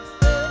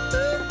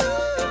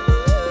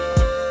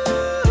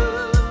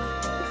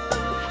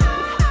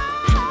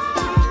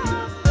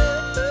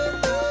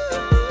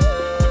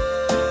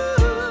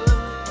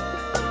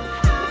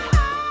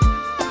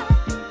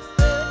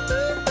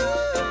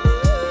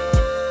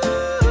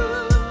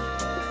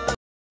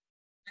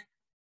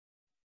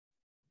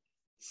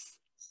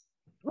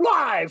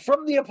Live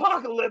from the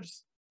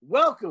apocalypse,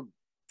 welcome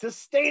to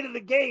State of the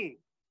Game,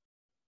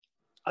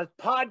 a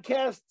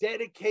podcast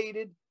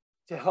dedicated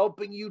to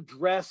helping you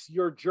dress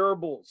your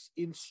gerbils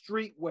in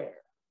streetwear.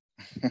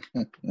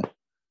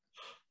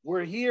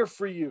 We're here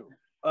for you,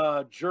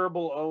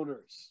 gerbil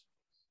owners.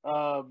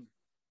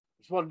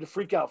 Just wanted to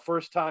freak out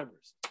first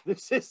timers.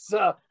 This is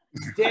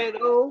Dan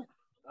O.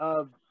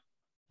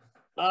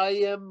 I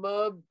am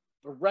a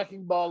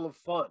wrecking ball of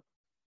fun.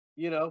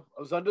 You know,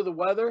 I was under the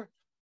weather.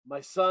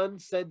 My son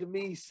said to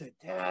me, he said,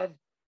 "Dad,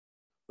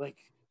 like,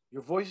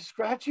 your voice is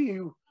scratchy.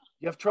 You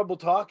have trouble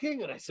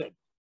talking?" And I said,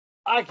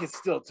 "I can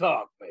still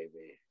talk,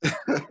 baby."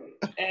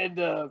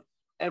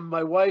 and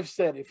my wife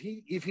said, if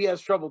he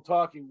has trouble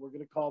talking, we're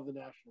gonna call the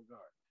National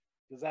Guard.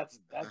 Because that's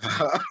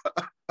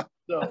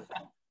so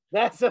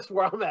that's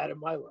where I'm at in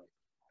my life.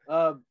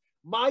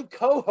 My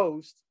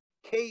co-host,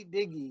 Kate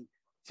Diggy,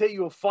 tell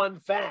you a fun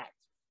fact.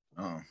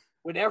 Oh.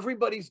 When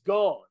everybody's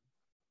gone,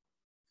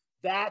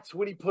 that's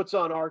when he puts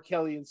on R.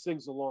 Kelly and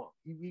sings along.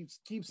 He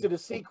keeps it a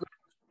secret.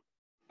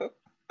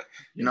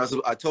 You know,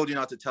 so I told you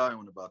not to tell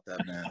anyone about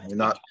that, man. You're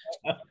not.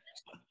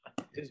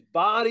 His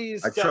body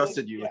is. I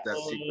trusted you with that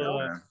secret,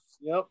 man.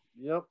 Yep.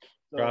 So,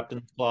 dropped in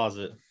the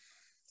closet.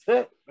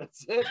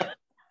 That's it.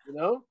 You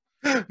know.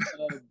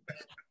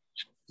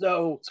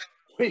 So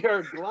we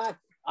are glad.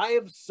 I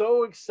am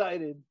so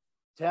excited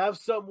to have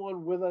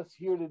someone with us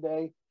here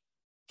today.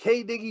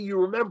 Kay Diggy, you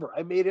remember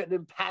I made an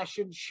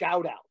impassioned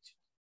shout out.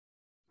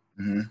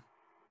 Mm-hmm.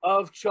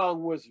 Of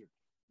Chong Wizard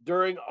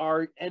during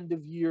our end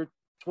of year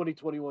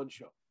 2021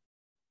 show.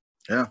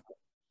 Yeah.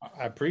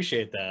 I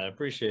appreciate that.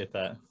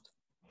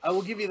 I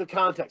will give you the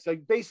context.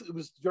 Like, basically, it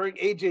was during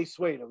AJ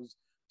Suede. I was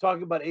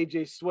talking about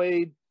AJ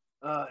Suede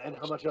and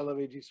how much I love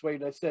AJ Suede.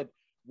 And I said,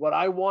 what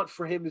I want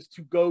for him is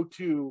to go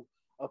to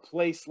a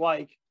place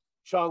like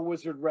Chong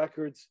Wizard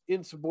Records,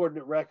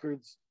 Insubordinate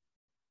Records,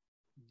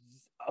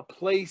 a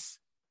place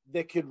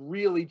that could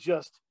really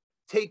just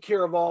take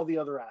care of all the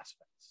other aspects.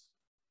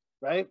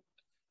 Right?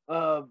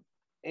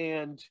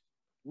 And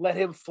let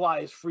him fly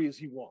as free as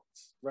he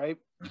wants, right?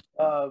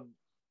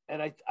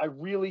 And I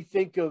really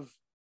think of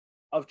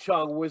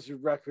Chong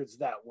Wizard Records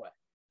that way.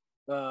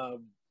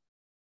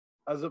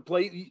 As a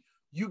place,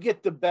 you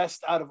get the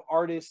best out of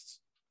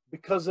artists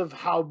because of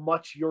how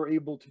much you're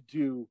able to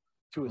do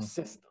to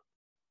assist them.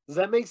 Does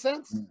that make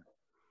sense?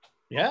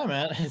 Yeah,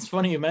 man. It's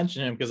funny you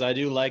mention him because I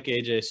do like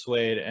AJ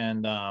Suede,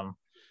 and I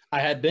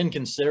had been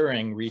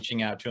considering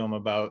reaching out to him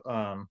about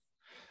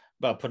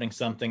putting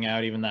something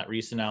out, even that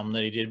recent album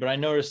that he did. But I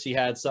noticed he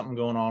had something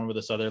going on with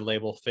this other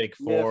label, Fake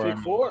Four. Yeah,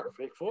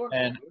 Fake Four.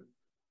 And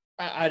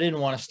I didn't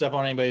want to step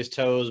on anybody's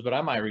toes, but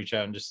I might reach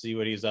out and just see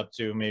what he's up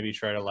to. Maybe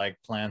try to like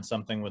plan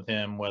something with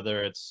him,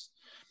 whether it's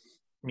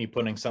me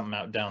putting something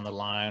out down the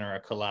line or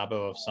a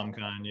collabo of some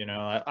kind. You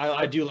know,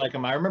 I do like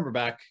him. I remember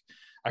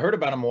I heard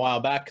about him a while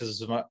back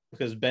because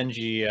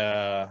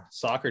Benji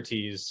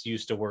Socrates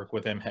used to work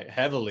with him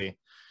heavily.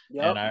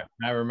 Yep. And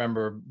I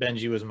remember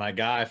Benji was my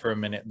guy for a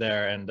minute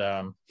there, and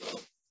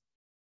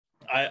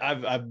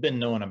I've been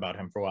knowing about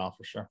him for a while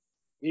for sure.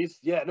 He's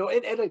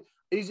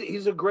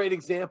a great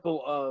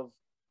example of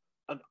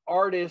an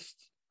artist.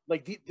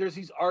 Like there's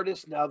these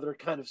artists now that are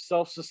kind of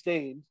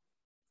self-sustained.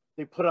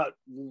 They put out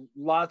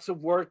lots of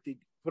work. They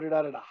put it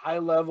out at a high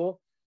level,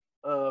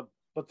 but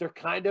they're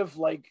kind of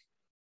like,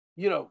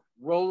 you know,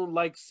 rolling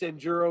like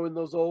Sanjuro in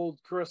those old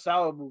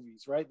Kurosawa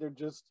movies, right? They're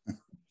just,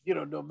 you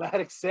know,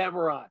 nomadic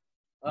samurai.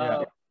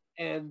 Yeah.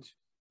 And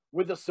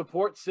with a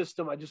support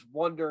system, I just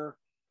wonder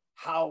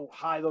how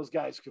high those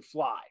guys could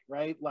fly,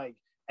 right? Like,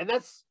 and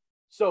that's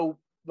so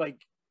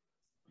like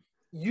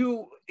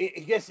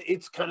I guess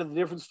it's kind of the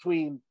difference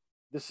between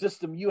the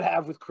system you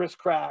have with Chris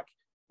Crack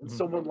and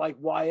someone like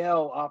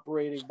YL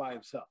operating by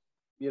himself,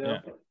 you know?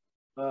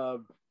 Yeah.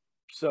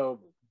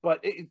 But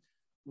it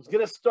was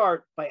going to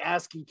start by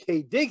asking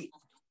Kay Diggy.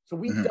 So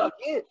we dug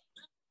in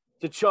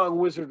to Chong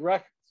Wizard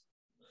Records.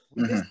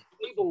 This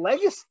label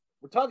legacy.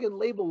 We're talking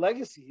label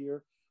legacy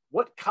here.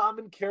 What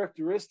common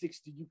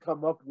characteristics did you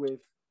come up with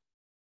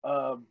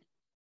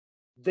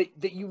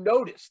that you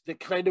noticed that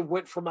kind of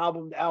went from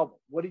album to album?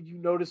 What did you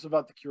notice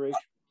about the curation?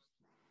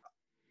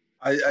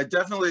 I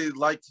definitely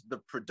liked the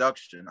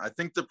production. I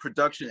think the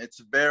production,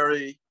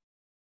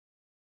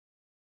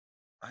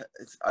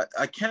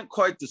 I can't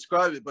quite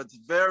describe it, but it's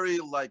very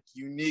like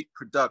unique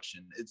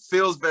production. It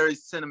feels very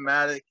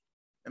cinematic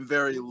and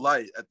very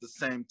light at the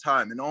same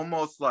time, and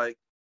almost like,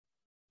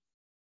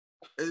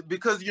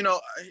 because, you know,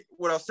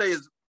 what I'll say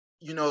is,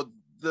 you know,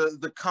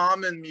 the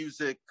common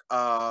music,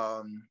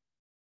 you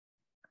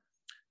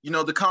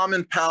know, the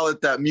common palette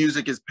that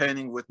music is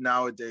painting with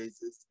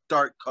nowadays is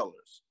dark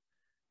colors.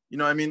 You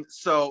know what I mean?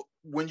 So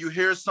when you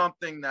hear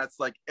something that's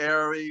like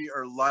airy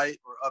or light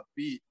or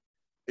upbeat,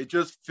 it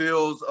just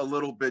feels a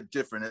little bit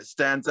different. It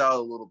stands out a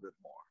little bit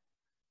more.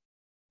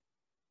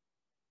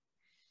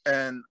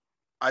 And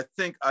I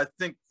think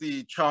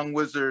the Chong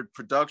Wizard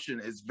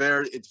production is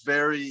very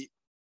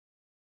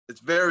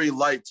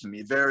light to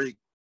me, very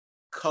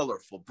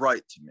colorful,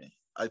 bright to me.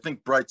 I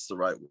think bright's the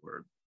right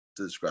word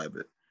to describe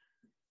it.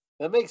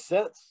 That makes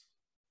sense.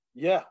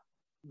 Yeah.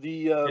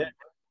 The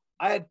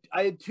I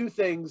had two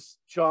things,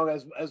 Chong,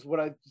 as what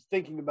I was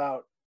thinking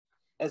about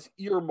as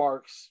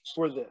earmarks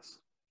for this.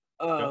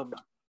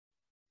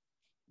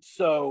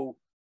 So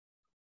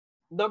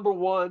number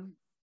one,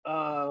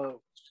 the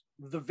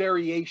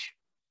variation,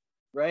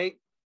 right?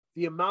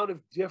 The amount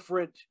of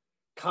different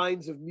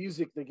kinds of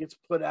music that gets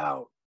put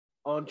out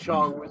on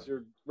Chong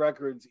Wizard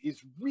Records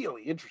is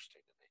really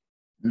interesting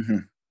to me.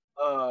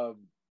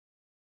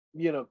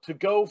 You know, to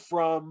go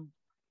from,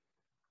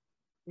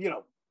 you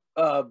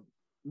know,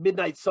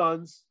 Midnight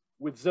Suns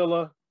with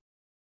Zilla,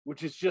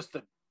 which is just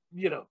a,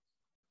 you know,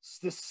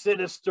 this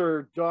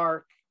sinister,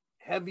 dark,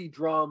 heavy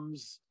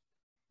drums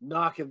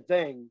knocking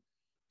thing,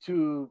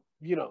 to,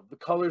 you know, The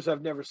Colors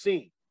I've Never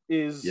Seen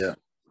is an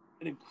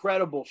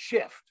incredible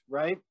shift,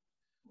 right?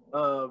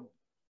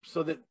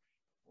 So that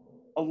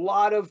a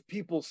lot of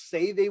people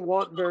say they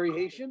want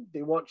variation,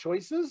 they want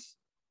choices,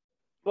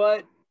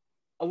 but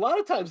a lot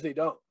of times they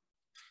don't.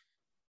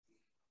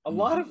 A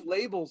lot of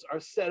labels are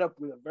set up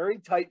with a very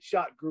tight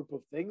shot group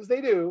of things they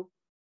do.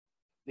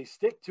 They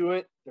stick to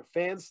it, their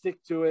fans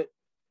stick to it,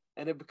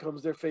 and it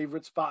becomes their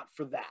favorite spot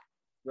for that,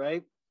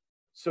 right?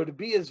 So to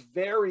be as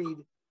varied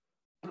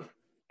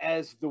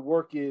as the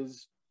work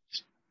is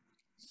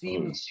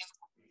seems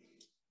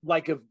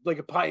like a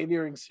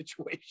pioneering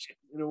situation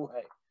in a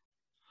way.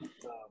 Do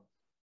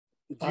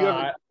you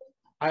ever...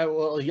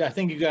 I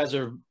think you guys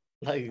are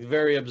like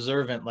very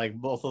observant. Like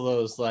both of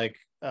those like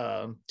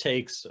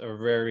takes are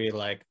very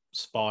like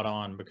spot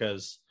on,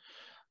 because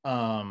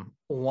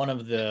one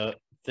of the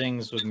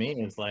things with me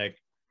is like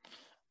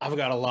I've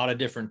got a lot of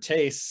different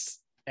tastes,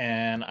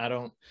 and I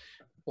don't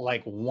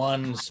like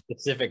one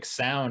specific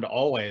sound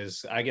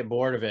always. I get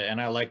bored of it, and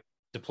I like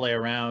to play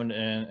around,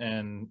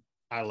 and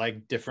I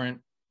like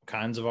different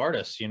kinds of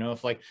artists. You know,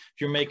 if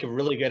you make a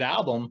really good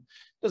album,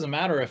 it doesn't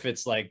matter if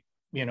it's like,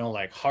 you know,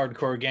 like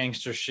hardcore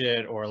gangster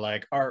shit or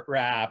like art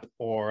rap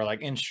or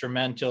like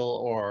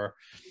instrumental or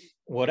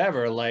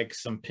whatever, like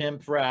some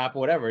pimp rap,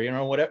 whatever, you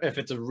know, whatever. If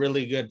it's a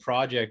really good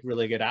project,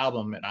 really good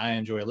album, and I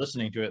enjoy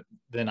listening to it,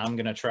 then I'm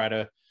gonna try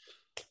to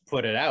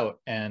put it out.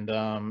 And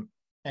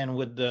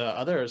with the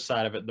other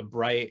side of it, the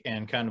bright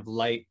and kind of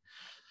light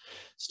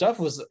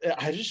stuff,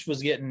 I just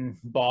was getting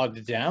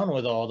bogged down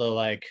with all the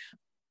like,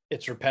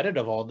 it's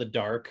repetitive, all the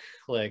dark,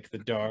 like the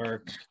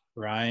dark,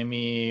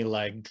 grimy,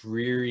 like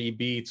dreary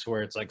beats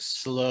where it's like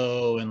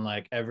slow and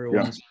like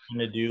everyone's trying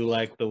to do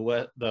like the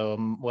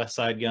West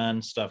Side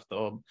Gun stuff,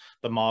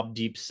 the Mob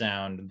Deep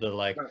sound, the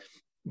like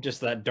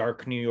just that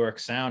dark New York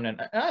sound.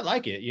 And I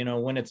like it, you know,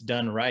 when it's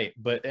done right.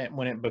 But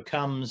when it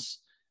becomes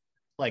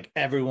like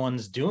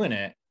everyone's doing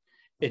it,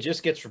 it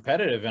just gets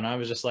repetitive. And I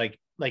was just like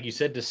you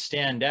said, to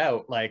stand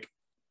out, like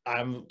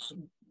I'm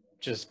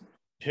just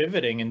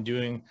pivoting and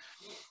doing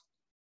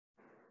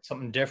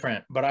something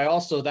different. But I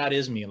also, that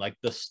is me, like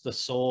the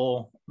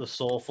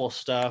soulful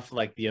stuff,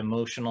 like the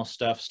emotional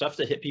stuff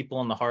to hit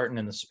people in the heart and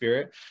in the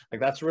spirit.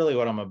 Like that's really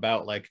what I'm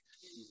about. Like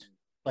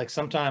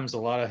sometimes a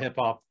lot of hip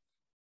hop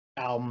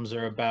albums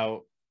are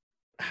about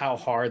how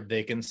hard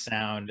they can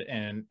sound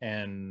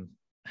and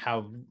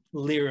how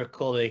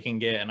lyrical they can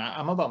get, and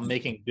I'm about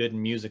making good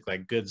music,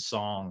 like good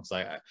songs.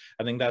 Like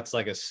I think that's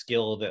like a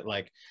skill that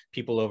like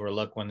people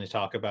overlook when they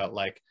talk about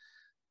like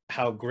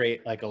how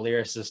great like a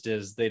lyricist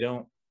is. They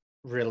don't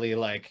really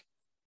like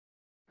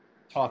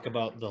talk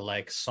about the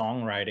like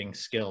songwriting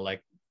skill.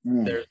 Like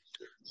there's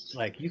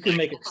like, you can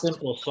make a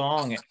simple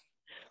song.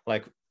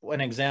 Like an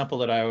example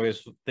that I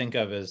always think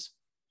of is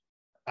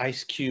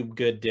Ice Cube,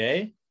 Good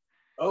Day.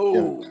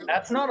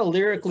 That's not a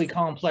lyrically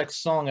complex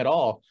song at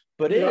all,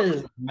 but it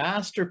is a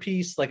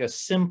masterpiece, like a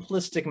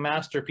simplistic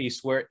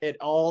masterpiece where it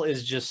all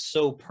is just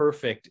so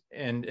perfect.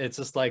 And it's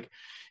just like,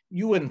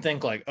 you wouldn't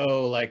think like,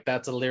 oh, like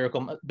that's a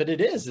lyrical, but it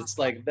is. It's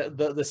like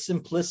the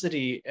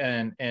simplicity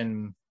and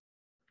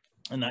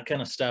that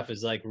kind of stuff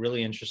is like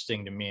really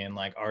interesting to me. And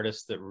like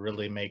artists that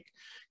really make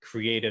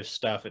creative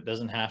stuff, it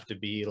doesn't have to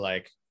be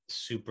like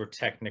super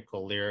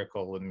technical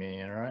lyrical with me,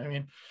 you know what I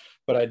mean?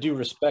 But I do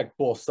respect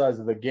both sides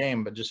of the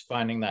game, but just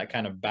finding that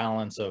kind of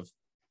balance of,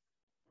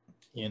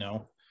 you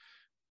know,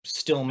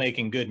 still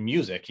making good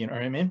music, you know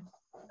what I mean?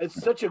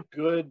 It's such a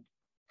good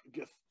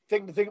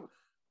thing to think.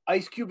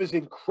 Ice Cube is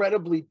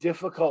incredibly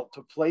difficult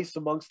to place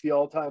amongst the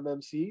all-time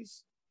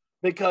MCs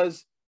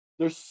because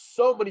there's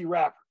so many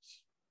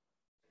rappers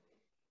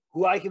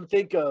who I can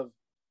think of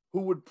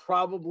who would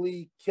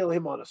probably kill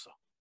him on a song,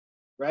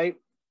 right?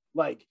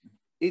 Like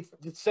it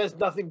says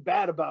nothing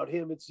bad about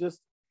him. It's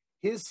just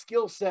his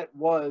skill set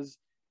was,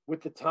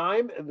 with the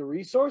time and the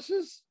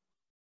resources,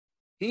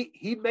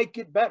 he'd make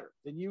it better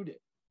than you did.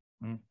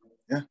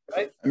 Yeah,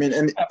 right? I mean,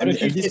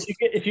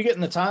 if you get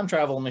in the time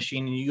travel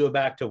machine and you go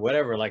back to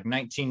whatever, like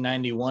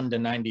 1991 to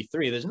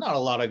 93, there's not a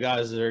lot of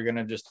guys that are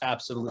gonna just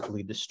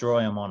absolutely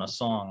destroy him on a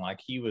song. Like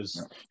he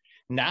was.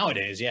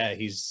 Nowadays, yeah,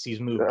 he's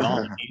moved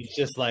on. He's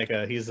just like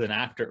he's an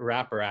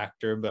rapper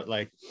actor, but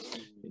like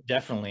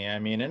definitely, I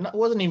mean, and I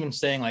wasn't even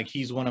saying like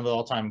he's one of the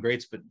all-time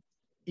greats, but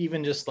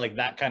even just like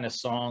that kind of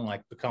song,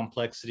 like the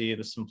complexity,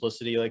 the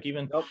simplicity, like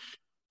even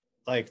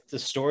like the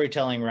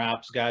storytelling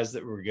raps guys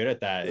that were good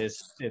at that.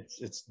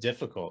 It's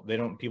difficult.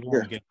 People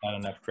don't get that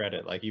enough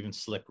credit. Like even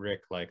Slick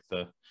Rick, like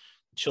the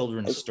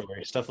children's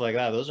story, stuff like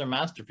that. Those are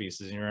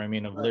masterpieces, you know what I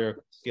mean, of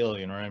lyrical skill,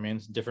 you know what I mean?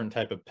 It's a different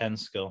type of pen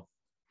skill.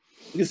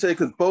 You can say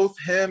because both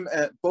him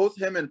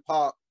and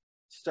Pop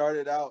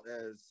started out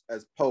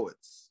as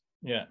poets.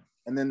 Yeah.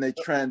 And then they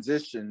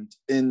transitioned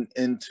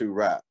into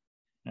rap.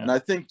 Yeah. And I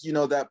think, you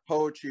know, that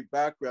poetry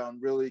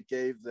background really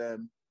gave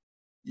them,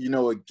 you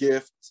know, a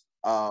gift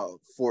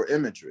for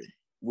imagery,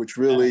 which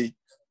really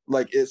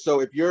like it.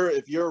 So if your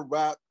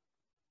raps,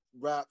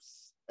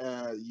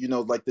 you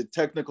know, like the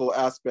technical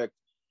aspect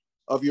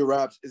of your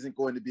raps isn't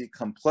going to be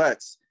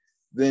complex,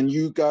 then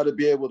you got to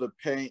be able to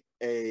paint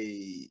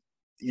a,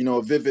 you know,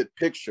 a vivid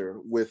picture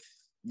with,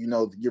 you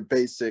know, your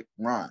basic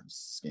rhymes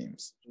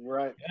schemes.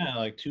 Right. Yeah,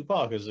 like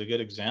Tupac is a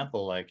good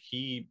example. Like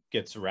he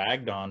gets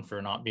ragged on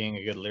for not being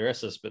a good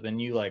lyricist, but then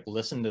you like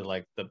listen to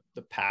like the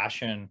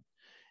passion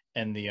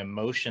and the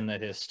emotion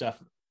that his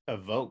stuff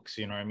evokes,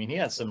 you know what I mean? He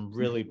had some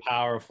really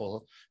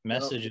powerful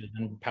messages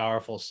and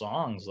powerful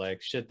songs,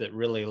 like shit that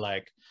really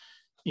like,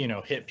 you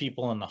know, hit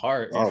people in the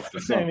heart. You know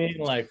what I mean?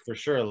 Like for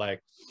sure.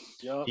 Like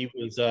he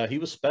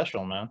was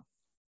special, man.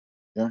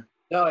 Yeah.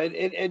 No,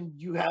 and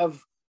you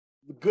have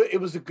good, it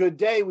was a good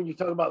day when you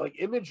talk about like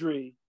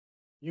imagery,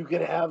 you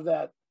can have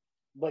that,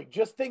 like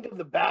just think of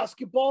the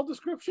basketball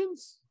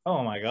descriptions.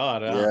 Oh my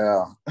God.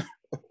 Yeah.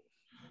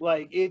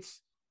 Like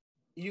it's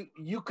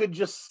you could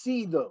just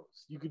see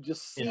those. You could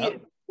just see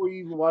it before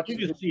you even watch it.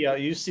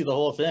 You see the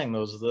whole thing.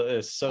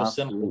 It's so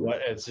simple.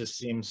 It just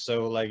seems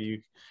so like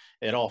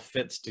it all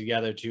fits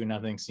together too.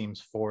 Nothing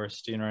seems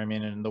forced, you know what I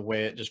mean? And the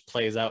way it just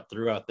plays out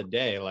throughout the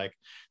day, like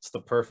it's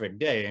the perfect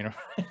day, you know.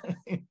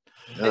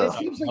 And it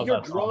seems like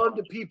you're drawn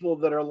to people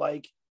that are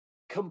like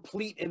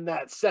complete in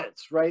that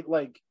sense, right?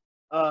 Like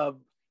I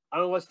don't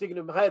know what's sticking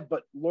in my head,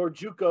 but Lord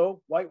Juco,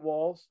 White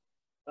Walls,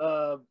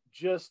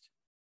 just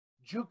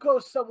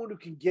Juco's someone who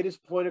can get his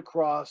point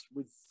across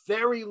with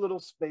very little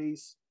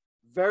space,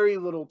 very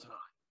little time,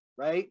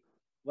 right?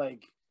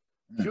 Like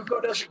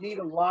Juco doesn't need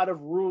a lot of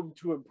room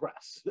to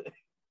impress.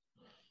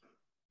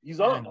 He's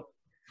on.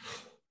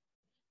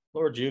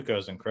 Lord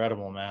Juco's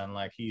incredible, man.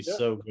 Like he's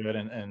so good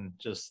and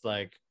just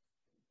like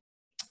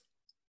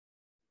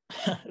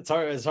it's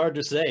hard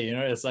to say, you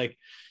know. It's like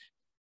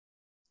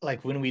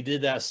when we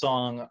did that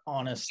song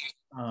Honest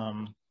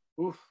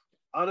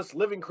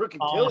Living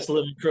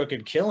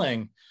Crooked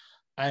Killing,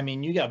 I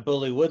mean, you got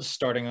Billy Woods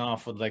starting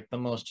off with like the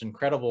most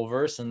incredible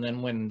verse, and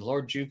then when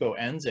Lord Juco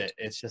ends it,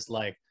 it's just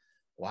like,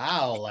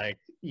 wow, like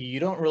you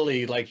don't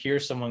really like hear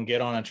someone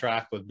get on a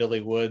track with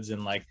Billy Woods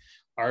and like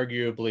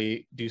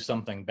arguably do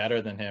something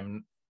better than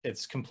him.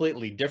 It's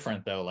completely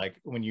different though. Like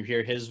when you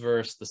hear his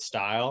verse, the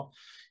style,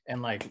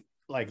 and like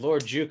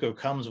Lord Juco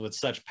comes with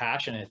such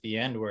passion at the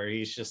end where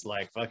he's just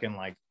like fucking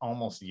like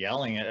almost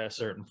yelling at a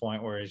certain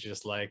point where he's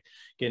just like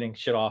getting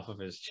shit off of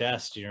his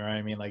chest, you know what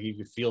I mean? Like you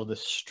could feel the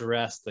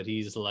stress that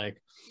he's like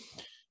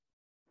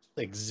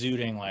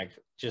exuding, like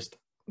just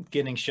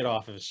getting shit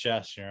off of his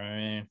chest, you know what I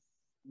mean?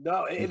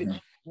 No,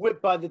 and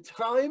by the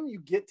time you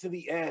get to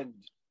the end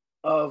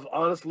of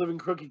Honest Living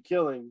Crooked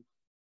Killing,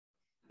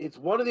 it's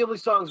one of the only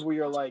songs where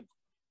you're like,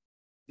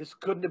 this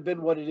couldn't have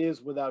been what it is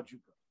without Juco.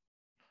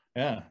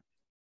 Yeah.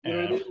 You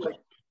know what I mean? Like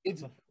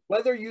it's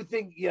whether you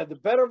think the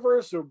better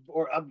verse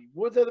or I mean,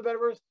 would they the better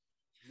verse?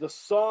 The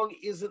song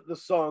isn't the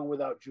song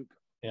without Juco.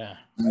 Yeah,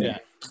 yeah.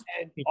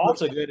 And he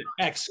puts a good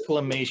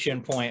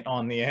exclamation point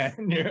on the end.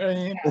 You know what I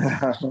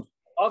mean?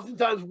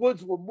 Oftentimes,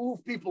 Woods will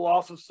move people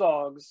off of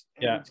songs.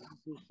 And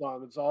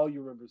it's all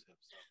you remember is him.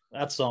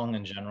 That song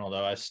in general,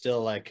 though, I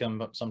still like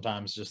him.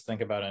 Sometimes just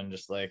think about it and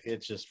just like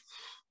it's just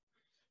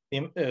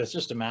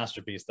a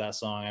masterpiece. That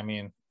song. I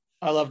mean,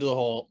 I loved the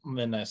whole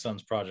Midnight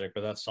Suns project,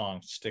 but that song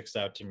sticks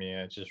out to me.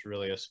 It's just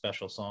really a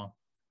special song.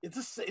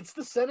 It's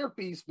the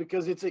centerpiece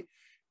because it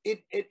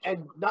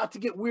and not to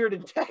get weird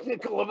and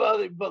technical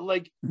about it, but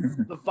like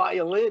the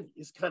violin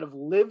is kind of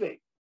living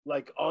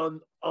like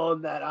on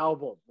that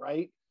album,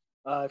 right?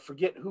 I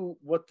forget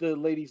what the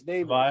lady's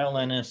name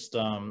violinist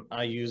is.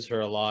 I use her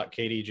a lot,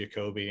 Katie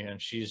Jacoby,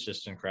 and she's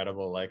just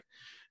incredible. Like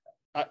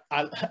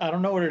I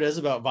don't know what it is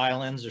about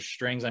violins or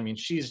strings. I mean,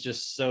 she's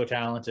just so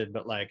talented,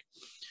 but like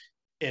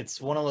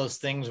it's one of those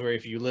things where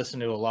if you listen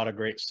to a lot of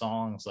great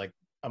songs, like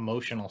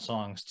emotional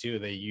songs too,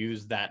 they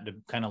use that to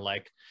kind of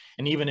like,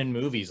 and even in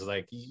movies,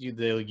 like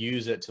they'll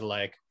use it to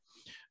like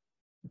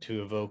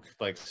to evoke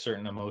like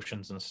certain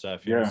emotions and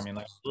stuff. You know what I mean?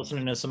 Like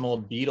listening to some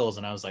old Beatles,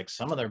 and I was like,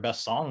 some of their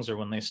best songs are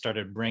when they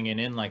started bringing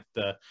in like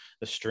the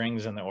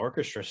strings and the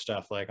orchestra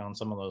stuff, like on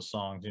some of those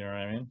songs. You know what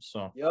I mean?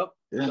 So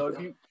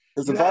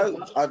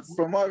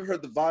from what I've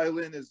heard, the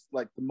violin is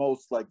like the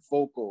most like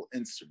vocal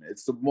instrument.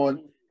 It's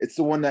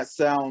the one that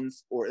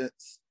sounds or it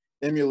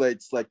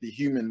emulates like the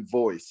human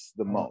voice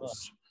the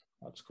most.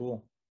 That's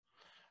cool.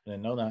 I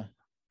didn't know that.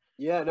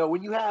 Yeah, no,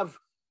 when you have,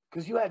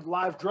 because you had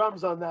live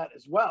drums on that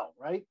as well,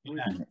 right?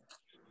 Yeah.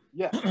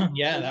 Yeah.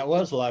 Yeah, that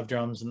was live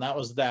drums, and that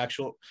was the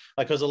actual,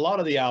 like, because a lot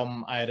of the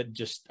album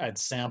I'd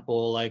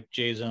sample like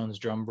Jay Zone's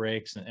drum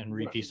breaks and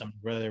repeat some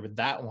brother, but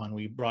that one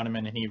we brought him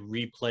in and he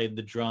replayed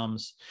the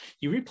drums.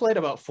 He replayed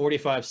about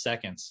 45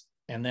 seconds,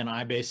 and then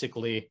I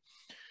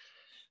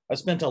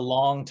spent a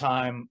long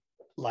time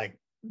like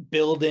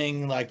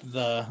building like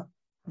the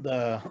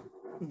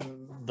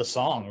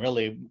song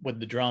really with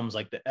the drums,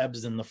 like the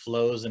ebbs and the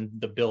flows and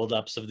the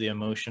buildups of the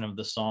emotion of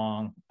the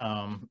song,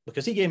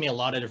 because he gave me a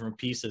lot of different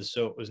pieces,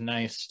 so it was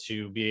nice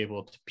to be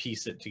able to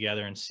piece it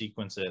together and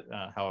sequence it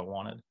how I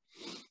wanted.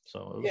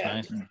 So it was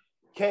nice.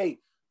 Okay,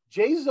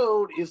 Jay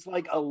Zone is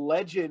like a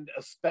legend,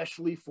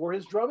 especially for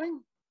his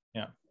drumming.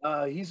 Yeah,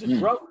 he's a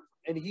drummer,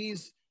 and he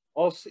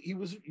was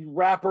a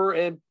rapper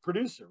and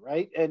producer,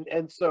 right?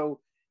 And so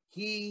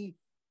his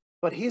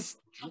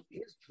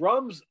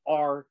drums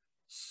are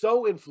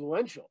so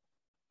influential.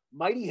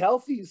 Mighty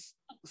Healthy's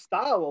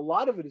style, a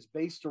lot of it is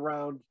based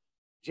around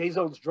Jay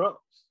Zone's drums.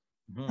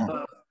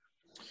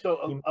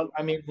 Mm-hmm.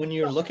 I mean, when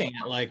you're looking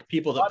at like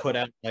people that put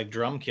out like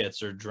drum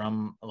kits or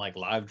like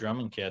live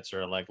drumming kits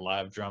or like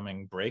live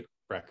drumming break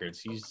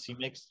records, he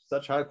makes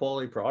such high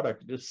quality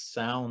product. It just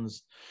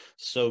sounds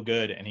so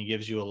good, and he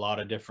gives you a lot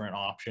of different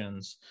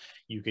options.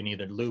 You can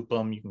either loop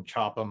them, you can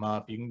chop them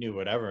up, you can do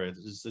whatever.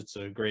 It's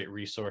a great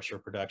resource for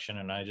production.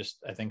 And I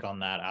think on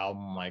that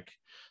album, like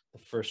the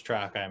first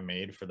track I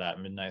made for that,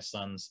 Midnight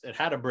Suns, it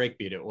had a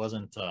breakbeat. It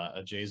wasn't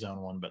a Jay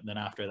Zone one, but then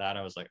after that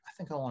I was like, I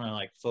think I want to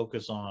like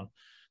focus on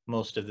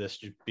most of this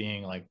just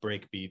being like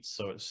break beats,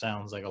 so it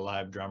sounds like a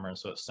live drummer,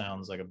 so it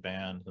sounds like a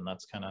band, and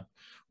that's kind of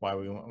why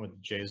we went with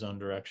the Jay Zone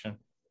direction.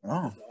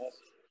 Oh,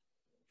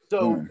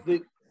 so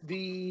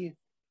the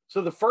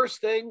first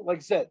thing, like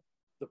I said,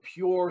 the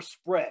pure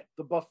spread,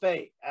 the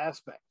buffet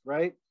aspect,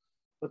 right?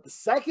 But the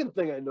second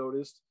thing I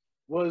noticed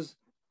was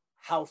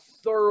how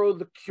thorough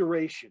the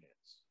curation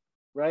is,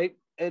 right?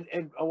 And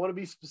I want to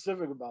be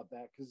specific about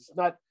that, because it's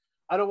not,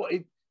 I don't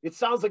want it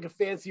sounds like a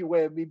fancy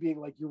way of me being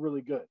like, you're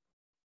really good.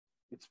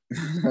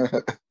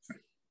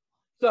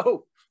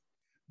 So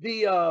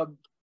the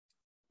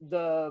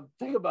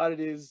thing about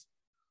it is,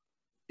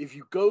 if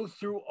you go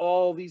through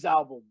all these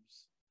albums,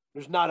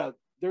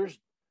 there's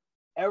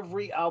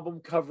every album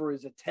cover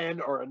is a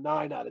 10 or a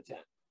 9 out of 10,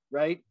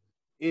 right?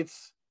 The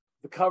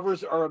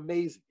covers are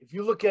amazing. If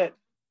you look at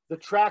the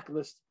track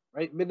list,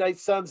 right? Midnight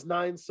Suns,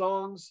 9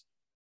 songs,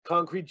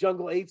 Concrete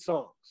Jungle, 8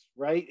 songs,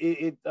 right?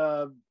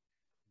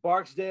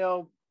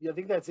 Barksdale, I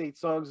think that's 8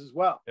 songs as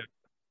well. Yeah.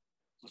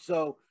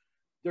 So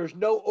there's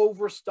no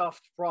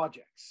overstuffed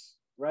projects,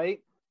 right?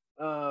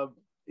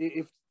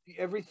 If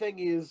everything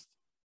is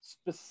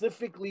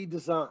specifically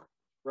designed,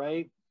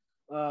 right?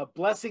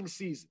 Blessing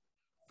Season,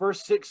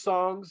 first 6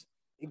 songs,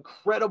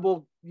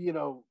 incredible,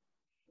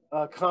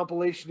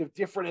 compilation of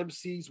different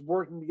MCs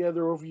working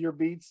together over your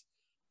beats.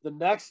 The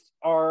next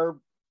are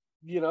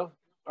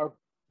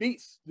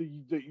beats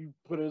that you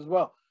put as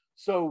well.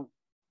 So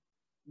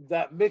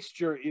that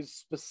mixture is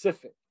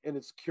specific and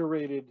it's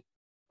curated.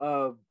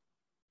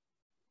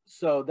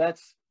 So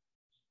that's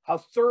how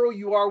thorough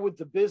you are with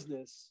the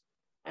business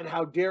and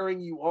how daring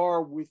you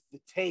are with the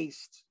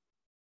taste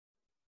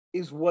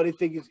is what I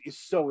think is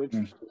so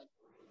interesting.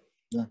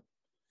 Yeah.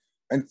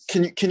 And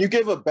can you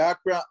give a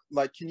background,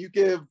 like can you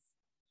give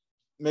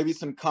maybe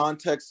some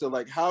context to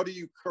like how do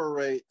you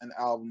curate an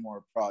album or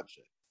a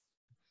project?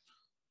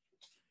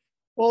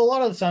 Well, a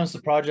lot of the times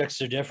the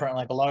projects are different.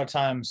 Like a lot of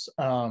times,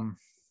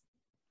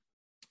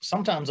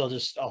 sometimes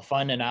I'll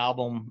find an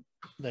album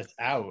that's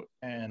out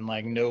and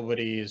like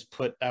nobody's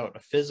put out a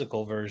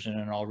physical version,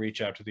 and I'll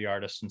reach out to the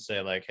artist and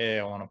say like, hey,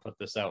 I want to put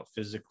this out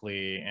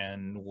physically,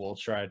 and we'll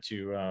try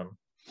to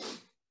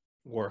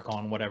work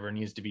on whatever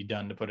needs to be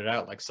done to put it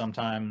out. Like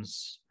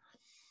sometimes,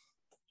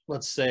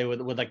 let's say with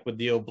the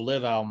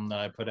Obliv album that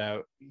I put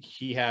out,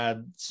 he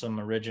had some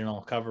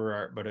original cover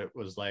art, but it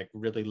was like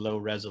really low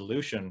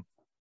resolution.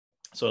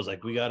 So I was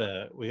like, we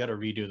gotta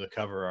redo the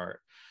cover art.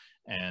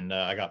 And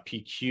I got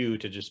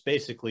PQ to just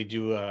basically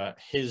do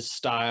his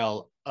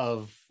style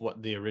of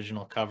what the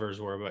original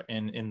covers were, but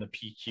in the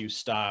PQ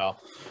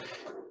style.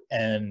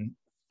 And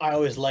I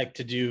always like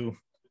to do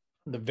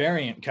the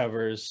variant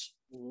covers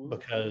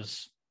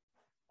because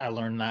I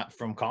learned that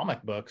from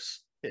comic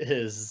books,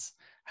 is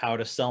how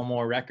to sell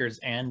more records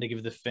and to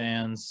give the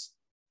fans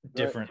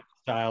different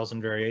styles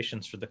and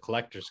variations for the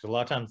collectors. Because a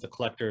lot of times the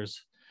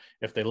collectors,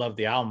 if they love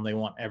the album, they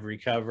want every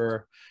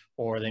cover,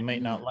 or they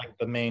might not like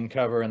the main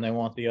cover and they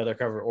want the other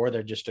cover, or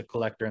they're just a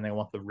collector and they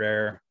want the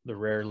rare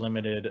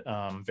limited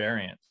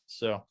variant.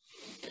 So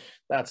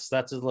that's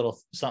a little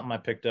something I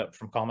picked up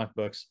from comic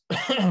books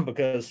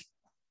because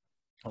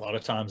a lot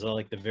of times I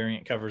like the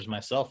variant covers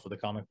myself for the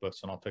comic books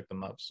and I'll pick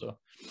them up. So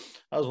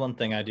that was one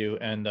thing I do.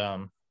 And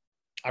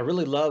I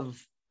really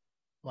love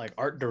like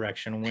art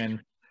direction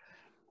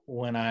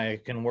when I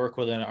can work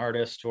with an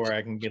artist where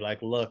I can be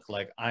like, look,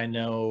 like I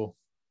know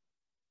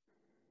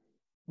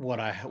what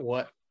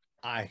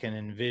I can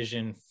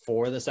envision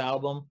for this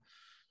album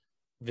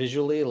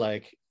visually,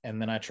 like,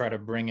 and then I try to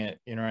bring it,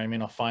 you know what I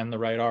mean? I'll find the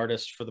right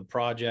artist for the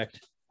project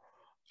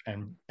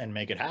and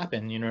make it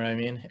happen, you know what I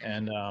mean?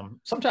 And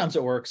sometimes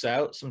it works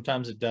out,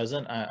 sometimes it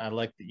doesn't. I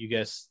like that you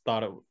guys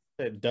thought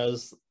it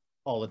does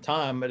all the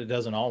time, but it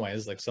doesn't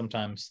always. Like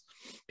sometimes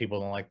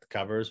people don't like the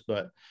covers,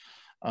 but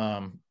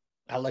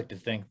I like to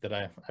think that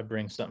I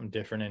bring something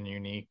different and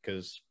unique,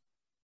 because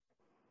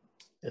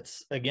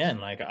it's, again,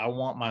 like I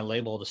want my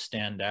label to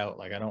stand out.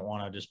 Like I don't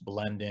want to just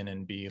blend in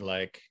and be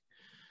like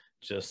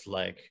just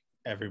like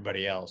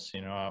everybody else,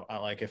 you know. I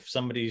like, if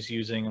somebody's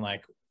using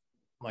like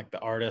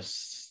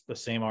the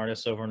same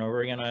artists over and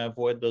over again, I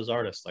avoid those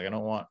artists. Like I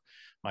don't want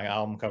my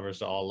album covers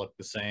to all look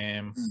the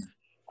same.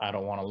 I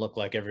don't want to look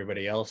like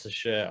everybody else's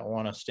shit. I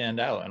want to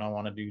stand out, and I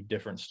want to do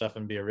different stuff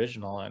and be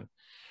original. And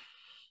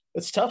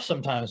it's tough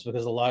sometimes,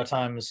 because a lot of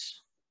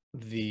times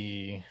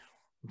the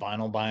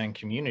vinyl buying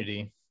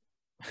community,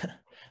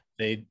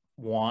 they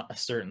want a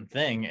certain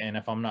thing, and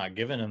if I'm not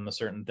giving them a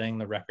certain thing,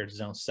 the records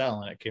don't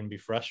sell, and it can be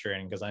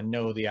frustrating, because I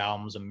know the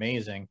album's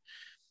amazing,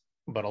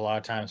 but a lot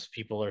of times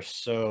people are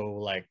so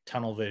like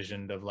tunnel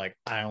visioned of like,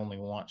 I only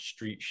want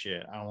street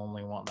shit, I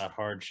only want that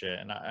hard shit,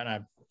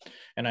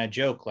 and I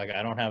joke like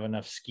I don't have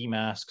enough ski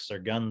masks or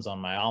guns on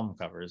my album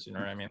covers, you know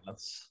what I mean?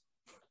 That's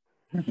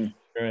you know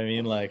what I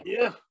mean? Like,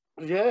 yeah,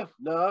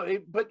 no,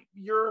 but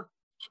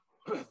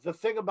the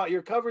thing about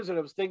your covers, and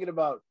I was thinking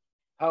about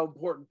how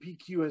important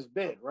PQ has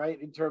been, right,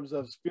 in terms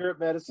of Spirit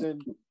Medicine,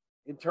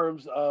 in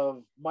terms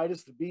of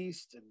Midas the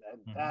Beast, and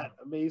that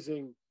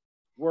amazing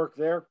work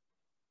there.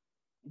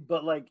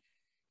 But like,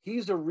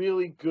 he's a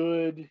really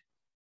good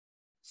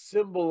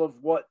symbol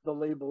of what the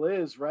label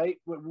is, right?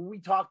 When we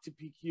talked to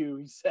PQ,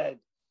 he said,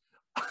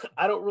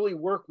 I don't really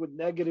work with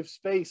negative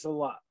space a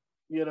lot,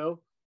 you know.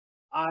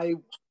 I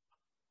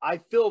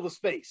fill the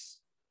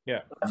space.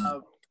 Yeah.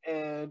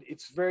 And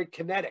it's very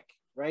kinetic,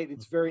 right?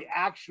 It's very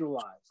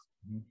actualized.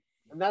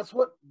 And that's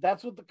what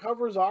the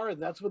covers are,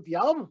 and that's what the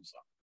albums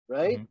are,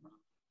 right?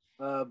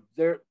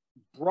 They're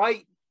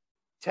bright,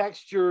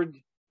 textured,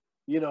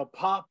 you know,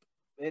 pop,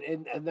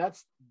 and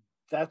that's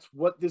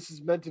what this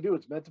is meant to do.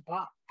 It's meant to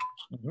pop.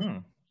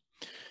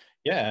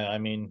 Yeah, I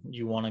mean,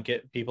 you want to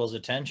get people's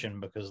attention,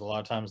 because a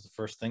lot of times the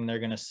first thing they're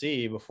going to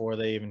see before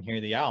they even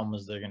hear the album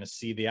is they're going to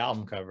see the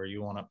album cover.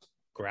 You want to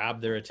grab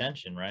their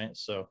attention, right?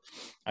 So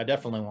I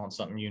definitely want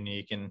something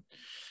unique, and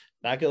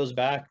that goes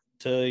back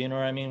to, you know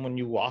what I mean, when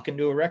you walk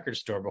into a record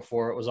store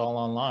before it was all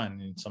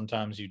online, and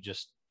sometimes you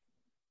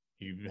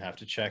have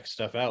to check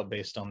stuff out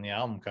based on the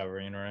album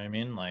cover, you know what I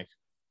mean? Like,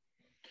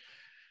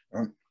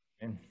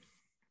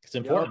 it's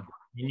important.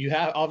 You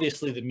have,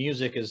 obviously the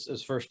music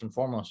is first and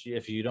foremost.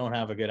 If you don't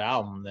have a good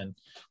album, then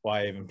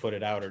why even put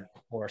it out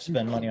or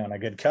spend money on a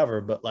good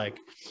cover? But like,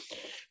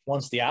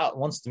 once the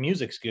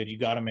music's good, you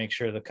got to make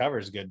sure the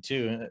cover's good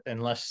too.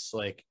 Unless,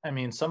 like, I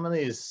mean, some of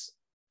these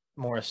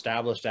more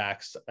established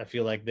acts, I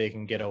feel like they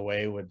can get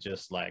away with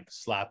just like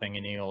slapping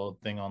any old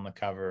thing on the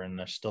cover, and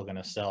they're still going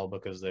to sell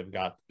because they've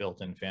got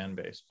built-in fan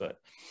base. But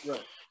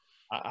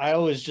I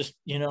always just,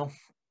 you know,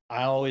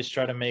 I always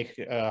try to make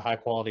a high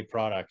quality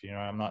product. You know,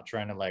 I'm not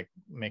trying to like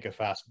make a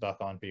fast buck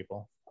on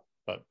people.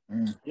 But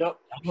I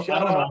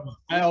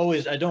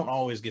don't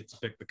always get to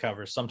pick the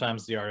cover.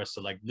 Sometimes the artists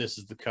are like, this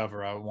is the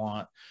cover I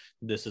want,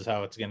 this is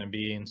how it's going to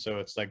be. And so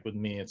it's like, with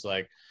me, it's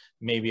like,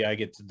 maybe I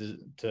get to do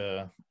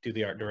the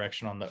art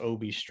direction on the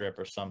Obi strip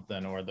or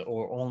something, or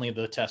only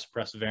the test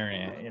press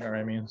variant, you know what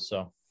I mean?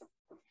 So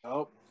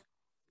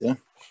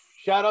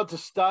shout out to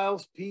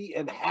Styles P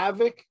and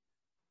Havoc,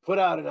 put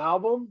out an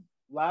album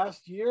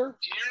last year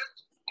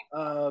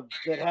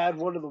that had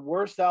one of the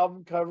worst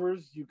album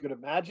covers you could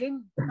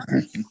imagine.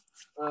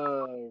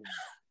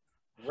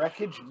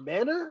 Wreckage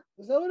Manor,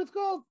 is that what it's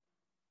called?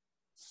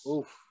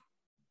 Oof.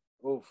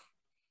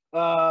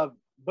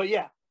 But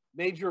yeah,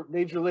 major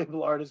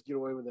label artists get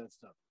away with that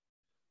stuff.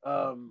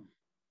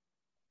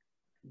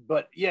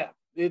 But yeah,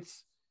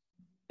 there's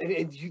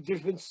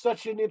been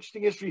such an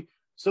interesting history.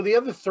 So the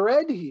other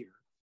thread here,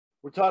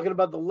 we're talking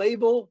about the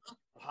label,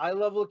 high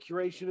level of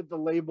curation at the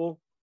label,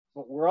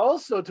 but we're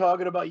also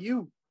talking about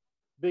you,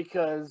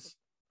 because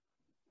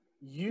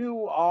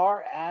you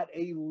are at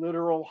a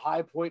literal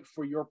high point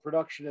for your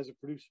production as a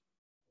producer.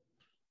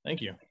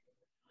 Thank you.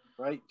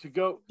 Right? To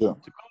go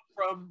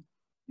from,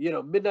 you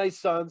know, Midnight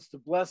Suns to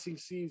Blessing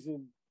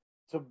Season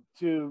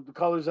to The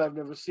Colors I've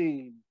Never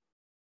Seen.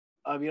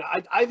 I mean,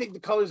 I think The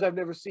Colors I've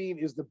Never Seen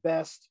is the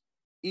best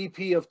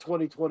EP of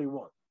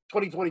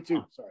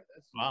 2022. Sorry.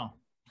 Wow.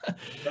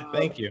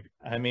 Thank you.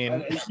 I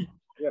mean,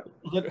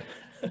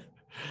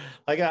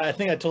 like I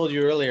think I told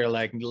you earlier,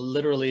 like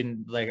literally,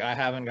 like I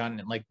haven't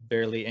gotten like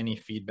barely any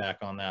feedback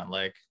on that.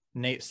 Like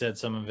Nate said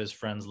some of his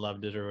friends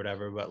loved it or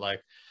whatever, but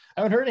like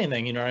I haven't heard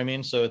anything, you know what I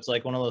mean? So it's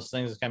like one of those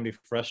things that can be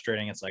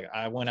frustrating. It's like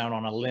I went out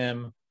on a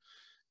limb,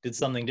 did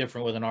something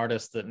different with an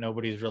artist that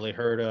nobody's really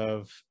heard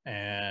of,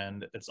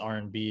 and it's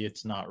R&B,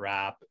 it's not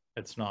rap,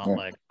 it's not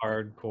like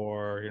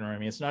hardcore, you know what I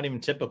mean? It's not even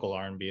typical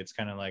R&B. It's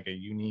kind of like a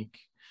unique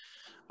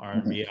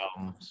R&B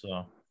album.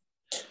 So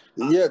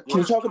yeah, can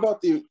you talk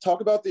about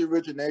the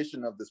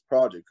origination of this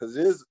project, because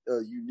it is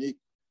unique?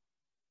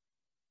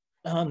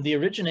 The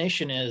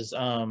origination is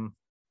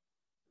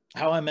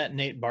how I met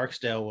Nate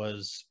Barksdale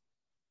was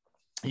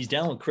he's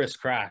down with Chris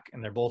Crack,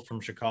 and they're both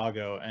from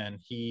Chicago, and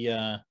he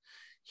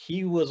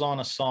was on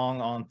a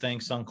song on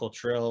Thanks Uncle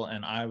Trill,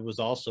 and I was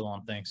also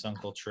on Thanks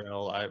Uncle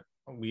Trill. I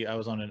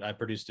was on it. I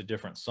produced a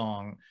different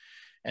song,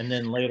 and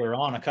then later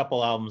on, a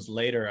couple albums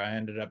later, I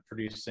ended up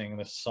producing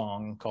this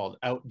song called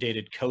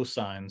Outdated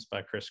Cosigns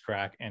by Chris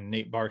Crack, and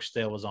Nate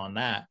Barksdale was on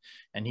that,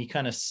 and he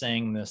kind of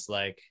sang this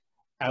like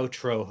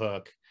outro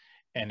hook,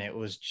 and it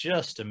was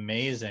just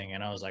amazing.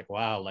 And I was like,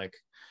 wow, like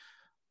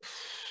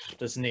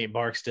this Nate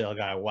Barksdale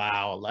guy,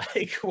 wow,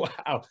 like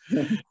wow.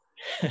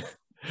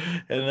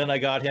 And then I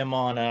got him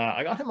on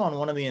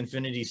one of the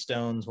Infinity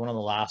Stones, one of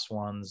the last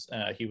ones.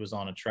 He was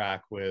on a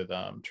track with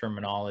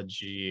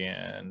Terminology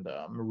and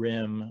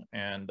Rim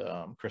and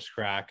Chris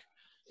Crack.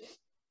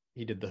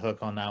 He did the hook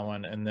on that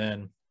one. And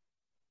then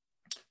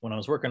when I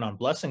was working on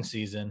Blessing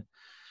Season,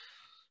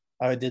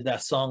 I did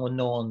that song with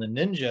Noel and the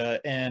Ninja,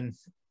 and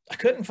I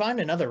couldn't find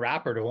another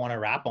rapper to want to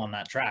rap on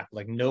that track.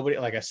 Like nobody,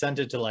 like I sent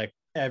it to like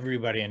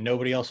everybody, and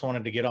nobody else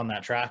wanted to get on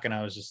that track. And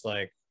I was just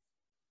like,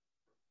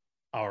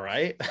 all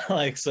right.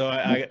 Like, so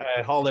I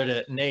hollered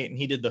at Nate, and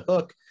he did the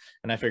hook,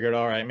 and I figured,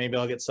 all right, maybe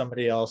I'll get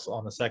somebody else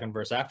on the second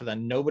verse after that.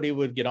 Nobody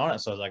would get on it.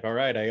 So I was like, all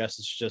right, I guess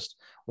it's just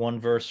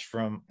one verse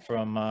from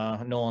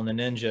Noel and the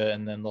Ninja,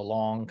 and then the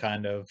long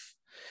kind of,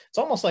 it's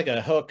almost like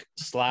a hook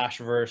 /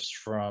 verse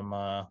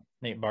from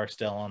Nate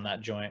Barksdale on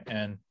that joint.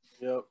 And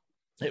Yep.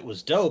 it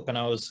was dope. And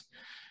I was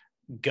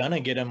gonna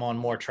get him on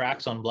more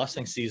tracks on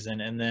Blessing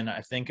Season. And then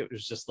I think it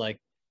was just like,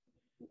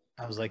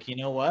 I was like, you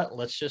know what?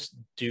 Let's just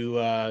do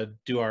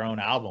our own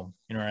album.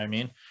 You know what I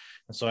mean?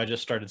 And so I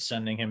just started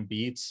sending him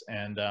beats,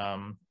 and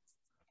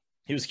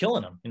he was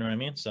killing them. You know what I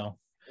mean? So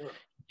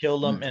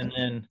killed them, and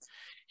then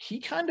he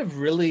kind of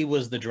really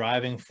was the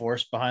driving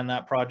force behind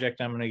that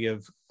project. I'm going to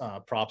give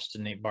props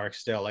to Nate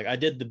Barksdale. Like I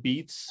did the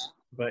beats,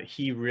 but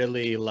he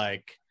really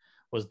like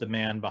was the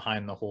man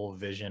behind the whole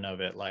vision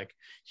of it. Like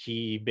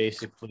he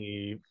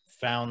basically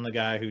found the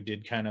guy who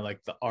did kind of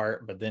like the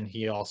art, but then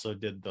he also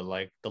did the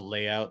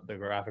layout, the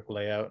graphic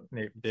layout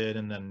Nate did,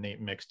 and then Nate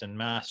mixed and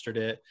mastered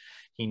it.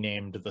 He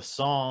named the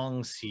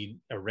songs, he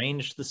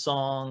arranged the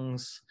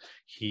songs,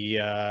 he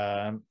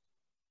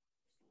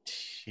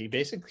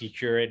basically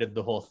curated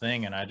the whole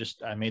thing, and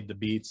I made the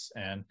beats,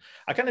 and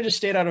I kind of just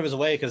stayed out of his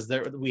way because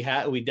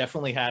we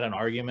definitely had an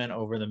argument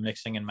over the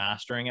mixing and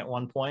mastering at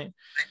one point,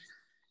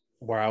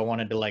 where I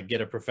wanted to like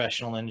get a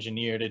professional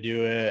engineer to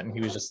do it, and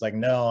he was just like,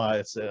 no,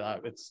 it's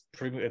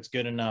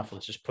good enough,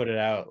 let's just put it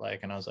out.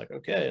 Like, and I was like,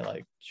 okay,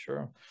 like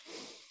sure.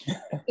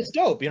 It's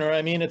dope, you know what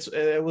I mean?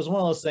 It was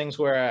one of those things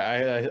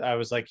where I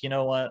was like, you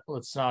know what,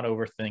 let's not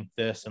overthink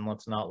this, and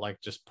let's not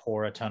like just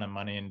pour a ton of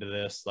money into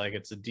this. Like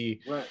it's a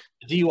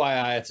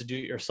DIY, it's a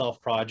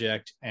do-it-yourself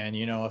project, and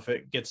you know, if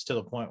it gets to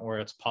the point where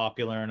it's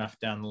popular enough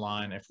down the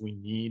line, if we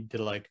need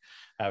to like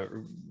have it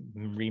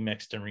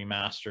remixed and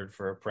remastered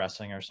for a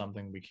pressing or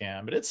something, we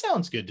can. But it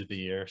sounds good to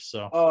the ear.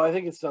 So I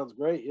think it sounds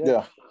great.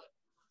 Yeah.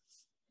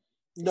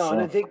 No, sure.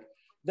 And I think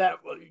that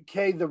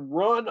the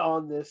run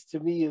on this to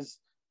me is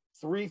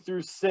 3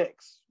 through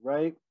 6,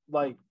 right?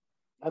 Like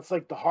that's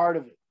like the heart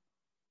of it.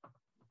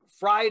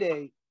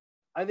 Friday,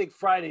 I think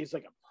Friday is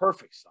like a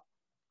perfect song.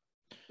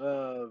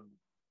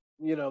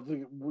 You know,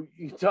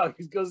 he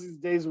goes these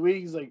days a week.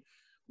 He's like,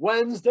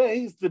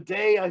 Wednesday's the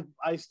day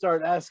I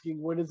start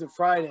asking, when is it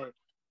Friday?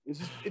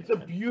 It's a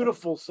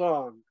beautiful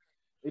song.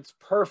 It's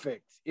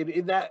perfect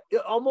in that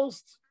it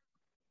almost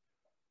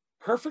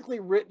perfectly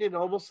written in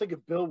almost like a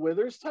Bill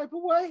Withers type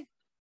of way.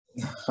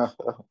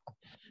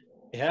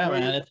 Yeah,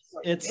 man,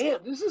 it's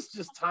damn, this is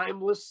just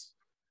timeless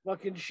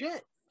fucking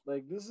shit.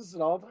 Like this is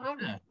an all-time.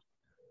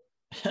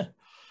 Yeah.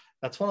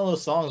 That's one of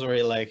those songs where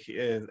he like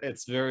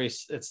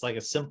it's like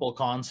a simple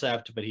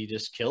concept, but he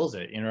just kills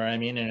it. You know what I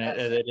mean? And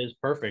it is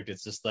perfect.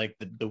 It's just like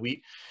the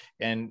week,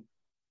 and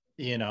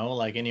you know,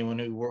 like anyone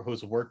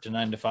who's worked a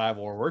 9 to 5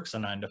 or works a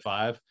 9 to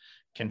 5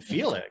 can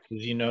feel it,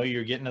 because you know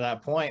you're getting to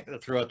that point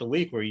throughout the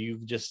week where you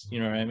just, you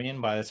know what I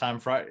mean, by the time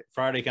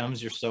Friday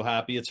comes, you're so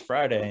happy it's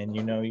Friday, and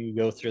you know you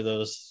go through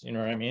those, you know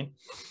what I mean,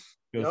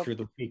 through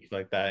the week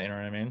like that, you know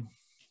what I mean.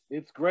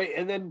 It's great.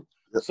 And then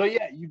so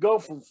yeah, you go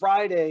from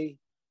Friday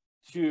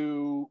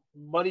to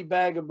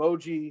Moneybag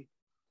Emoji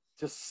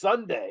to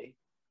Sunday,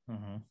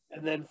 and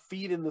then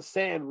Feet in the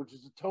Sand, which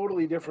is a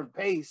totally different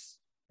pace.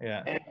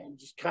 Yeah, and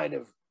just kind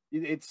of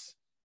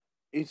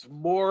it's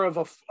more of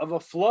a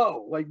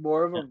flow, like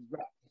more of a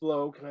rap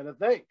flow kind of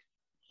thing.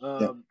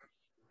 And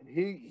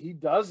he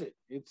does it.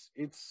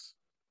 It's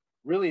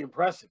really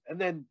impressive. And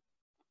then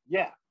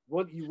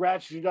what you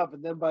ratchet it up,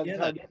 and then by the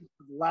time you get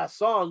to the last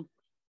song,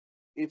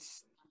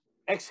 it's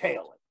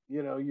exhaling.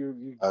 You know,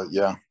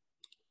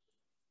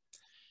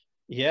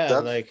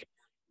 like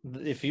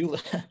if you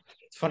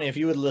it's funny, if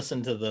you would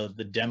listen to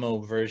the demo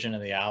version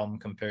of the album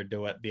compared to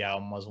what the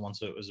album was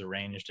once it was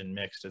arranged and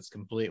mixed, it's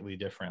completely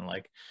different.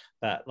 Like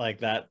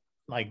that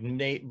like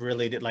Nate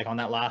really did, like on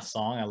that last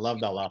song. I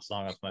love that last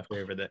song. That's my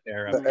favorite. The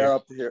Air The Up Air Here.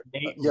 Up Here.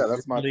 Nate Yeah,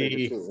 that's my favorite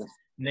really, too.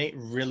 Nate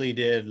really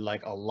did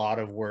like a lot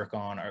of work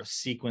on or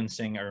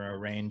sequencing or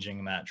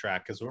arranging that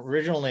track, because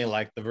originally,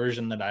 like the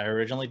version that I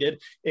originally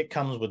did, it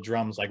comes with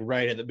drums like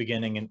right at the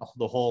beginning and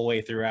the whole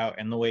way throughout.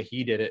 And the way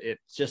he did it,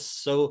 it's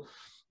just so,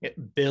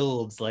 it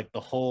builds like the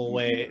whole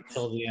way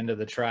till the end of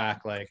the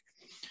track. Like,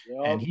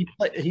 and he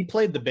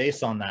played the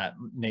bass on that,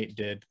 Nate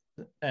did,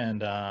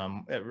 and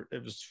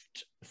it was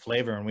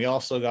flavor. And we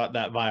also got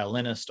that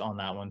violinist on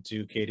that one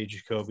too. Katie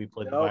Jacoby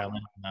played the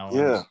violin on that one.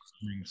 Yeah.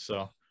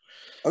 So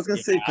I was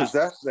gonna say, because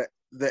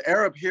the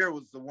Air Up Here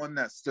was the one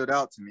that stood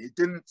out to me. It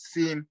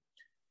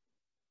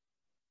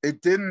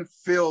didn't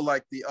feel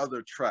like the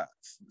other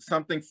tracks.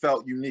 Something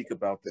felt unique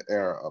about the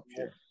Air Up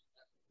Here.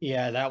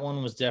 Yeah, that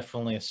one was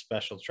definitely a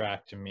special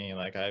track to me.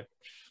 Like I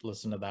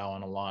listened to that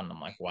one a lot, and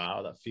I'm like,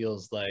 wow, that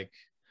feels like,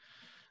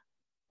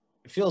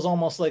 it feels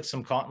almost like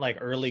some like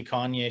early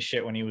Kanye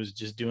shit when he was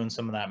just doing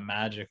some of that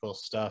magical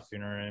stuff. You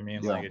know what I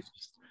mean? Yeah. Like it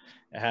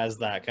has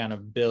that kind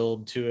of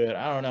build to it.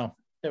 I don't know.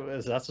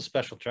 That's a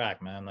special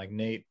track, man. Like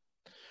Nate,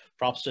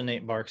 props to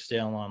Nate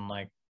Barksdale on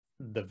like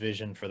the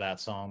vision for that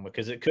song,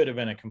 because it could have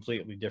been a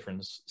completely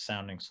different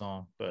sounding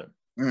song. But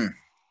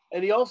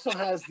and he also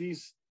has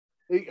these.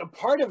 A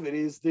part of it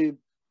is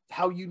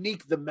how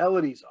unique the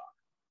melodies are,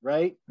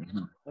 right?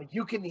 Mm-hmm. Like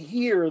you can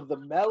hear the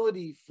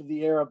melody for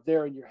the Air Up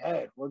There in your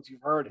head once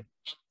you've heard it.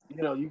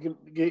 You know, you can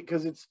get,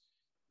 because it's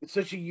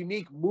such a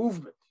unique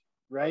movement,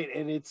 right?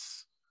 And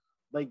it's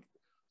like,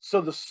 so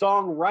the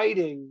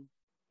songwriting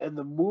and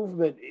the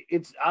movement,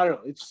 it's, I don't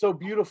know, it's so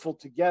beautiful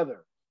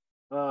together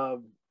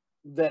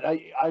that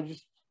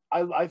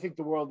I think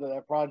the world of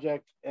that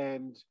project.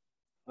 And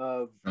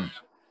I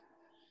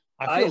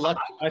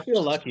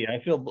feel lucky. I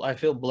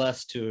feel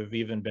blessed to have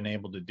even been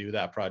able to do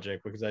that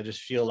project, because I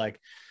just feel like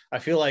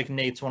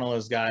Nate's one of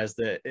those guys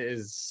that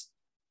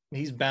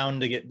he's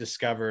bound to get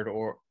discovered,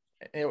 or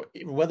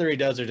whether he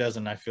does or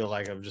doesn't. I feel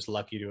like I'm just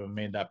lucky to have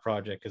made that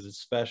project, because it's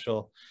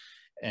special.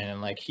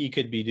 And like he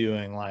could be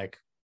doing like,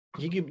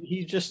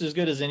 he's just as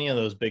good as any of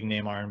those big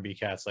name R&B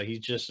cats. Like he's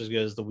just as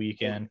good as The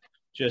Weeknd,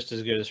 just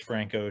as good as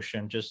Frank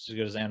Ocean, just as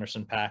good as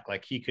Anderson .Paak.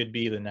 Like he could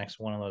be the next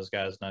one of those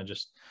guys, and I'm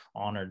just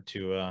honored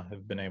to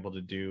have been able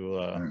to do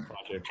a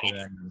project for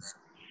them.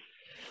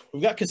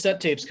 We've got cassette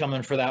tapes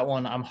coming for that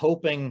one.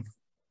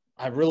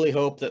 I really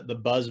hope that the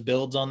buzz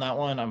builds on that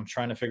one. I'm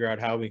trying to figure out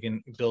how we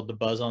can build the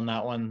buzz on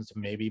that one to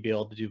maybe be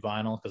able to do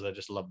vinyl, because I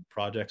just love the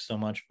project so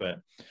much. But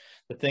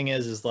the thing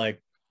is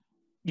like,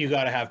 you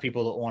got to have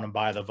people that want to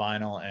buy the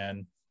vinyl,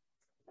 and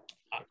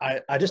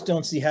I just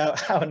don't see how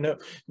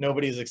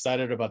nobody's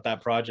excited about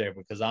that project,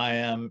 because I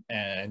am,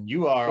 and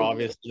you are,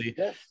 obviously.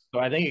 Yes. So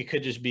I think it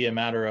could just be a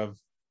matter of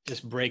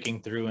just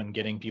breaking through and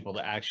getting people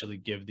to actually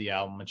give the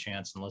album a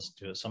chance and listen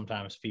to it.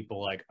 Sometimes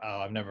people like, oh,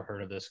 I've never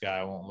heard of this guy,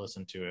 I won't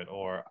listen to it,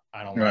 or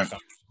I don't like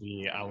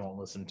R&B, I won't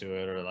listen to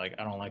it, or like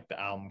I don't like the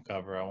album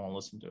cover, I won't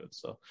listen to it.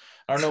 So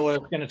I don't know what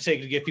it's going to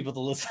take to get people to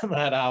listen to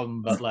that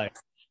album, but like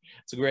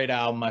it's a great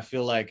album. I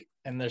feel like,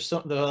 and there's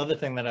the other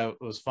thing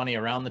that was funny,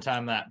 around the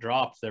time that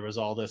dropped, there was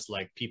all this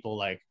like people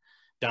like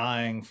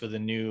dying for the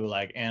new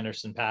like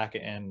Anderson .Paak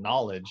and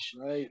Knowledge.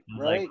 Right.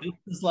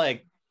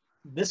 Like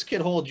this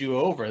could hold you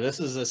over. This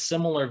is a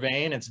similar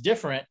vein. It's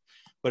different,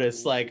 but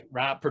it's like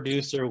rap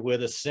producer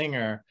with a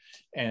singer,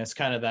 and it's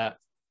kind of that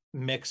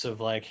mix of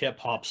like hip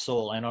hop,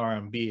 soul, and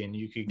R&B, and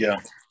you could get,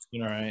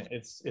 you know, right?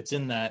 It's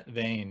in that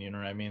vein, you know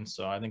what I mean?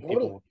 So I think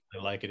people will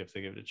really like it if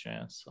they give it a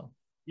chance. So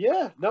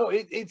yeah, no,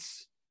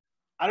 it's,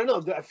 I don't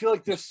know. I feel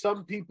like there's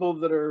some people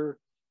that are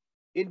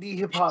indie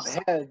hip hop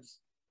heads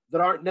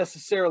that aren't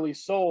necessarily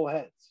soul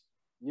heads,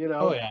 you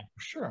know? Oh yeah,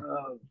 for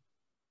sure.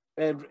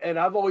 And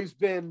I've always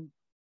been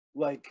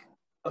like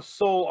a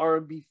soul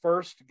R&B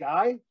first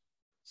guy,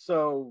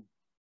 so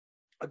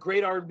a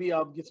great R&B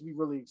album gets me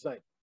really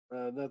excited.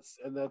 And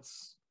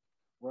that's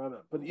where I'm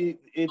at. But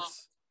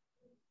it's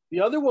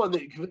the other one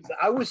that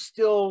I was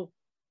still,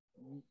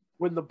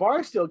 when the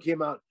Barksdale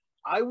came out,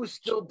 I was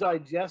still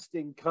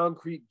digesting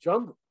Concrete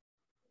Jungle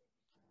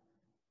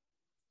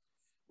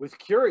with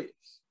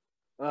Curious.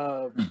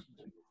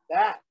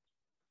 That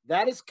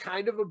is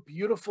kind of a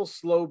beautiful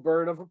slow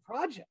burn of a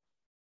project.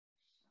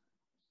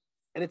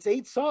 And it's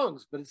 8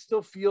 songs, but it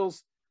still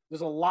feels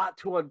there's a lot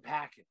to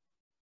unpack it.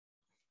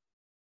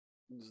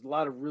 There's a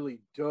lot of really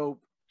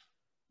dope,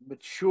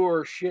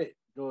 mature shit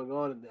going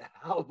on in the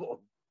album.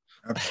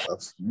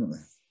 Absolutely.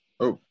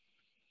 Oh.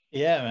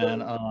 Yeah,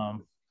 man.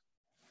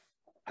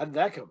 How did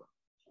that come up?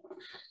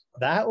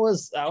 That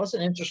was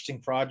an interesting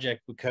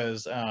project,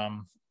 because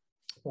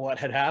what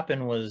had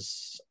happened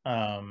was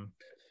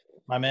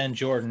my man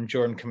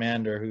Jordan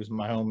Commander, who's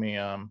my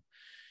homie,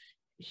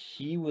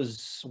 he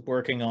was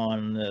working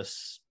on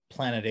this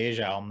Planet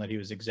Asia album that he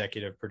was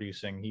executive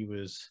producing. He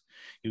was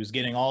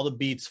getting all the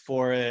beats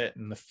for it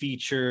and the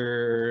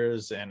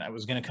features, and it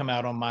was going to come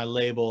out on my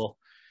label.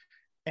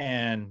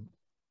 And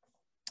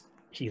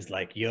he's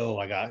like, yo,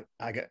 I got,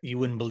 you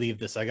wouldn't believe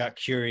this, I got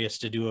Curious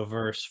to do a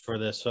verse for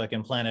this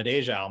fucking Planet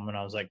Asia album. And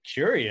I was like,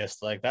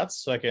 Curious? Like,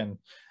 that's fucking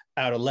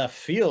out of left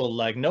field.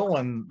 Like no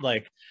one,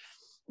 like,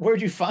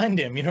 where'd you find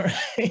him? You know what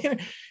I mean?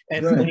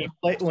 And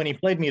when he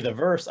played me the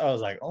verse, I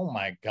was like, oh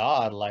my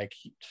God. Like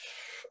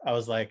I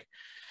was like,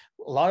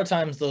 a lot of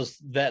times those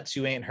vets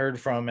you ain't heard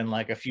from in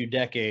like a few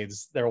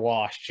decades, they're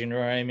washed. You know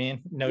what I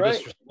mean? No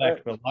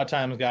disrespect, but a lot of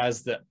times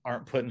guys that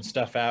aren't putting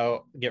stuff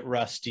out get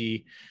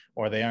rusty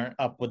or they aren't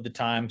up with the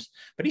times.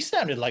 But he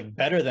sounded like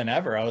better than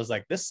ever. I was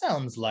like, this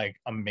sounds like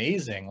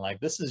amazing.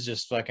 Like this is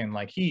just fucking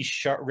like he's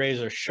sharp,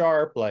 razor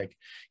sharp. Like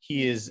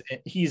he's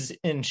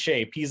in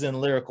shape. He's in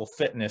lyrical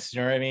fitness.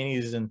 You know what I mean?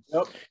 He's in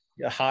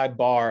a high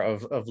bar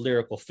of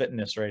lyrical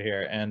fitness right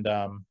here. And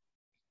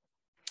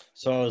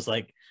so I was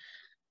like,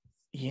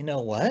 you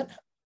know what?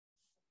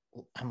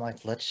 I'm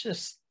like, let's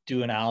just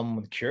do an album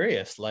with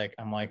Curious. Like,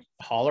 I'm like,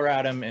 holler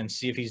at him and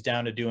see if he's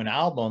down to do an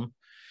album.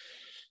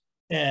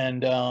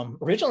 And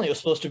originally it was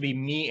supposed to be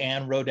me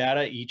and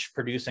Rodata each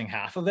producing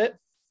half of it.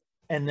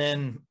 And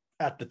then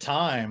at the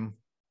time,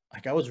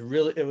 like it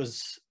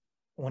was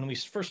when we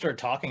first started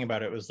talking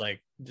about it, it was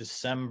like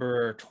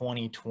December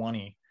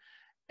 2020.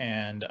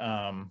 And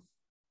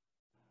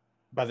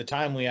by the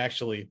time we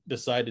actually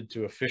decided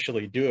to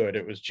officially do it,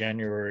 it was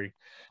January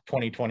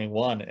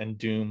 2021, and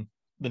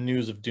the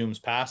news of Doom's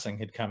passing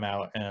had come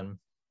out, and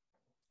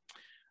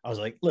I was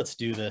like, let's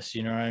do this.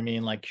 You know what I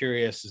mean? Like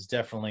Curious is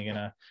definitely going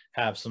to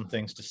have some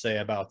things to say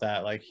about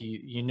that. Like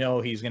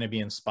he's going to be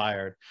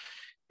inspired.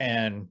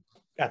 And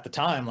at the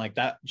time, like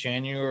that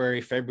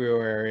January,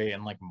 February,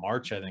 and like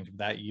March, I think of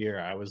that year,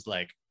 I was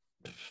like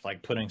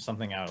putting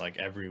something out like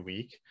every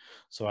week.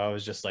 So I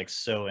was just like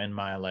so in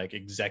my like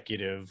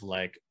executive,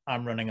 like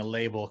I'm running a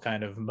label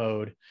kind of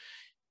mode.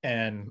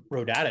 And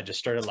Rodata just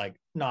started like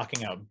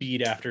knocking out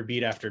beat after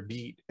beat after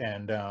beat.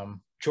 And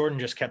Jordan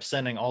just kept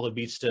sending all the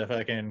beats to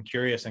fucking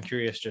Curious, and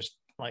Curious just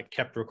like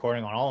kept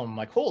recording on all of them. I'm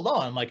like, hold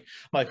on. I'm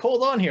like,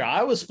 hold on here.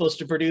 I was supposed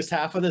to produce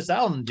half of this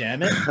album,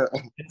 damn it.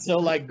 And so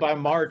like by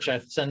March, I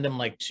sent him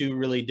like 2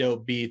 really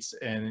dope beats,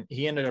 and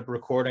he ended up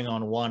recording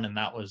on one, and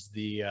that was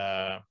the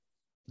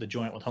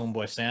joint with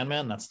Homeboy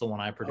Sandman. That's the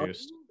one I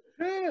produced.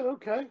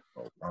 Okay.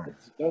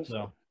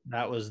 So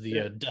that was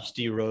the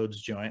Dusty Rhodes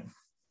joint.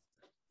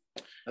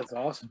 That's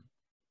awesome.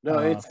 No,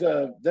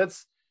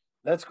 it's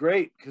that's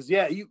great, because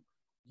yeah,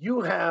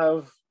 you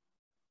have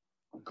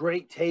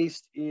great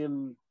taste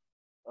in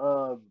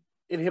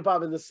hip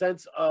hop, in the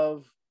sense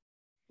of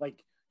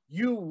like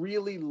you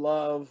really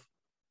love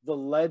the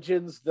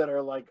legends that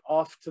are like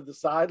off to the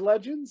side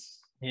legends.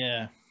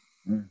 Yeah.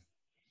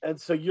 And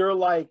so you're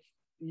like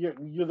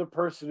you're the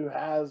person who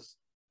has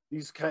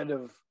these kind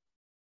of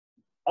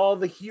all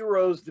the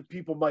heroes that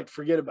people might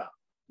forget about,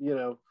 you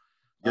know.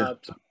 So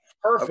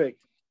perfect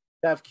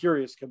to have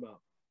Curious come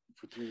out.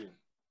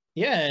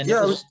 Yeah, and it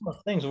was one of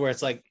those things where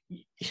it's like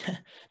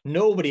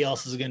nobody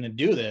else is going to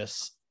do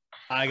this.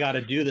 I got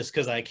to do this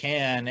because I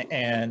can,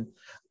 and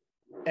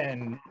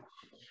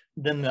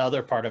then the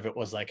other part of it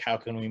was like, how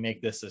can we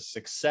make this a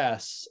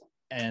success?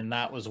 And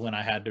that was when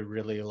I had to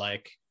really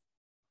like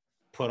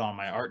put on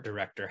my art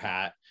director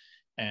hat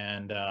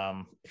and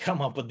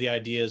come up with the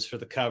ideas for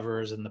the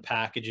covers and the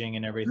packaging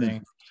and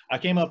everything. I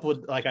came up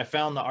with, like, I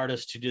found the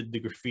artist who did the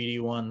graffiti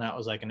one. That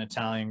was like an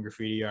Italian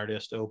graffiti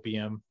artist,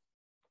 Opium.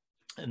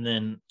 And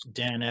then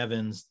Dan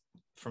Evans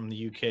from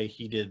the UK,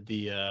 he did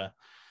the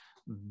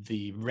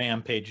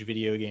Rampage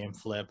video game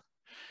flip.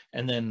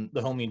 And then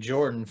the homie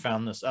Jordan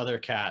found this other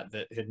cat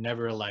that had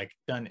never like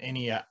done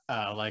any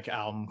like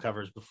album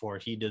covers before.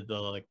 He did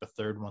the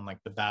third one, like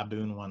the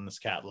baboon one, this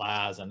cat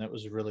Laz, and it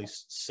was a really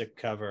sick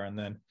cover. And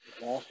then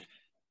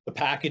the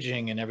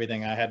packaging and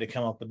everything, I had to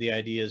come up with the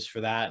ideas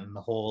for that, and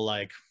the whole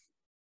like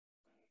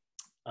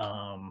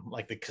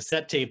the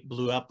cassette tape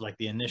blew up, like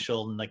the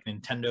initial like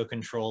Nintendo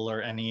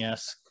controller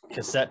NES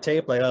cassette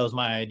tape. Like that was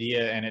my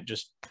idea, and it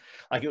just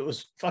like it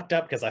was fucked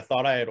up because I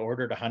thought I had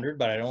ordered 100,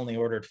 but I'd only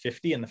ordered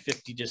 50, and the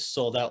 50 just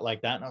sold out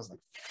like that. And I was like,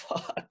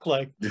 fuck,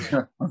 like.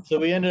 So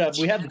we had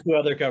the 2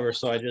 other covers,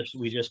 so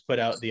we just put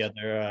out the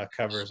other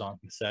covers on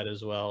cassette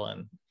as well,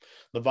 and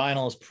the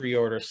vinyl is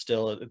pre-order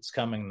still. It's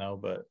coming though,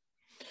 but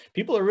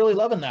people are really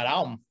loving that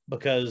album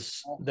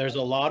because there's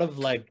a lot of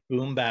like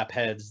boom bap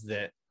heads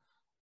that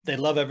they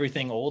love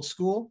everything old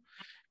school.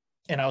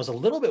 And I was a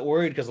little bit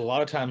worried because a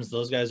lot of times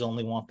those guys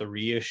only want the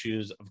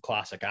reissues of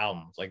classic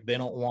albums. Like they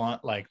don't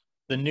want like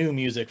the new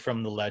music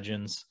from the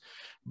legends.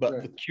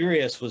 But the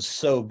Curious was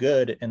so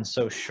good and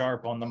so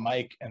sharp on the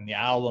mic, and the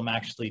album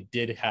actually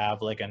did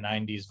have like a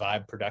 90s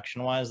vibe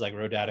production wise. Like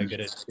Rodata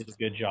did a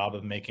good job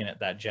of making it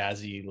that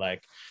jazzy,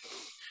 like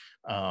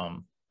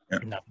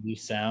 90s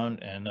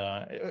sound, and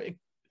it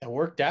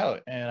worked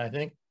out. And I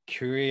think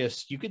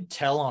Curious, you could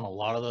tell on a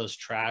lot of those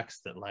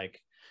tracks that like,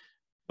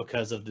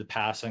 because of the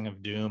passing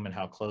of Doom and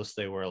how close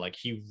they were, like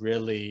he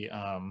really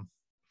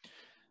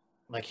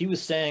like he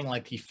was saying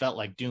like he felt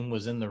like Doom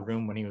was in the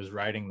room when he was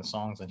writing the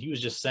songs, and he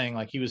was just saying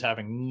like he was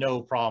having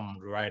no problem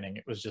writing.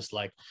 It was just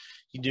like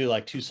he'd do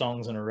like 2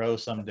 songs in a row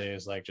some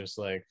days, like just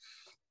like.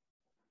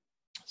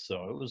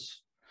 So it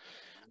was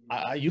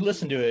you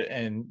listen to it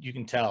and you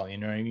can tell, you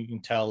know, you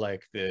can tell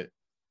like that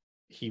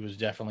he was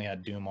definitely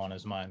had Doom on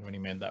his mind when he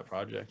made that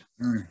project.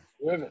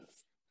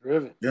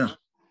 Driven. Yeah.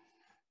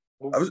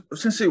 I was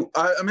gonna say,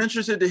 I'm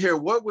interested to hear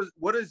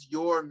what is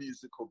your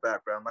musical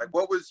background? Like,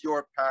 what was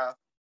your path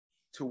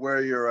to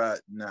where you're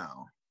at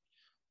now?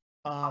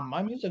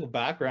 My musical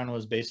background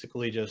was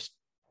basically just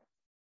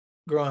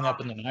growing up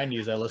in the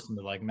 90s. I listened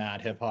to like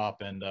mad hip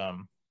hop, and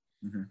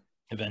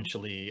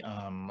eventually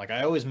like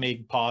I always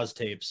made pause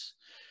tapes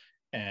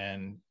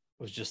and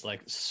was just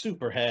like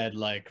super head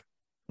like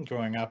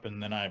growing up.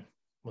 And then I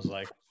was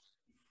like,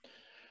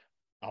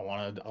 I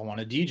want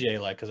to DJ,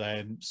 like, because I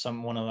had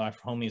one of my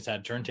homies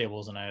had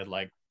turntables, and I had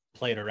like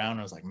played around.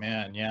 I was like,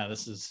 man, yeah,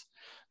 this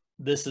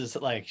is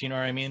like, you know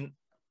what I mean?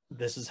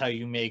 This is how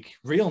you make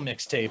real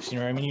mixtapes. You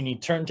know what I mean? You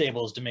need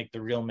turntables to make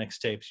the real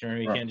mixtapes. You know what I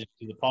mean? You can't just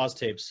do the pause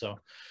tapes. So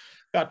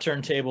got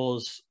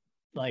turntables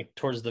like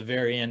towards the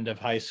very end of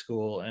high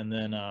school, and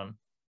then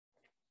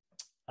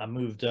I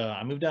moved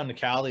down to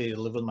Cali to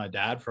live with my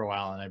dad for a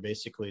while, and I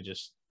basically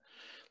just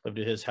lived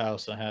at his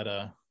house. I had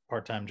a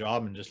part-time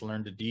job and just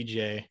learned to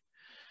DJ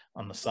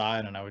on the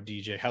side, and I would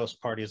DJ house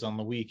parties on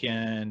the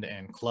weekend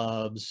and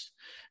clubs,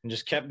 and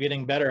just kept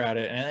getting better at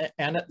it.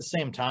 And at the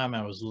same time,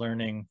 I was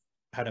learning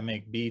how to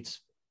make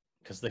beats,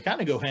 because they kind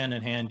of go hand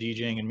in hand,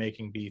 DJing and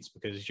making beats,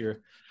 because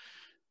you're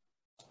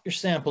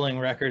sampling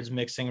records,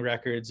 mixing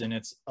records, and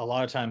it's a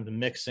lot of times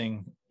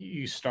mixing.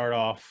 You start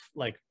off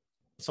like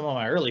some of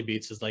my early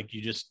beats is like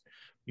you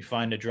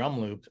find a drum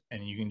loop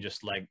and you can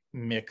just like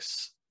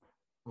mix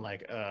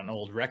like an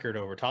old record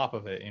over top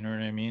of it, you know what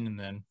I mean? And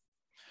then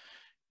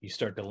you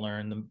start to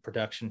learn the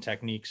production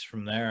techniques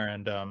from there.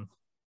 And I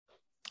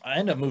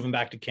ended up moving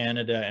back to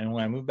Canada. And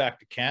when I moved back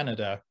to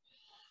Canada,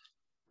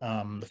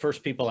 the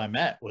first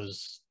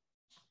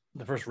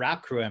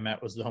rap crew I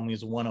met was the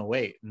homies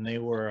 108. And they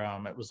were,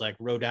 it was like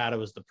Rodata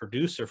was the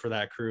producer for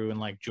that crew. And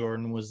like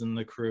Jordan was in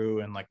the crew,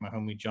 and like my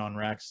homie John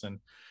Rex. And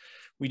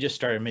we just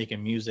started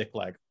making music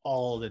like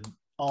all the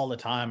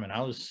time. And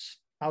I was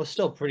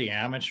still pretty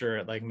amateur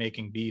at like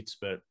making beats,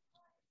 but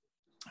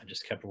I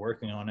just kept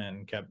working on it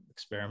and kept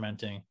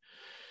experimenting.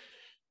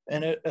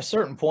 And at a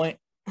certain point,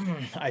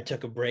 I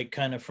took a break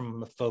kind of from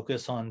the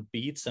focus on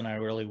beats, and I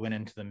really went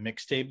into the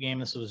mixtape game.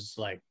 This was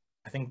like,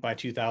 I think by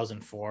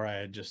 2004, I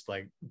had just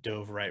like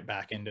dove right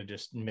back into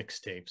just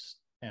mixtapes.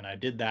 And I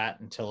did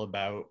that until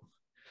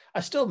I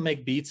still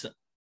make beats,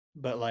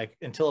 but like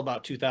until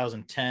about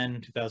 2010,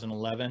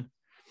 2011,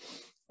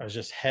 I was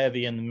just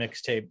heavy in the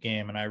mixtape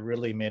game. And I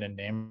really made a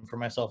name for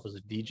myself as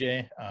a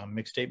DJ,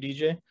 mixtape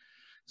DJ.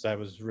 So I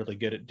was really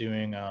good at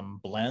doing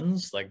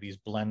blends, like these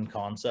blend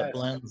concept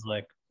blends.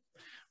 Like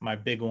my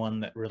big one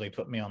that really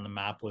put me on the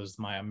map was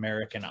my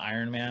American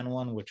Iron Man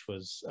one, which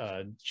was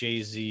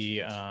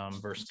Jay-Z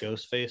versus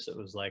Ghostface. It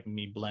was like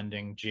me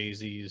blending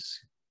Jay-Z's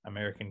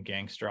American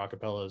Gangster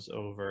acapellas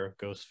over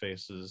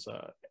Ghostface's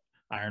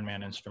Iron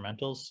Man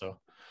instrumentals. So,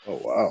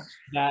 oh wow,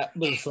 that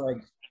was like,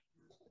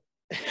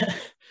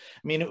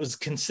 I mean, it was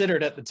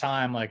considered at the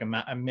time like a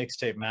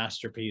mixtape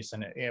masterpiece,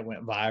 and it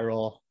went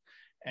viral.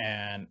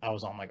 And I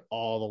was on like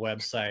all the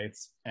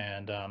websites,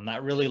 and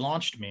that really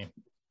launched me.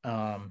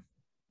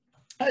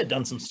 I had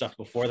done some stuff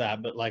before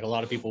that, but like a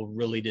lot of people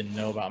really didn't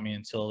know about me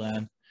until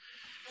then.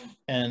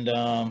 And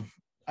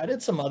I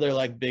did some other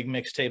like big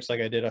mixtapes.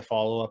 Like I did a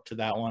follow-up to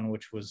that one,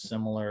 which was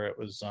similar. It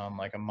was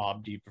like a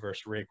Mobb Deep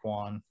versus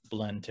Raekwon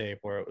blend tape,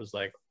 where it was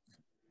like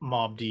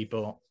Mobb Deep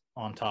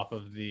on top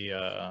of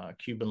the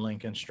Cuban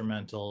Link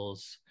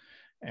instrumentals,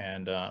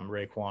 and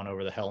Raekwon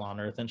over the Hell on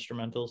Earth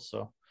instrumentals.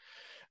 So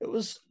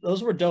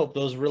those were dope.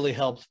 Those really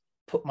helped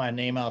put my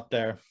name out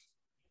there.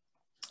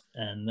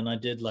 And then I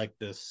did like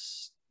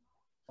this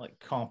like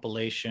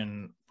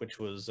compilation, which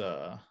was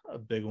a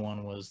big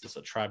one, was this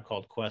A Tribe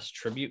Called Quest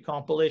tribute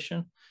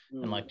compilation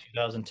in like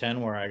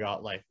 2010, where I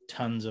got like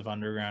tons of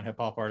underground hip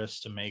hop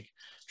artists to make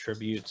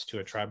tributes to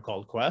A Tribe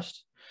Called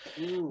Quest.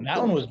 And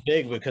that one was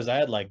big because I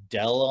had like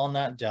Dell on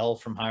that. Dell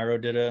from Hyro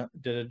did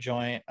a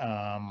joint.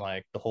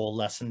 Like the whole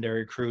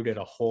Legendary crew did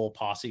a whole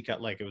posse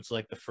cut. Like it was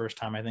like the first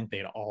time I think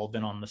they'd all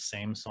been on the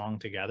same song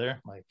together.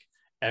 Like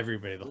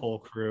everybody, the whole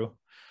crew.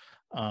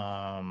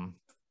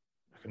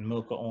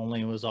 Milka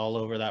Only was all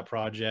over that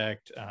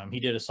project. He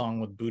did a song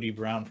with Booty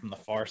Brown from the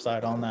Far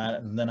Side on that.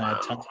 And then I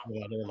had tons of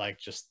other like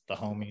just the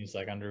homies,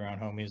 like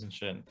underground homies and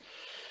shit.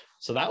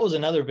 So that was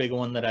another big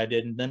one that I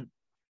did. And then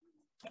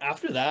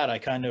after that, I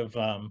kind of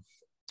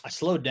I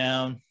slowed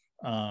down,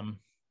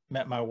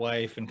 met my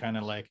wife, and kind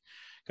of like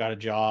got a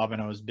job,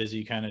 and I was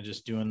busy kind of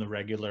just doing the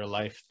regular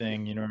life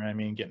thing, you know what I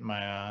mean, getting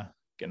my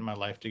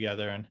life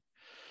together. And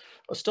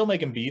I was still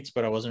making beats,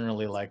 but I wasn't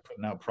really like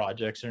putting out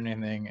projects or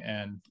anything.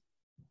 And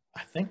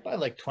I think by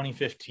like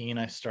 2015,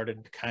 I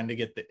started to kind of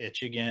get the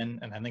itch again,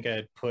 and I think I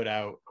had put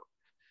out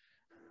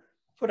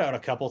a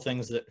couple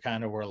things that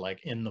kind of were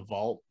like in the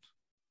vault,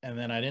 and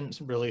then I didn't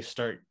really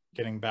start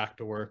getting back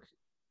to work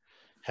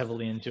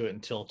heavily into it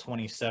until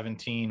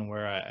 2017,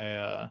 where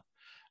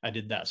I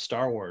did that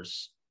Star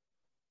Wars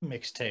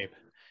mixtape,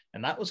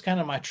 and that was kind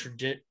of my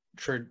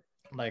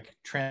like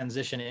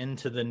transition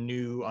into the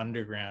new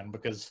underground,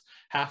 because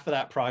half of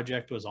that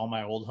project was all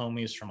my old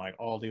homies from like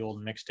all the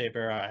old mixtape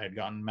era. I had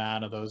gotten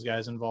mad of those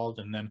guys involved,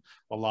 and then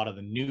a lot of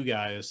the new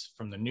guys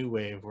from the new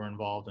wave were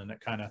involved, and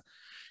it kind of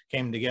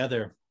came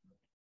together.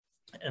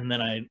 And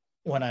then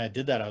when I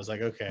did that, I was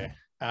like, okay.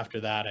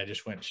 After that, I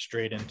just went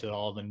straight into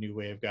all the new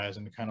wave guys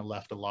and kind of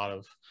left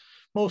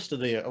most of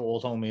the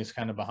old homies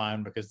kind of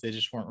behind, because they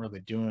just weren't really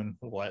doing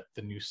what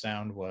the new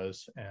sound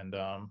was. And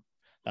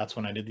that's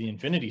when I did the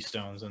Infinity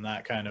Stones, and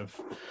that kind of,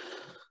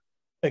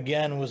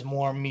 again, was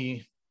more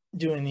me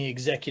doing the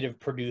executive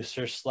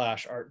producer /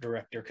 art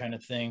director kind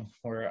of thing,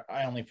 where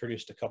I only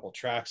produced a couple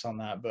tracks on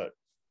that, but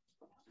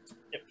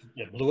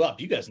it blew up.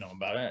 You guys know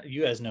about it.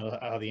 You guys know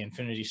how the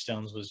Infinity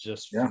Stones was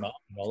just phenomenal.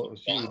 It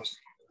was huge.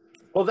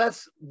 Well,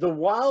 that's the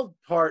wild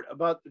part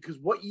about, because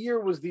what year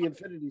was the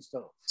Infinity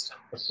Stones?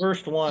 The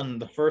first one,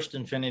 the first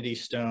Infinity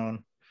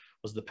Stone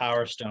was the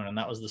Power Stone, and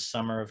that was the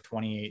summer of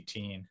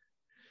 2018.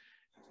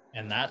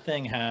 And that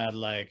thing had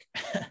like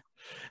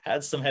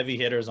had some heavy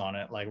hitters on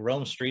it. Like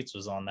Rome Streets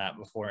was on that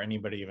before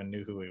anybody even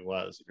knew who he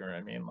was. You know what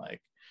I mean?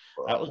 Like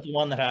that was the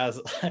one that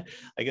has like,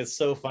 it's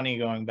so funny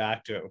going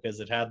back to it, because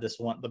it had this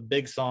one. The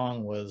big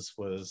song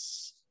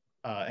was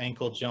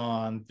Ankle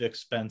John, Vic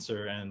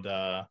Spencer, and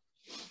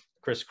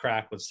Chris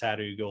Crack with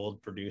Sadu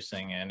Gold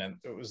producing, and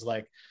it was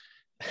like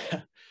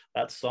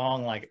that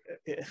song, like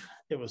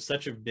it was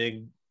such a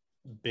big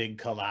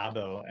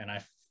collabo, and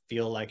I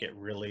feel like it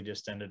really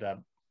just ended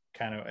up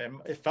kind of,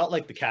 it felt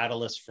like the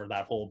catalyst for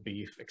that whole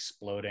beef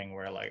exploding,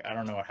 where like I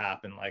don't know what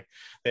happened, like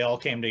they all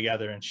came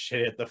together and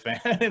shit hit the fan,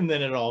 and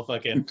then it all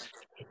fucking,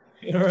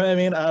 you know what I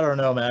mean? I don't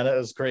know, man, it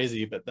was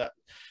crazy. But that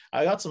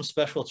I got some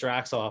special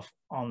tracks off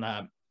on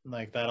that.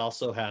 Like that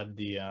also had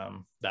the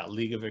that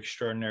League of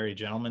Extraordinary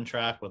Gentlemen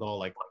track with all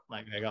like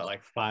I got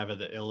like 5 of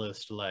the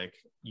illest like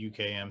UK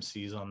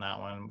MCs on that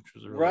one, which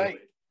was a really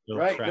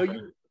right. track.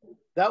 No,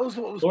 that was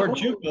what was Lord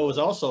cool. Juco was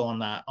also on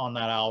that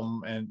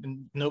album,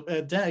 and no,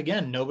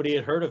 again, nobody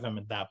had heard of him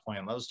at that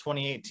point. That was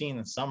 2018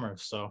 in summer.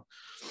 So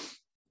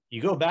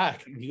you go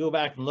back and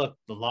look,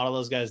 a lot of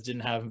those guys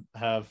didn't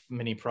have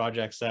many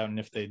projects out, and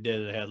if they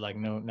did, they had like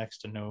next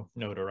to no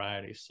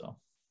notoriety. So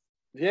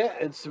yeah,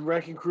 and some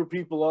Wrecking Crew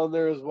people on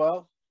there as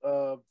well.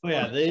 I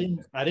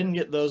didn't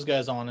get those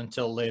guys on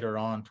until later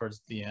on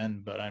towards the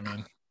end, but I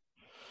mean,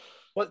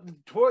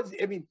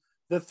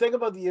 the thing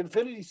about the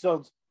Infinity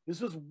Stones,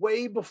 this was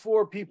way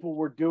before people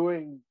were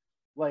doing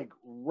like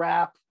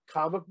rap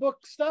comic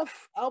book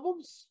stuff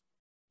albums.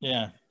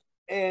 Yeah.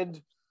 And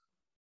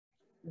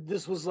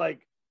this was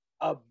like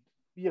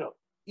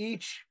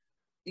each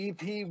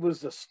EP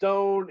was a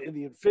stone in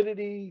the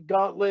Infinity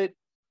Gauntlet,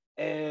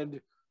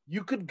 and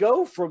you could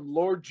go from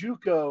Lord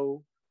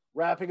Juco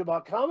rapping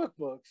about comic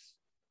books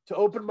to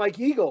Open Mike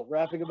Eagle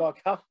rapping about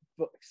comic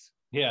books.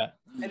 Yeah.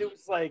 And it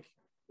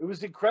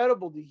was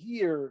incredible to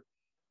hear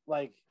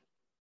like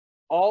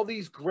all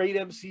these great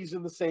MCs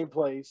in the same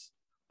place,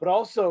 but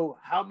also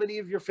how many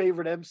of your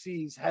favorite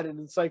MCs had an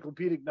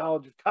encyclopedic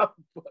knowledge of comic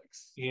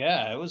books.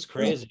 Yeah, it was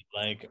crazy.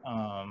 Like,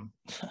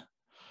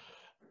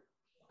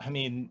 I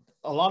mean,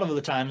 a lot of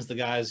the times the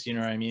guys, you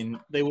know what I mean,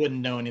 they wouldn't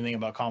know anything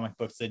about comic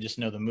books. They just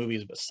know the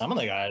movies. But some of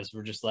the guys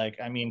were just like,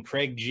 I mean,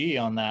 Craig G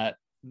on that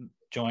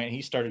joint,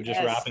 he started just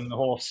rapping the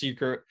whole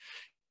secret.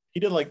 He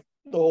did like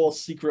the whole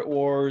Secret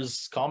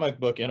Wars comic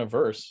book in a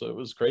verse. So it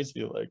was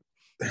crazy. Like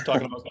he's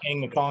talking about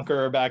King the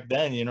Conqueror back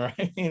then, you know what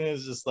I mean? It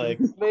was just like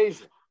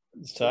amazing.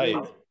 It's tight.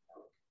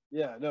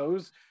 Yeah, no,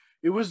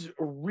 it was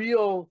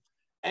real,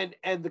 and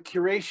the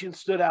curation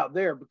stood out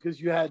there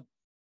because you had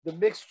the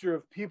mixture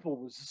of people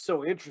was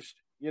so interesting.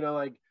 You know,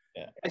 like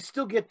I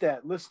still get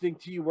that listening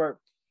to you, where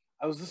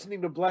I was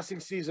listening to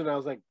Blessing Season, I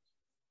was like,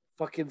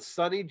 fucking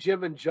Sonny,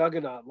 Jim, and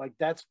Juggernaut, like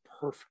that's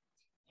perfect.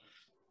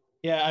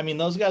 Yeah, I mean,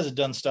 those guys have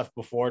done stuff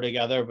before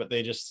together, but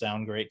they just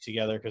sound great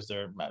together because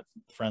they're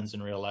friends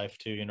in real life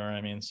too. You know what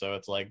I mean? So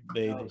it's like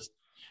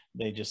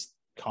they just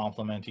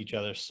complement each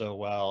other so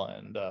well.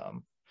 And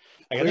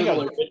I think I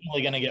was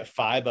originally going to get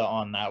Fiba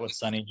on that with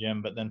Sonny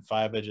Jim, but then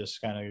Fiba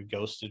just kind of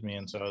ghosted me,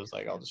 and so I was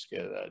like, I'll just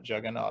get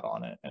Juggernaut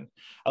on it. And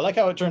I like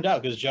how it turned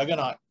out, because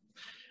Juggernaut,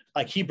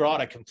 like, he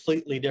brought a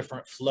completely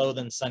different flow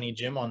than Sonny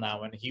Jim on that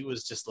one. He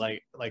was just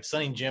like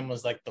Sonny Jim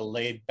was like the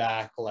laid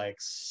back, like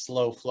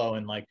slow flow,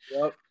 and like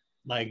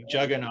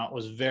Juggernaut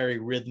was very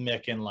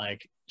rhythmic and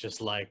like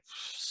just like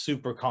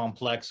super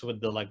complex with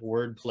the like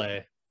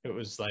wordplay. It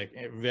was like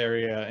a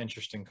very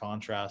interesting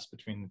contrast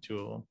between the two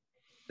of them.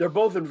 They're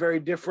both in very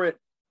different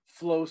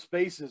flow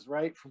spaces,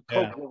 right? From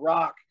Coppola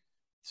Rock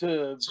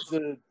to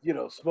the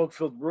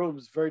smoke-filled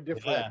rooms, very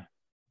different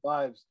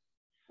vibes.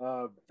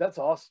 That's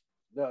awesome.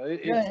 No,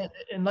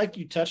 and like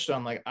you touched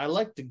on, like I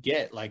like to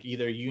get like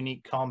either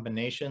unique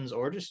combinations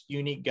or just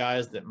unique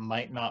guys that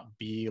might not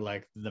be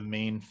like the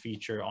main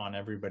feature on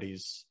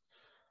everybody's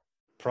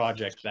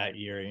project that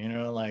year. You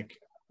know, like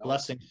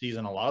Blessing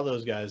Season, a lot of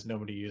those guys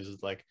nobody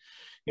uses. Like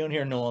you don't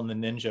hear Nolan the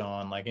Ninja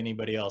on like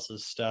anybody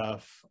else's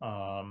stuff.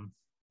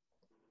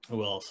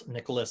 Who else?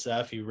 Nicholas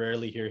F. You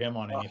rarely hear him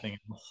on anything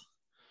else.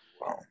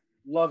 Wow.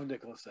 Love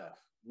Nicholas F.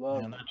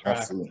 Love. Man,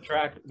 Absolutely.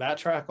 that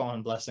track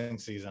on Blessing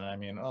Season. I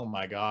mean, oh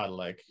my God!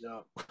 Like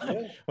Yeah.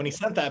 Yeah. when he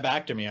sent that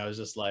back to me, I was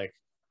just like,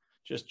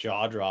 just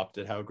jaw dropped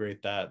at how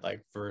great that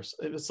like verse.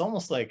 It was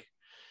almost like,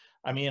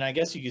 I mean, I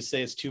guess you could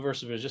say it's two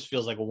verses, but it just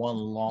feels like one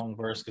long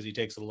verse because he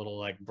takes a little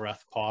like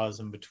breath pause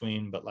in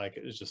between. But like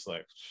it was just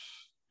like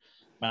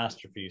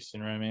masterpiece. You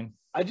know what I mean?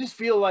 I just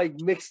feel like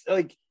Nicholas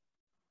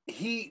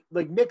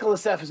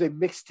F is a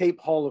mixtape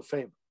Hall of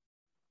Famer,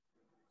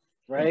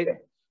 right? Okay.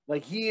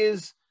 Like he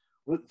is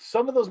with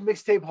some of those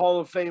mixtape Hall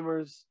of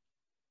Famers,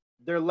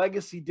 their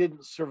legacy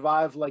didn't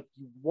survive like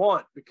you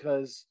want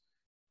because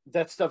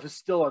that stuff is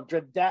still on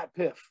Dread Dat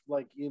Piff,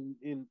 like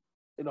in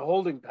a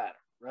holding pattern,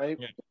 right?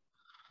 Yeah.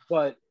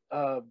 But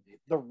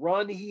the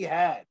run he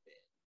had,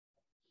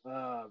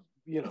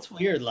 It's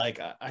weird. Like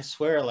I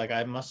swear, like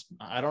I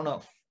don't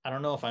know. I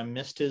don't know if I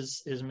missed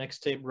his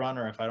mixtape run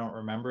or if I don't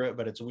remember it,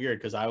 but it's weird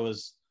because I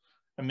was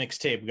a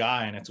mixtape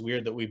guy, and it's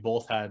weird that we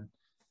both had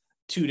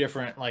two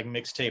different like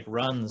mixtape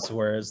runs.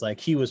 Whereas like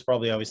he was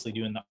probably obviously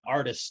doing the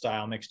artist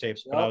style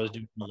mixtapes, but I was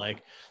doing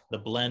like the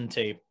blend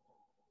tape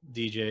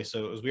DJ.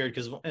 So it was weird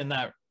because in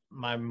that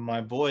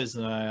my boys,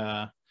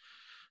 the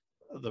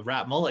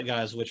Rap Mullet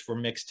guys, which were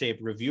mixtape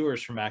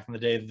reviewers from back in the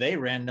day, they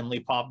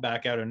randomly popped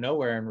back out of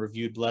nowhere and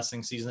reviewed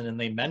Blessing Season, and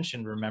they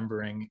mentioned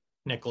remembering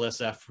Nicholas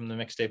F from the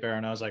mixtape era,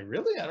 and I was like,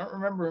 really? I don't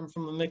remember him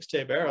from the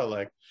mixtape era.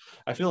 Like,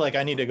 I feel like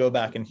I need to go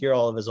back and hear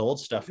all of his old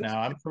stuff now.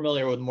 I'm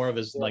familiar with more of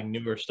his like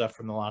newer stuff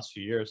from the last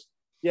few years.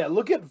 Yeah,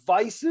 look at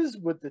Vices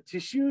with the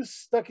tissues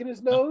stuck in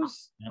his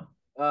nose. Yeah.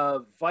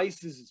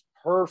 Vices is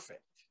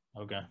perfect.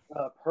 Okay.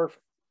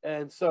 Perfect.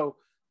 And so,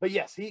 but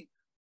yes, a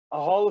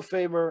Hall of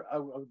Famer. I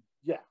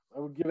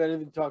would give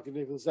anything to talk to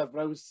Nicholas F.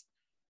 But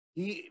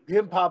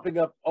him popping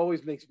up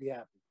always makes me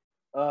happy.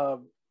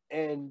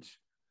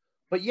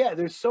 But yeah,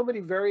 there's so many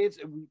variants,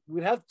 and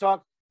we'd have to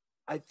talk.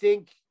 I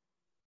think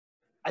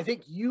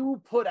you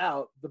put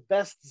out the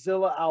best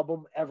Zilla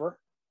album ever,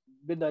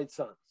 Midnight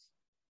Suns.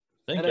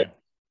 Thank you.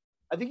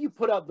 I think you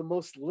put out the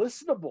most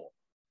listenable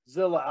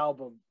Zilla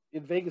album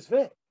in Vegas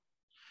Vic.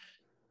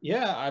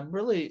 Yeah,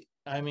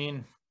 I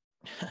mean,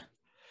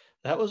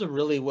 that was a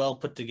really well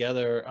put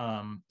together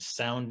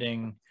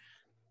sounding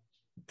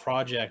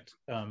project,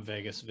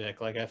 Vegas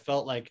Vic. Like I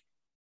felt like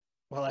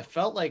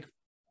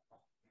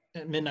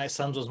Midnight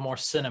Suns was more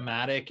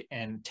cinematic,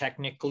 and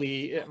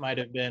technically it might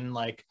have been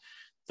like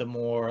the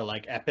more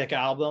like epic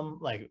album.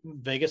 Like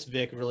Vegas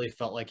Vic really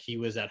felt like he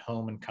was at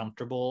home and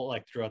comfortable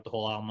like throughout the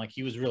whole album. Like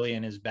he was really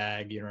in his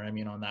bag, you know what I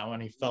mean, on that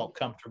one. He felt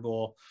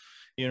comfortable,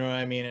 you know what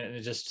I mean, and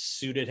it just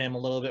suited him a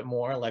little bit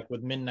more. Like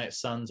with Midnight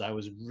Suns, I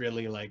was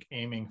really like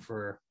aiming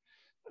for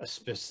a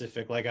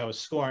specific, like I was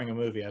scoring a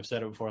movie. I've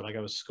said it before, like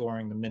I was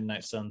scoring the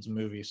Midnight Suns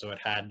movie, so it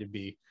had to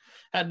be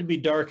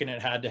dark, and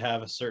it had to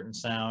have a certain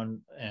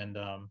sound. And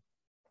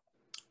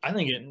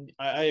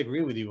I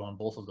agree with you on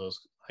both of those.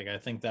 Like I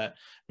think that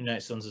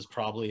Midnight Suns is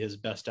probably his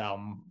best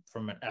album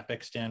from an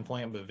epic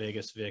standpoint, but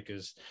Vegas Vic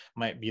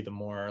might be the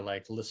more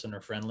like listener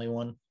friendly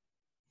one.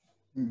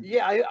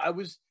 Yeah, I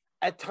was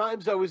at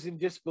times I was in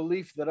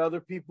disbelief that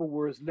other people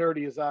were as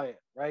nerdy as I am,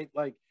 right?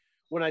 Like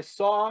when I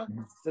saw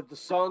that the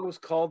song was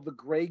called The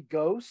Gray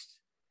Ghost,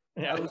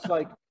 I was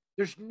like,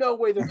 there's no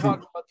way they're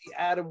talking about the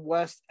Adam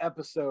West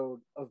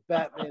episode of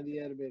Batman the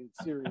Animated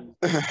Series.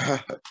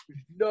 There's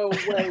no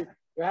way.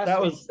 There has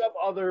to be some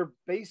other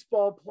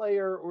baseball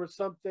player or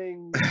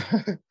something.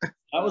 That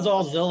was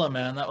all Zilla,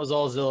 man. That was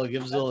all Zilla.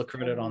 Give Zilla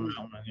credit on that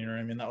one. You know what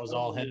I mean? That was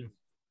all him.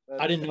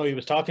 I didn't know he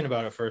was talking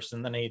about it first,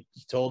 and then he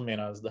told me,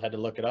 and I had to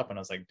look it up, and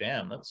I was like,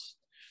 damn, it's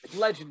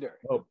legendary.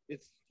 Oh.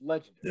 It's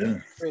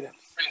legendary. Yeah. Great.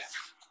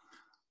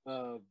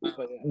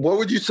 What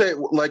would you say?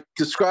 Like,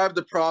 describe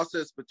the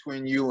process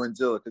between you and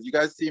Zilla, because you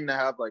guys seem to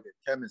have like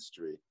a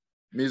chemistry,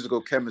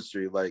 musical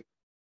chemistry. Like,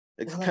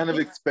 kind of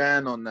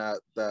expand on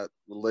that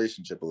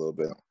relationship a little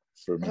bit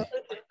for me.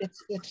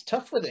 It's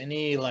tough with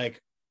any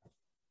like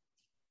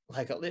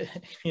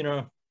you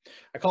know,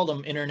 I call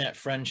them internet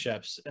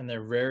friendships, and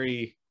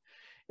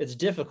it's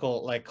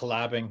difficult like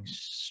collabing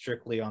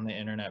strictly on the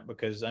internet,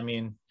 because I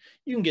mean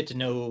you can get to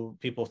know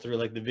people through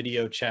like the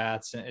video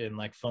chats and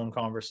like phone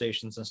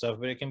conversations and stuff,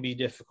 but it can be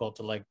difficult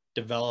to like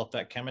develop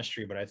that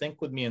chemistry. But I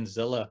think with me and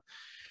Zilla,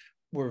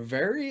 we're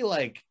very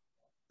like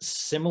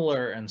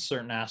similar in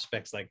certain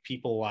aspects, like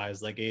people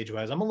wise, like age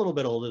wise. I'm a little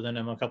bit older than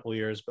him, a couple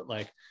years, but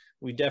like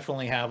we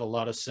definitely have a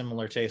lot of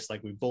similar tastes.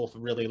 Like we both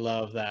really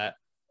love that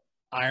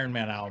Iron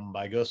Man album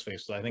by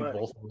Ghostface. So I think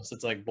both of us,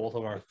 it's like both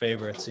of our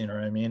favorites, you know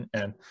what I mean?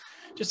 And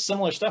just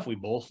similar stuff. We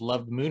both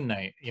loved Moon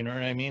Knight, you know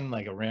what I mean?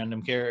 Like a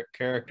random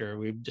character.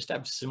 We just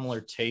have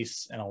similar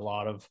tastes in a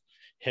lot of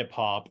hip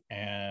hop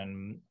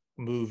and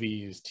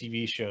movies,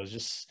 TV shows.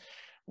 Just,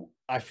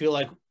 I feel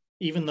like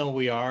even though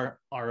we are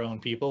our own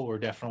people,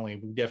 there's definitely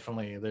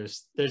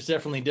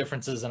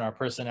differences in our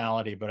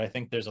personality, but I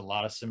think there's a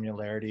lot of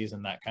similarities,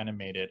 and that kind of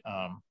made it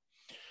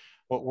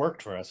what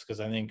worked for us. Because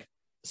I think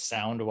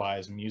sound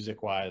wise,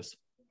 music wise,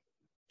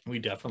 we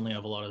definitely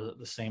have a lot of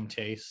the same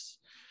tastes,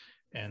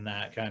 and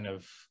that kind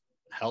of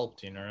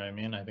helped, you know what I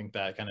mean? I think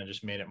that kind of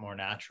just made it more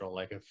natural.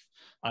 Like if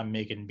I'm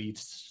making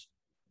beats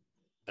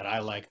that I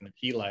like and that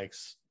he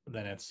likes,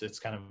 then it's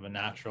kind of a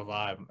natural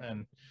vibe.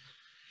 And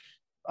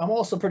I'm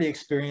also pretty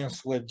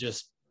experienced with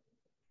just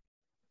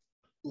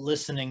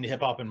listening to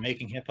hip hop and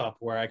making hip hop,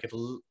 where I could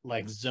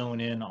like zone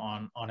in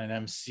on an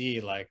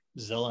MC like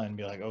Zilla and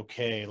be like,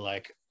 okay,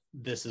 like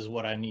this is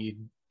what I need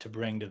to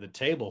bring to the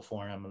table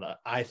for him. That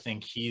I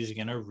think he's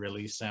gonna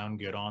really sound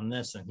good on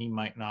this, and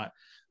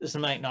this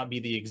might not be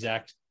the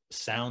exact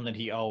sound that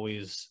he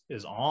always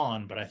is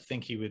on, but I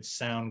think he would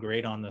sound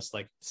great on this.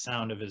 Like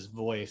sound of his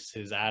voice,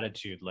 his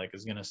attitude, like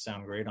is gonna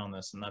sound great on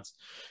this. And that's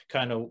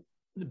kind of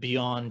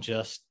beyond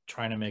just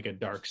trying to make a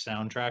dark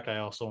soundtrack. I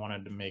also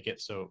wanted to make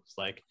it so it's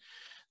like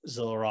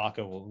Zilla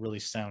Rocca will really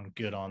sound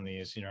good on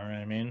these, you know what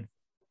I mean?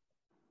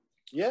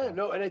 Yeah,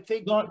 no, and I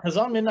think because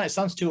on Midnight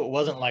Suns too, it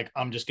wasn't like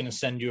I'm just gonna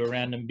send you a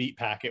random beat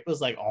pack. It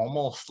was like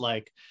almost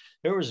like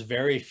there was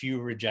very few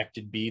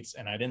rejected beats,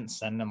 and I didn't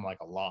send them like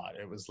a lot.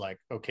 It was like,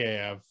 okay,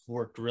 I've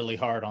worked really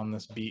hard on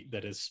this beat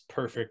that is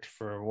perfect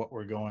for what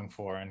we're going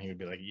for, and he would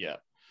be like, yeah.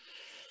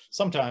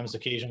 Sometimes,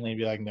 occasionally, he'd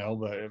be like, no,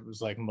 but it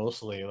was like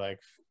mostly like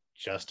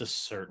just a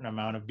certain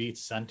amount of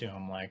beats sent to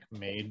him, like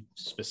made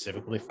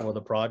specifically for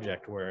the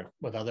project, where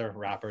with other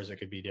rappers it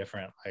could be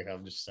different. Like I'll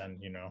just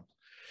send,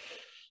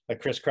 like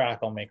Chris Crack,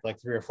 I'll make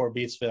like 3 or 4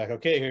 beats, be like,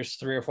 okay, here's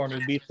 3 or 4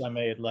 new beats I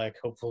made, like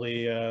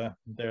hopefully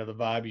they're the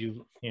vibe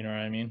you know what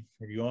I mean,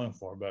 you're going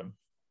for. But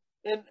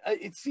and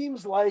it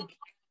seems like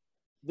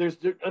there's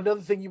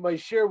another thing you might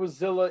share with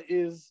Zilla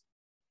is,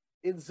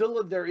 in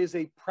Zilla there is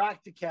a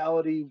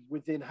practicality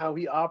within how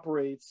he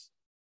operates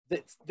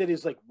that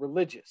is like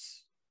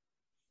religious.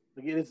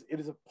 Like it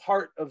is a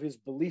part of his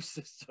belief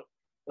system.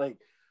 Like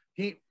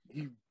he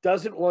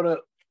doesn't want to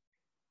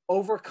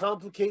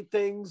overcomplicate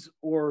things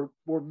or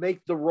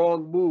make the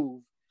wrong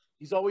move.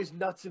 He's always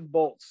nuts and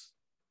bolts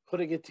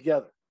putting it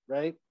together,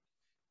 right?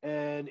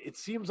 And it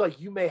seems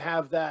like you may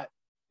have that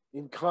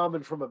in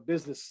common from a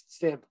business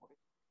standpoint.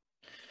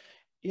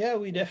 yeah,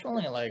 we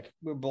definitely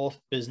we're both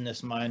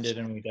business minded,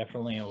 and we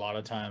definitely a lot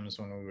of times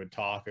when we would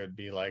talk, it'd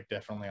be like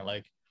definitely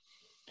like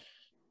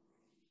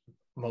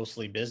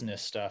mostly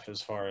business stuff,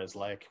 as far as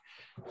like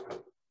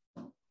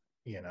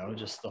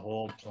just the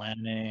whole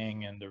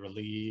planning and the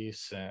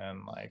release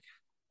and like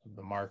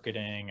the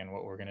marketing and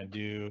what we're going to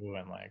do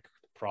and like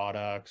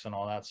products and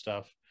all that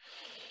stuff.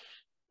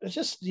 It's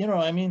just,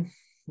 I mean,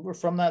 we're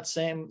from that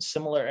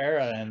similar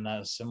era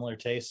and similar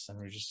tastes, and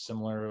we're just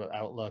similar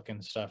outlook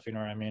and stuff, you know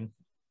what I mean?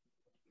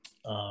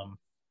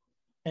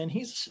 And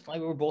he's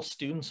like, we're both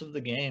students of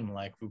the game.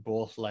 Like we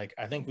both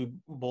I think we've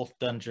both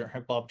done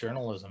hip hop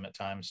journalism at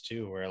times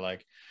too, where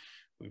like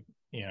we,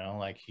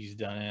 like he's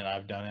done it,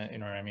 I've done it, you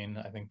know what I mean?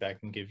 I think that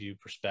can give you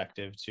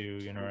perspective too,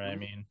 you know what I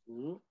mean?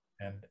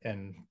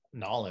 And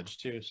knowledge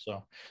too.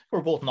 So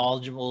we're both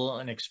knowledgeable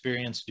and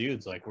experienced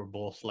dudes. Like we're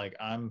both like,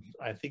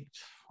 I think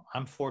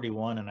I'm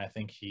 41 and I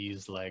think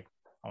he's like,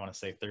 I want to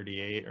say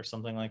 38 or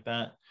something like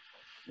that.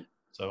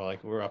 So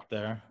like we're up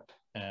there,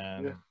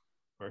 and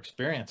we're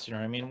experienced, you know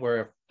what I mean?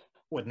 We're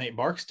with Nate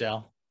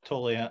Barksdale,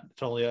 totally on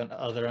the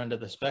other end of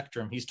the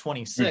spectrum. He's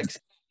 26.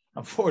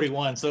 I'm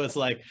 41, so it's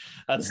like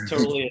that's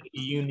totally a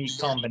unique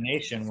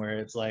combination where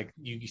it's like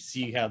you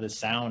see how the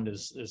sound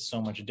is so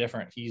much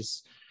different.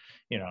 He's,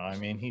 I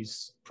mean,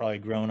 he's probably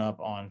grown up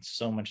on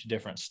so much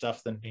different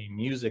stuff than me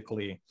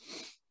musically,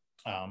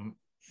 from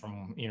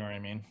what I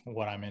mean,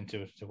 what I'm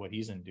into to what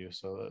he's into.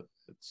 So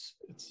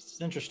it's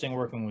interesting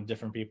working with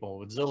different people.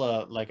 With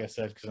Zilla, like I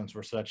said, since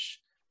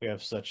we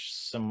have such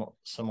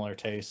similar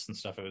tastes and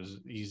stuff, it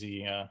was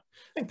easy. I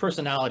think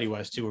personality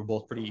wise too, we're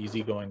both pretty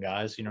easygoing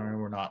guys,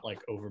 we're not like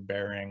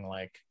overbearing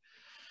like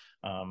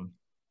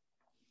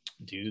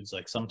dudes.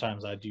 Like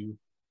sometimes I do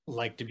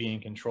like to be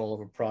in control of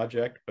a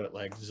project, but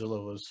like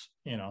Zilla was,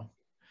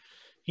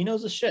 he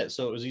knows his shit,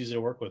 so it was easy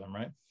to work with him,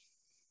 right?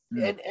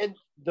 And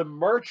the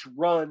merch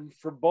run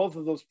for both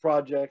of those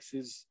projects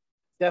is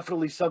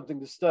definitely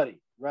something to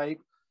study, right?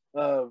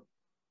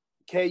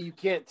 Kay, you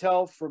can't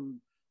tell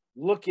from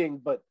looking,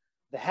 but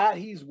the hat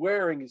he's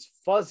wearing is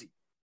fuzzy.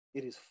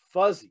 It is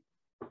fuzzy.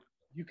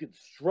 You can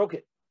stroke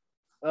it.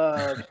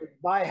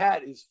 My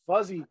hat is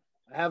fuzzy.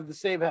 I have the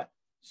same hat.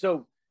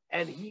 So,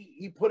 and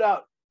he put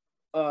out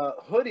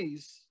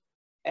hoodies,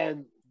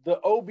 and the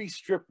Obi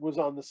strip was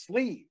on the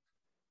sleeve.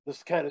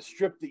 This kind of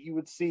strip that you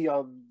would see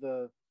on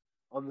the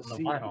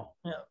vinyl.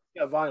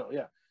 Yeah, vinyl.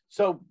 Yeah.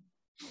 So,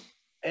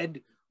 and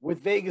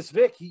with Vegas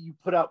Vic, you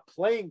put out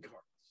playing cards,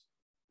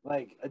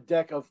 like a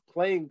deck of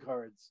playing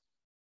cards.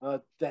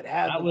 That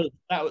had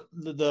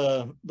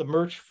the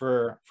merch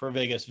for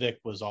Vegas Vic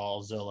was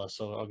all Zilla,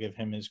 so I'll give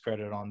him his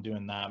credit on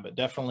doing that. But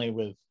definitely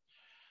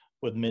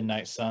with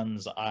Midnight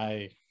Suns,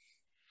 I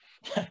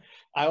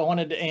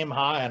wanted to aim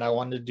high, and I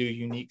wanted to do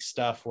unique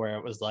stuff where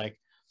it was like,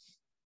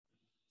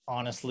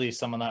 honestly,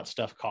 some of that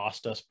stuff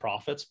cost us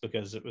profits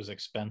because it was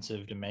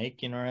expensive to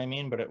make, you know what I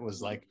mean? But it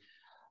was like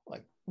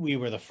we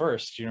were the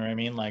first, you know what I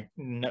mean? Like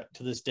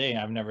to this day,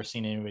 I've never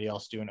seen anybody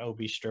else do an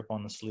OB strip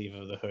on the sleeve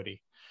of the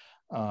hoodie.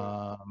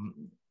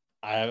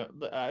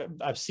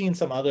 I've seen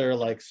some other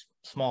like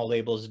small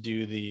labels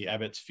do the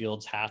Ebbets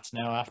Fields hats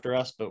now after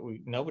us, but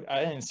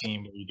I didn't see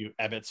anybody do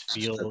Ebbets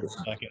Fields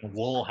fucking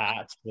wool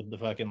hats with the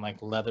fucking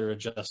like leather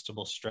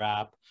adjustable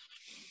strap,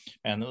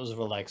 and those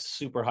were like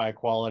super high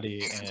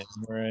quality. And you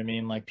know what I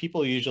mean, like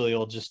people usually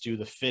will just do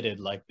the fitted,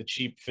 like the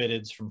cheap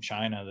fitteds from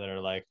China that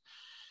are like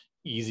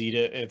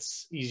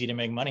it's easy to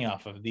make money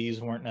off of. These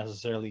weren't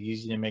necessarily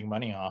easy to make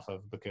money off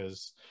of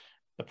because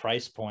the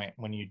price point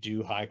when you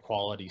do high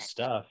quality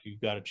stuff, you've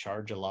got to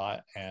charge a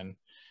lot, and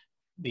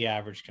the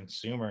average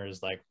consumer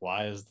is like,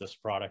 why is this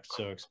product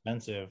so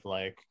expensive?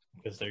 Like,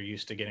 because they're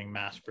used to getting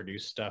mass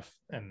produced stuff,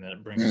 and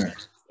that brings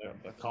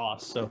the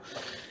cost. So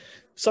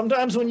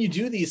sometimes when you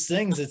do these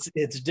things,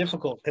 it's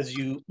difficult because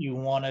you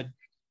want to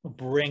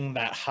bring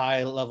that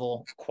high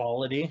level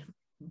quality,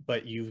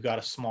 but you've got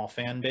a small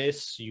fan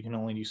base, so you can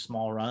only do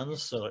small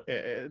runs. So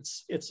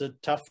it's a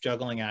tough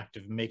juggling act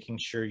of making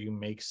sure you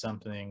make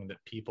something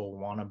that people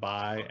want to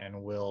buy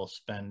and will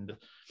spend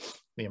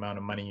the amount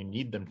of money you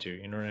need them to.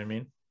 You know what I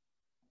mean?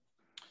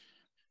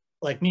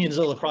 Like me and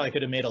Zilla probably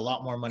could have made a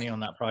lot more money on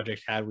that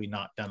project had we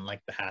not done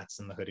like the hats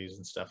and the hoodies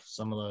and stuff.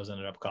 Some of those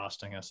ended up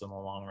costing us in the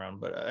long run,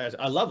 but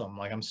I love them.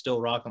 Like I'm still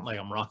rocking, like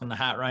I'm rocking the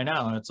hat right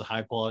now, and it's a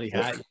high quality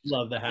hat.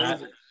 Love the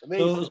hat.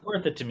 Amazing. So it was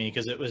worth it to me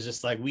because it was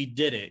just like we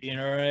did it. You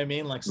know what I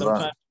mean? Like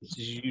sometimes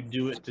you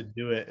do it to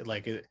do it.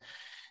 Like it,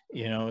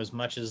 you know, as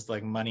much as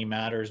like money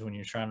matters when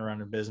you're trying to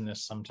run a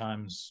business,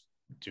 sometimes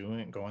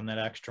going that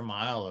extra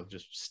mile of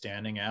just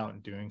standing out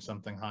and doing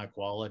something high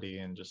quality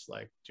and just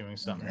like doing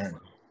something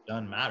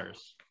done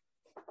matters.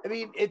 I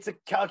mean, it's a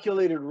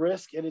calculated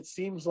risk, and it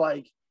seems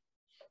like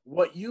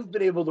what you've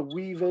been able to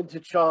weave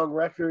into Chong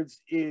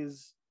Records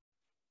is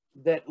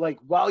that, like,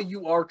 while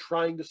you are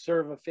trying to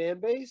serve a fan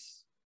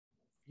base,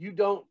 you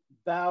don't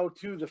bow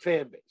to the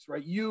fan base,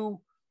 right? You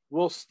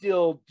will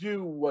still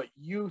do what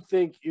you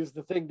think is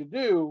the thing to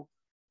do,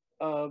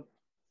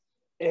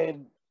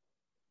 and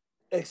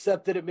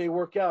accept that it may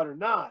work out or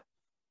not,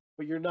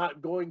 but you're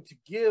not going to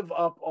give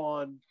up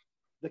on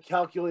the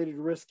calculated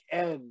risk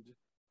end,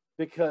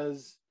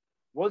 because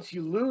once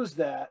you lose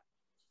that,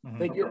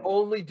 then you're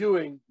only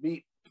doing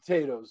meat,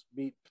 potatoes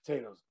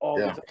all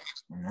the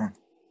time.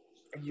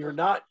 And you're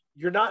not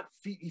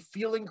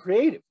feeling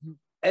creative. You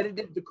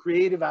edited the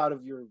creative out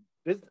of your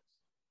business.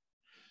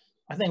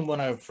 I think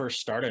when I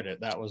first started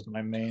it, that was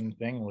my main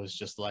thing, was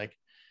just like,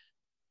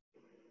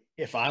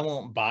 if I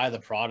won't buy the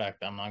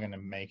product, I'm not going to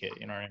make it.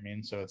 You know what I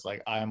mean? So it's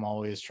like, I'm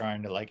always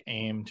trying to like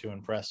aim to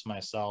impress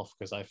myself,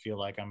 because I feel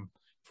like I'm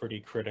pretty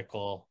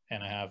critical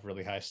and I have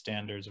really high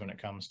standards when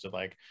it comes to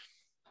like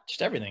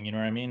just everything, you know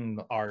what I mean?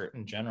 Art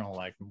in general,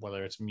 like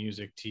whether it's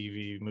music,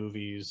 TV,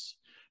 movies,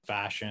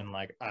 fashion,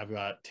 like I've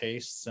got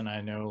tastes and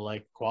I know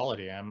like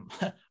quality.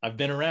 I've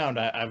been around,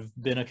 I've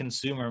been a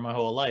consumer my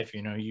whole life.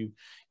 You know, you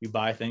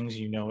buy things,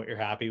 you know what you're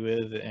happy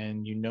with,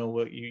 and you know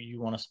what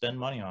you want to spend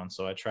money on.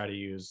 So I try to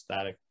use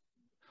that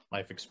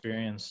life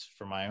experience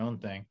for my own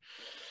thing.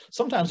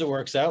 Sometimes it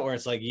works out where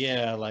it's like,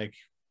 yeah, like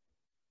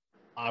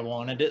I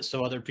wanted it,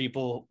 so other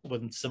people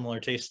with similar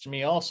taste to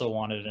me also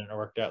wanted it, and it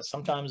worked out.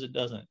 Sometimes it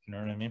doesn't. You know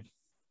what I mean?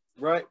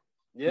 Right.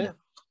 Yeah.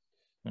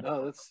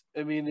 No, that's.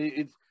 I mean,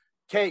 it's.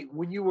 Kate,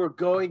 when you were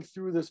going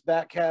through this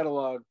back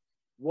catalog,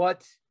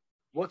 what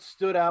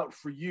stood out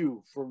for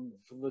you from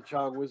the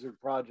Chong Wizard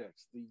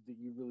projects that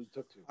you really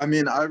took to? I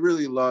mean, I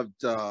really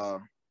loved.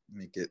 Let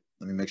me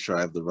make sure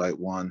I have the right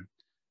one.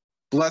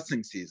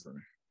 Blessing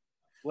Season.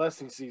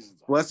 Blessing Season.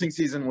 Blessing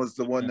Season was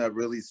the one that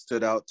really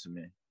stood out to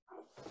me.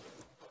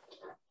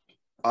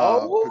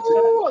 I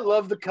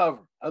love the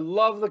cover. I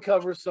love the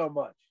cover so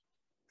much.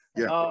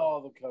 Yeah.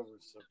 Oh, the cover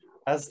is so good.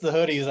 That's the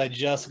hoodies. I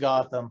just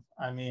got them.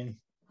 I mean,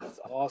 that's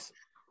awesome.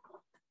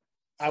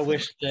 I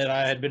wish that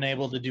I had been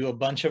able to do a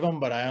bunch of them,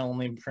 but I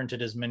only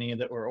printed as many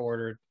that were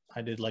ordered.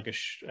 I did like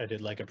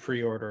a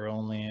pre-order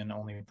only, and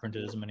only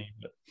printed as many.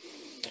 But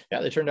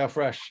yeah, they turned out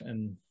fresh,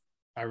 and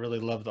I really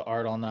love the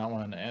art on that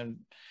one. And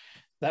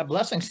that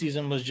Blessing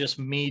Season was just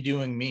me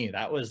doing me.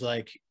 That was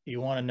like, you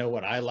want to know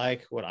what I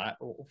like, what I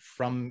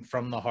from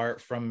the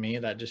heart, from me.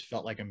 That just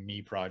felt like a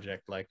me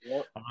project. Like,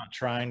 yep. I'm not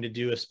trying to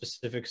do a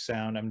specific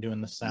sound. I'm doing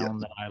the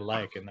sound that I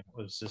like, and that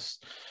was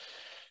just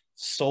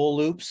soul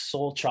loops,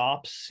 soul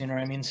chops. You know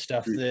what I mean?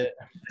 Stuff that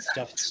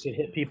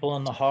hit people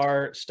in the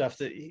heart. Stuff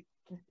that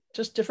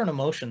just different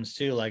emotions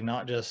too. Like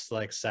not just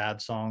like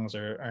sad songs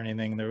or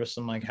anything. There was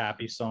some like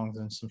happy songs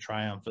and some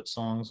triumphant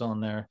songs on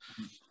there.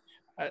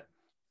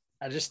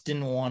 I just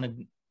didn't want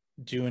to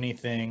do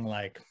anything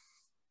like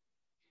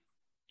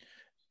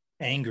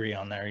angry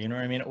on there. You know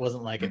what I mean? It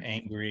wasn't like an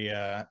angry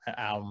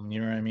album. You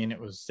know what I mean? It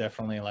was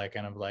definitely like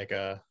kind of like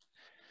a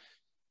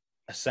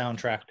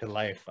soundtrack to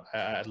life.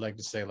 I'd like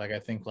to say, like, I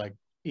think like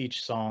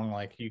each song,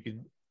 like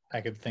I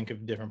could think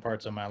of different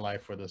parts of my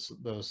life where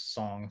those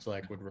songs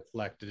like would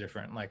reflect a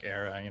different like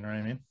era. You know what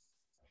I mean?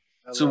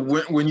 So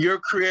when you're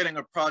creating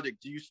a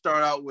project, do you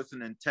start out with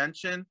an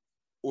intention?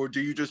 Or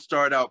do you just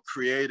start out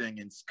creating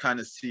and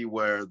kind of see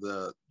where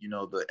the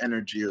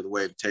energy or the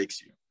wave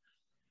takes you?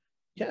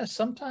 Yeah,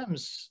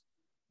 sometimes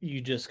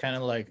you just kind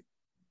of like,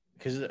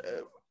 because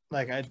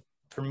like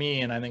for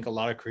me, and I think a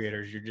lot of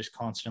creators, you're just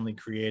constantly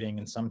creating,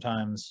 and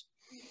sometimes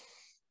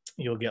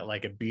you'll get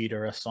like a beat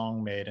or a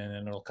song made, and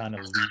then it'll kind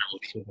of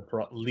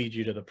lead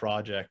you to the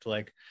project.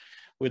 Like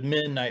with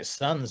Midnight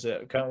Suns,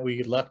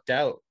 we lucked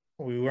out.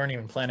 We weren't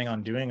even planning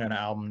on doing an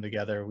album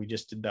together. We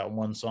just did that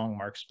one song,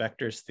 Mark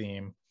Spector's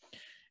theme,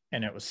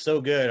 and it was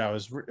so good. I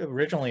was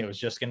originally, it was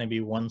just going to be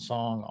one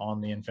song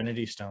on the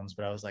Infinity Stones,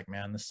 but I was like,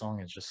 man, this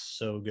song is just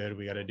so good.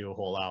 We got to do a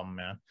whole album,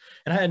 man.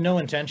 And I had no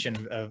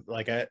intention of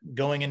like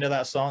going into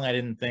that song. I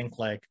didn't think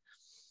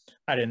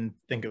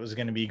it was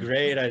going to be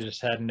great. I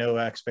just had no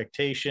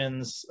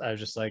expectations. I was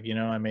just like, you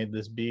know, I made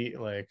this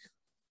beat, like,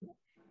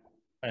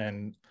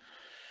 and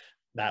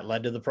that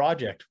led to the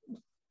project.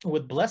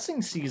 With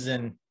Blessing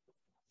Season,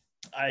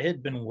 I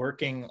had been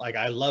working, like,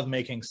 I love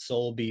making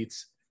soul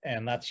beats,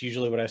 and that's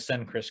usually what I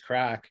send Chris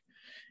Crack.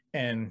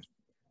 And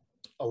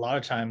a lot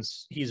of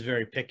times he's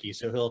very picky,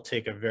 so he'll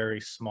take a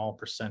very small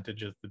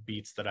percentage of the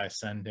beats that I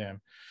send him.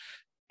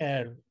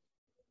 And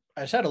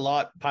I just had a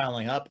lot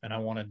piling up, and I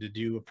wanted to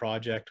do a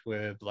project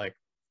with like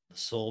the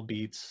soul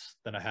beats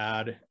that I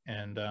had,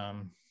 and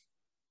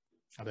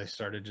they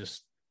started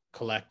just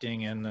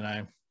collecting, and then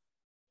I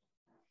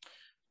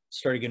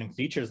started getting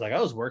features. Like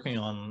I was working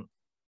on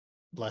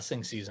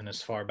Blessing Season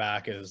as far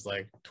back as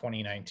like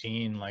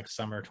 2019, like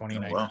summer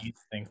 2019, I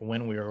think,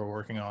 when we were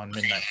working on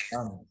Midnight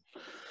Sun.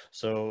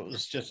 So it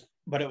was just,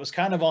 but it was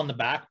kind of on the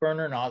back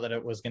burner, not that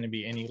it was going to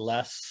be any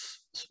less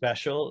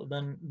special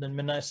than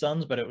Midnight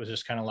Suns, but it was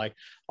just kind of like,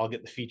 I'll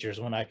get the features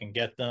when I can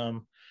get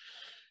them,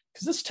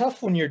 because it's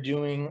tough when you're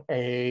doing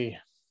a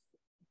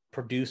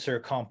producer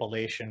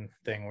compilation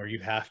thing where you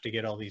have to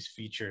get all these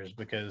features,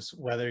 because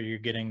whether you're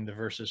getting the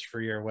verses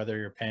free or whether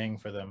you're paying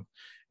for them,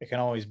 it can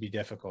always be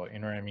difficult, you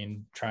know what I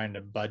mean, trying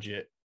to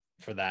budget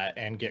for that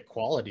and get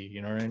quality,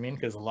 you know what I mean,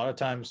 because a lot of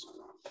times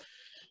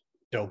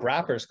dope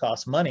rappers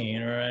cost money, you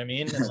know what I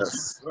mean?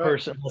 Unless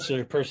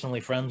you're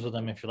personally friends with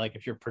them,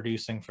 if you're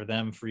producing for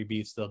them free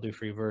beats, they'll do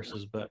free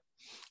verses. But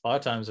a lot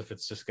of times if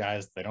it's just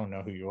guys, they don't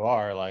know who you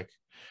are, like,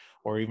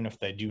 or even if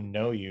they do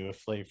know you,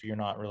 if you're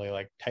not really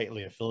like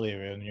tightly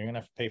affiliated, and you're gonna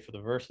have to pay for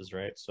the verses,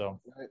 right? So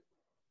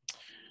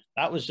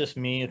that was just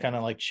me kind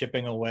of like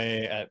chipping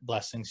away at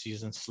Blessing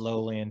Season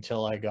slowly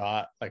until I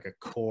got like a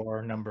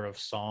core number of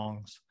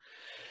songs.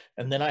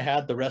 And then I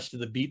had the rest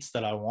of the beats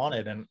that I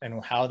wanted,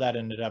 and how that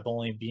ended up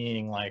only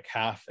being like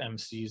half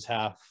MCs,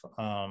 half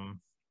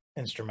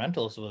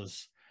instrumentals,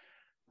 was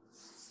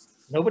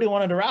nobody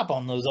wanted to rap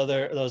on those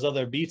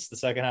other beats the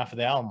second half of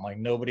the album. Like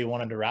nobody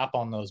wanted to rap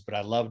on those, but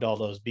I loved all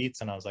those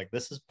beats, and I was like,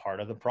 this is part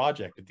of the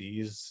project.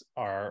 This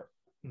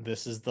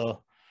is the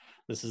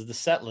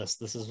set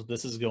list. This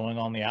is going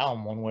on the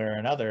album one way or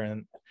another.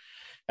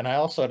 And I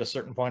also at a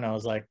certain point I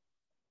was like,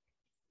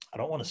 I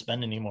don't want to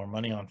spend any more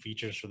money on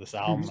features for this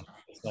album.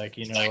 It's like,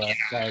 you know,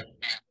 like,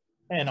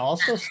 and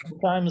also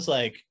sometimes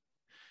like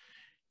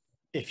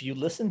if you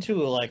listen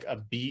to like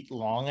a beat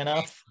long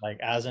enough, like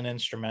as an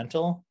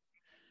instrumental,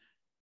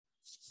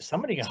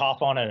 somebody can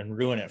hop on it and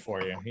ruin it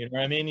for you. You know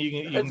what I mean?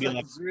 You can be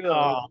like,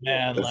 oh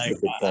man, like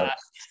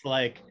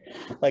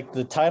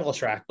the title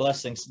track,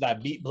 Blessings,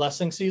 that beat,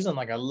 Blessing Season.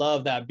 Like I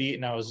love that beat,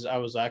 and I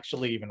was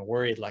actually even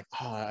worried, like,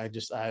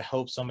 I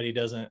hope somebody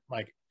doesn't,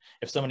 like,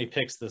 if somebody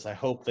picks this, I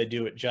hope they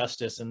do it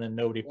justice, and then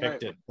nobody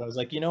picked it. I was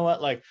like, you know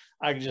what? Like,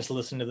 I could just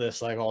listen to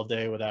this like all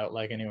day without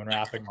like anyone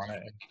rapping on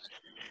it.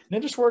 And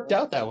it just worked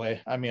out that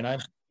way. I mean, I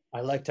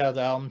liked how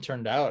the album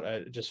turned out.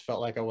 I just felt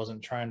like I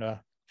wasn't trying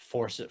to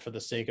force it for the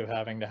sake of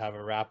having to have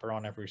a rapper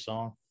on every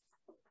song.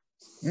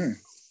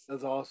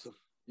 That's awesome.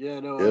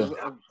 Yeah, no, yeah.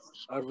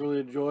 I've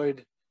really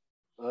enjoyed,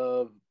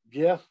 all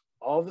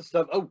the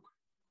stuff. Oh,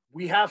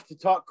 we have to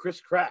talk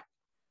Chris Crack.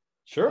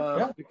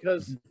 Sure,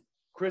 because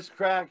Chris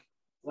Crack,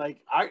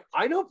 like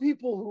I know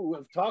people who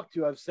have talked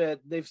to,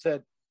 they've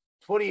said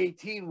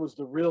 2018 was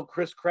the real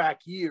Chris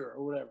Crack year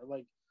or whatever.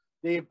 Like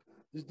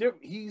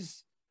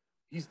he's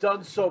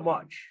done so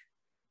much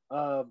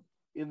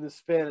in the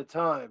span of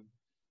time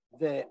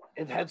that,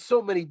 and had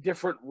so many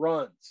different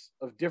runs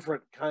of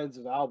different kinds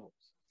of albums.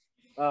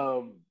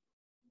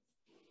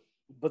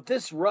 But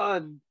this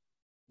run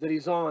that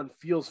he's on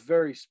feels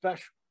very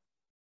special.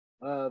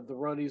 The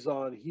run he's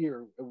on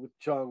here with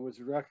Chong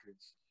Wizard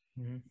Records.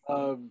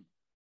 Mm-hmm.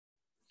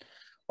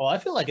 Well, I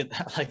feel like it.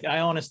 Like I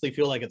honestly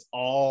feel like it's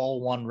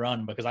all one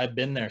run, because I've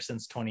been there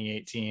since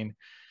 2018,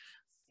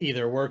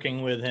 either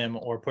working with him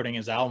or putting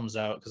his albums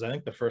out. Because I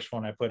think the first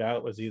one I put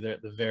out was either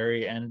at the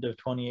very end of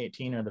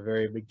 2018 or the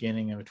very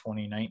beginning of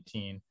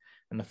 2019.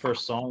 And the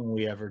first song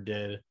we ever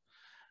did,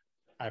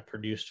 I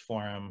produced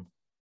for him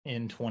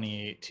in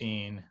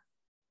 2018,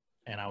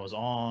 and I was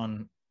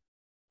on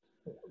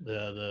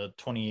the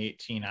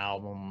 2018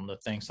 album, the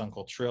Thanks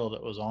Uncle Trill,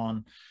 that was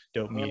on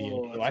Dope Media.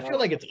 So I feel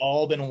like it's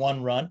all been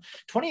one run.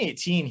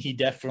 2018, he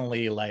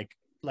definitely like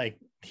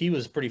he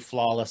was pretty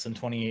flawless in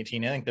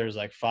 2018. I think there's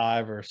like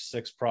 5 or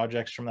 6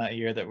 projects from that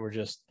year that were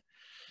just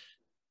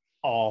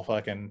all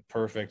fucking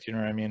perfect, you know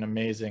what I mean?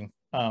 Amazing.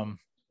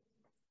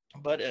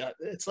 But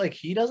it's like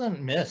he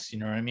doesn't miss, you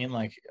know what I mean?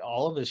 Like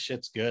all of his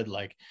shit's good.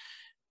 Like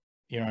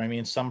You know what I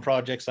mean? Some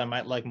projects I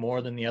might like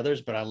more than the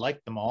others, but I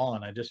like them all,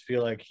 and I just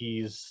feel like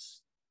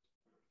he's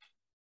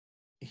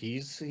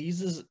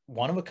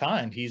one of a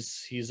kind.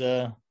 He's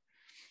a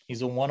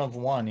one of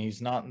one. He's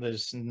not,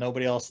 there's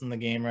nobody else in the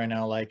game right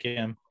now like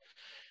him.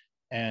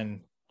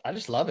 And I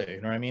just love it.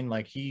 You know what I mean?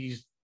 Like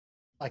he's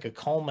like a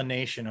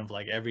culmination of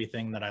like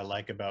everything that I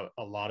like about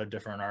a lot of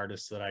different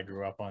artists that I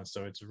grew up on.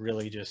 So it's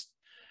really just,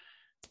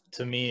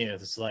 to me,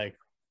 it's like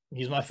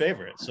he's my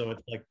favorite. So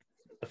it's like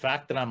the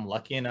fact that I'm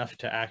lucky enough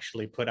to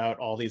actually put out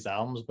all these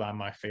albums by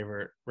my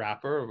favorite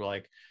rapper,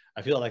 like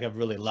I feel like I've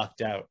really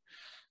lucked out.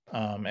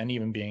 And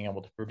even being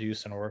able to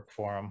produce and work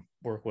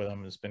with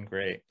him has been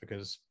great,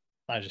 because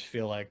I just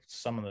feel like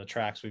some of the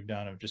tracks we've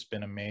done have just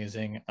been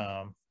amazing.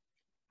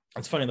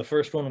 It's funny, the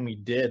first one we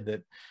did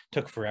that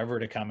took forever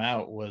to come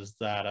out was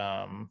that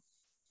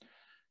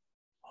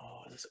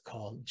what is it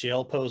called?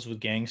 Jail Pose with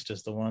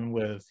Gangstas, the one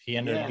with, he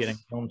ended up getting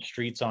Home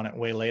Streets on it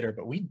way later,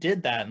 but we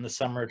did that in the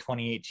summer of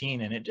 2018,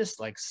 and it just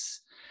like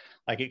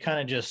it kind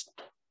of just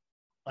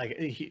like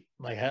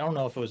I don't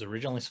know if it was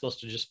originally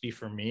supposed to just be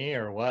for me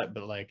or what,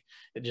 but like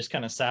it just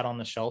kind of sat on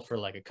the shelf for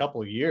like a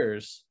couple of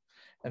years,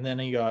 and then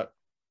he got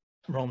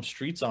Rome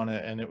Streets on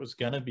it, and it was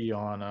gonna be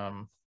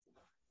on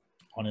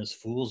his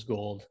Fool's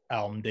Gold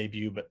album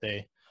debut, but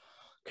they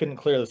couldn't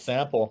clear the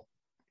sample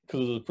because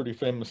it was a pretty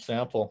famous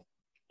sample.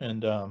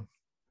 And I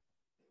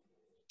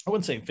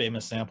wouldn't say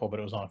famous sample, but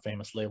it was on a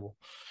famous label.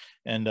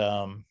 And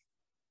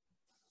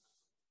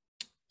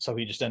so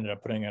he just ended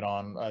up putting it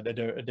on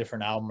a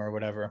different album or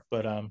whatever.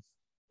 But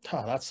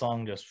that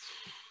song just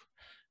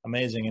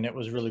amazing. And it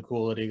was really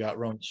cool that he got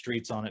Rome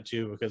Streets on it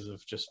too, because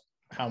of just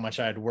how much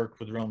I had worked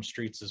with Rome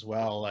Streets as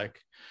well. Like,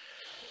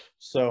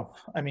 so,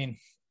 I mean,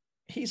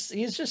 he's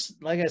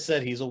just, like I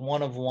said, he's a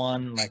one of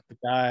one. Like the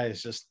guy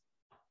is just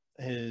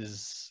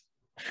he's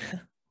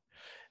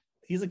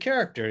a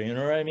character, you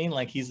know what I mean?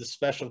 Like he's a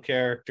special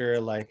character.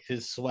 Like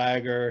his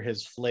swagger,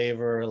 his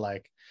flavor,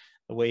 like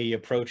the way he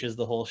approaches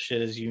the whole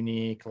shit is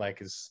unique.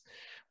 Like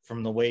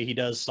from the way he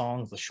does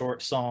songs, the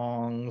short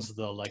songs,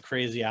 the like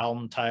crazy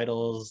album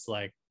titles,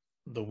 like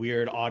the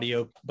weird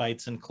audio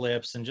bites and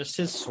clips, and just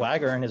his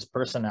swagger and his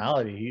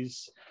personality.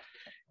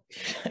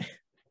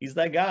 He's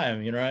that guy,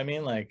 you know what I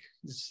mean? Like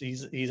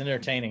he's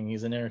entertaining.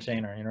 He's an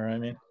entertainer, you know what I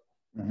mean?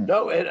 Mm-hmm.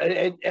 No,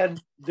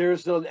 and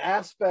there's an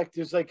aspect.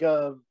 There's like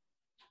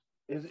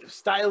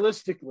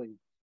stylistically,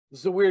 this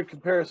is a weird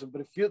comparison,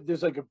 but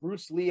there's like a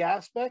Bruce Lee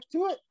aspect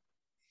to it.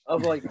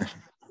 Of like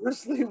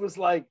Bruce Lee was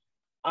like,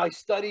 I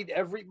studied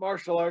every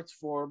martial arts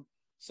form,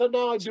 so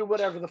now I do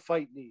whatever the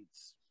fight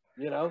needs.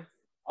 You know,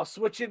 I'll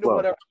switch into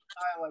whatever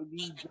style I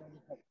need.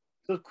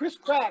 So Chris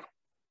Crack,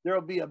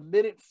 there'll be a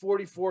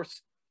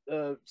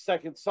 1:44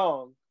 second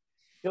song.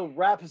 He'll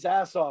rap his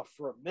ass off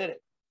for a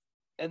minute,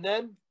 and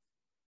then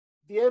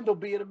the end will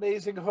be an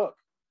amazing hook.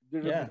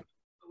 The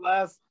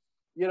last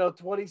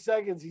 20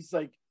 seconds, he's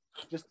like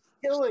just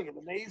killing an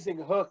amazing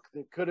hook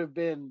that could have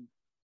been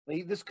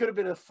this could have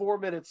been a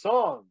 4-minute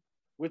song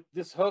with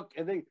this hook,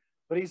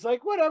 but he's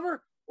like,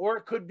 whatever. Or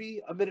it could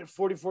be a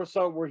 1:44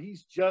 song where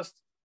he's just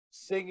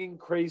singing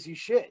crazy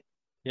shit.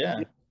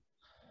 Yeah.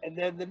 And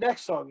then the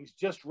next song, he's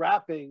just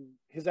rapping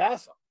his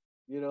ass off.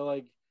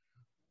 Like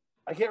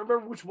I can't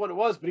remember which one it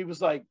was, but he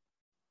was like,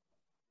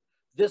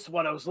 this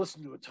one I was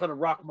listening to a ton of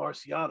Rock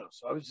Marciano,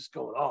 so I was just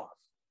going off.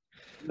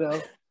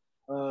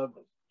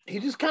 He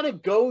just kind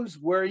of goes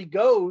where he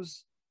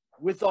goes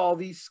with all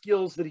these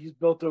skills that he's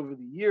built over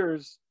the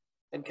years,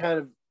 and kind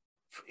of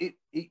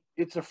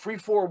it's a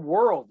free-form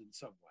world in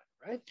some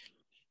way, right?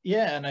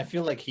 Yeah, and I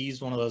feel like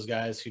he's one of those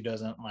guys who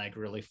doesn't like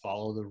really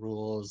follow the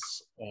rules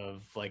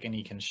of like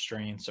any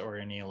constraints or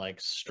any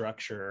like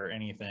structure or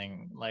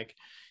anything. Like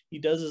he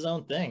does his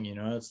own thing,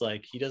 it's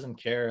like he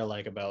doesn't care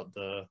like about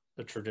the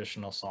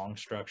traditional song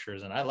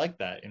structures, and I like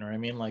that, you know what I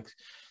mean? Like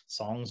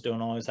songs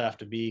don't always have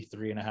to be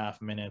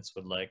 3.5 minutes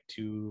with like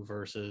 2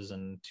 verses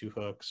and 2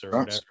 hooks or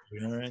whatever, you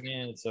know what I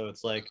mean? So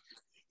it's like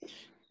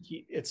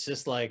it's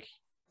just like,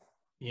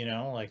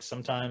 like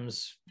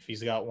sometimes if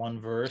he's got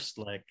one verse,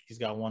 like he's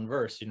got one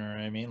verse, you know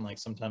what I mean? Like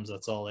sometimes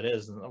that's all it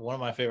is. And one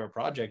of my favorite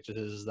projects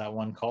is that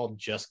one called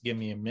Just Give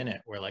Me a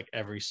Minute, where like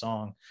every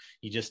song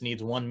he just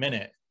needs 1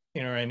 minute,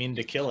 you know what I mean,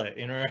 to kill it,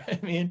 you know what I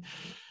mean?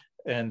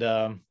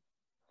 And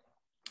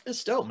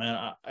it's dope,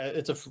 man.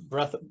 It's a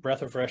breath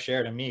of fresh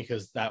air to me,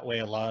 because that way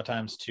a lot of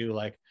times too,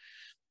 like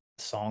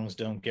songs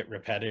don't get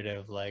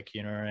repetitive, like,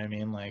 you know what I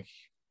mean? Like,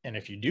 and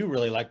if you do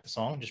really like the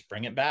song, just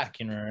bring it back,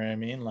 you know what I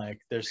mean? Like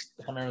I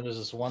remember there's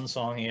this one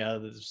song he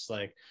had that's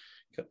like,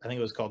 I think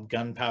it was called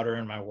Gunpowder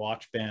in My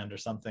Watch Band or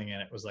something,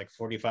 and it was like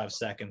 45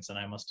 seconds, and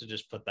I must have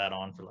just put that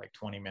on for like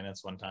 20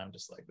 minutes one time,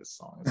 just like, this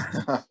song is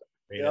the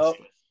greatest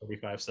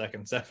 45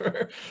 seconds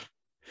ever.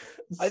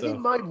 I think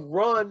my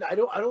run, I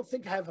don't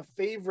think I have a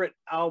favorite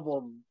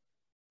album,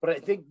 but I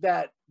think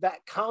that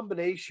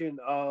combination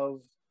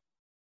of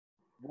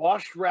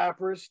washed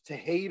rappers to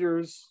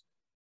haters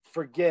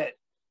forget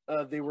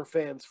they were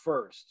fans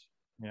first.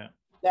 Yeah.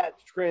 That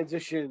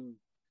transition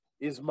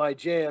is my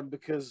jam,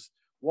 because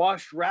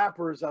washed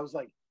rappers, I was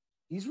like,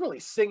 he's really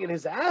singing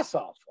his ass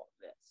off on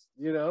this,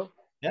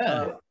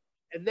 Yeah.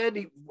 And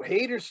then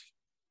haters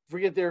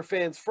forget their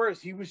fans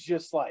first. He was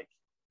just like,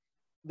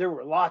 there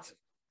were lots of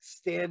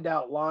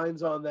standout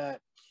lines on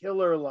that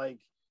killer, like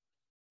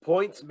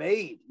points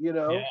made, you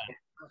know,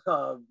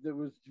 that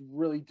was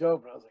really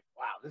dope. And I was like,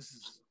 wow,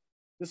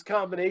 this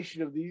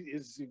combination of these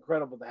is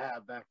incredible to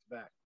have back to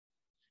back.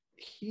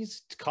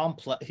 He's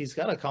complex. He's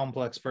got a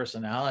complex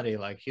personality.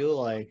 Like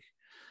he'll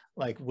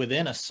like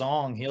within a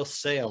song, he'll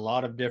say a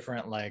lot of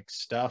different like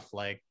stuff,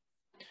 like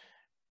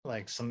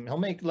he'll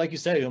make, like you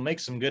said, he'll make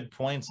some good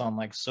points on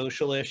like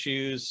social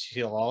issues.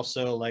 He'll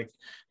also like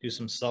do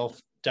some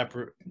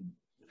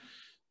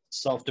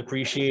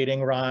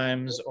self-depreciating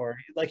rhymes, or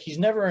like he's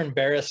never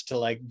embarrassed to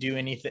like do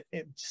anything,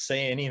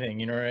 say anything,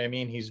 you know what I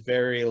mean? He's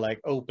very like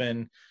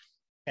open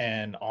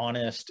and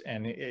honest,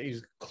 and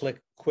he's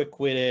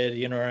quick-witted,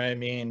 you know what I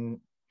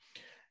mean?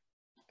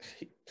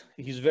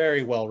 He's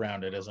very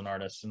well-rounded as an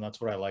artist, and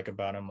that's what I like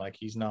about him. Like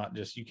he's not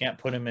just, you can't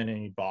put him in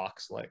any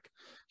box, like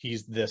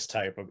he's this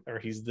type of, or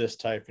he's this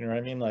type, you know what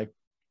I mean? Like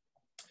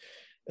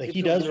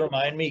he does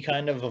remind me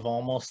kind of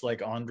almost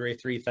like Andre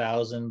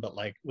 3000, but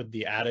like with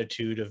the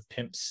attitude of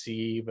Pimp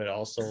C, but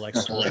also like a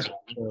little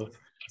bit of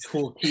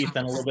Kool Keith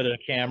and a little bit of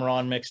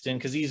Cameron mixed in,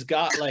 because he's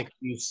got like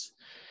these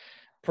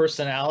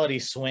personality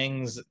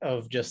swings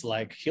of just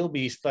like, he'll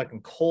be fucking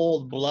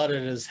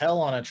cold-blooded as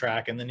hell on a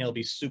track, and then he'll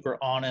be super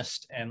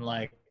honest and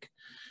like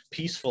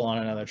peaceful on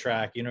another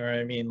track, you know what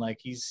I mean? Like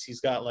he's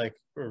got like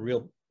a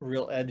real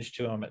edge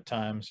to him at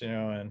times, you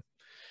know. And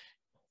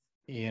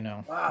you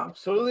know, wow,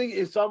 so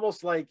it's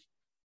almost like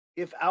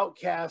if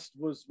Outkast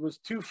was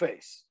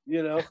Two-Face,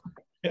 you know.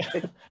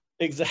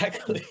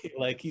 Exactly.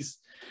 Like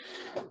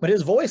but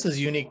his voice is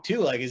unique too.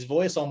 Like his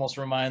voice almost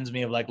reminds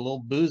me of like Lil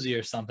Boozy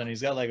or something.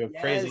 He's got like a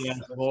crazy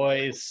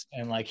voice,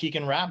 and like he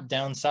can rap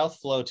down south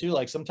flow too.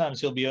 Like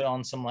sometimes he'll be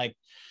on some like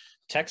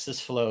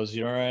Texas flows,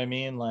 you know what I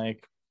mean?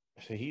 Like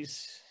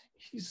he's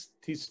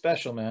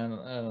special,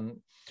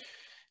 man.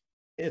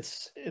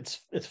 It's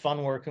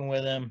fun working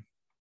with him,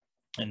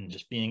 and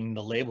just being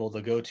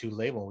the go-to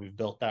label. We've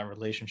built that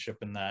relationship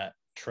and that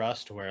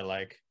trust where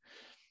like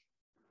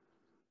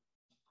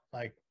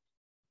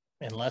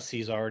unless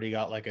he's already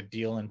got like a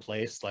deal in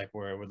place, like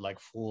where it would like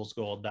Fool's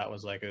Gold, that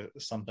was like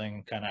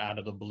something kind of out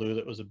of the blue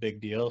that was a big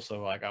deal.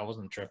 So like I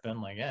wasn't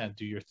tripping, like, yeah,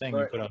 do your thing.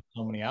 Right. You put out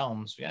so many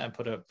albums, yeah,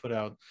 put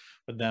out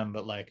with them.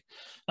 But like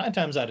 9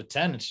 times out of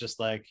 10, it's just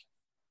like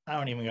I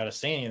don't even got to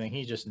say anything.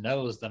 He just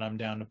knows that I'm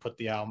down to put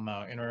the album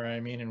out, you know what I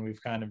mean? And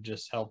we've kind of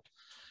just helped,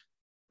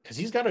 because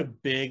he's got a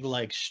big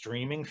like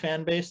streaming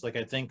fan base. Like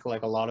I think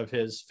like a lot of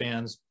his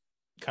fans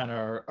kind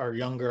of are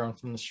younger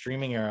from the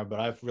streaming era, but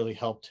I've really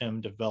helped him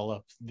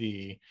develop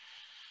the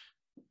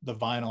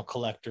vinyl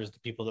collectors, the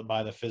people that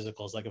buy the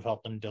physicals. Like I've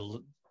helped him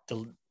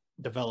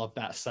develop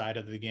that side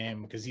of the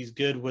game, because he's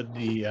good with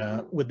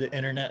the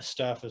internet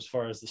stuff as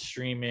far as the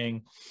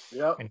streaming,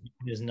 and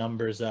his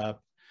numbers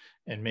up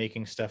and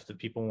making stuff that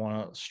people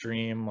want to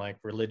stream like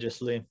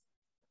religiously.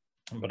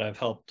 But I've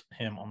helped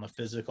him on the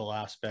physical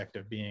aspect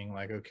of being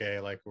like, okay,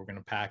 like we're going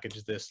to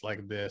package this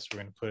like this,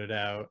 we're going to put it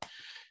out,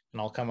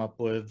 and I'll come up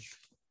with,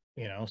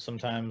 you know,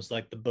 sometimes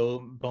like the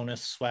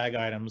bonus swag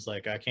items.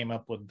 Like I came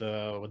up with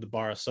the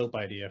bar of soap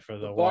idea for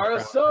the bar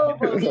of soap.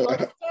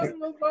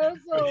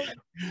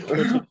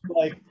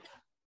 Like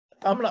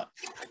I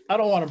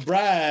don't want to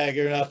brag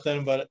or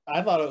nothing, but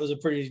I thought it was a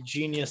pretty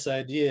genius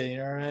idea, you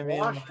know what I mean?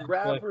 Wash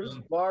Rappers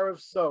bar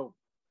of soap.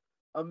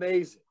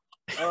 Amazing.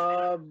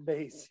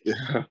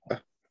 Yeah.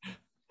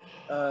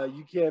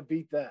 You can't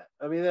beat that.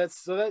 I mean,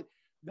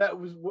 that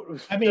was what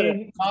was. I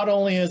mean, not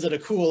only is it a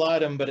cool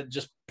item, but it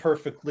just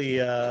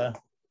perfectly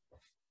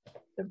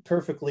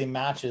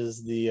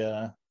matches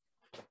the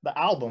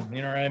album.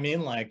 You know what I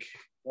mean? Like,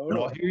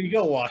 well, here you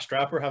go, Washed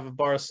Rapper, have a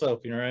bar of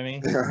soap. You know what I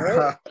mean?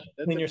 Right.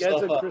 Clean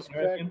yourself up.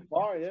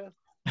 Bar, yeah.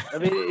 I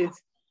mean,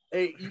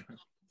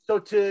 so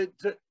to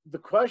the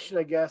question,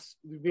 I guess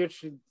would be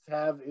interesting to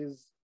have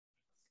is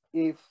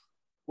if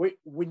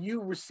when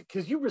you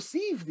because you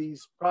receive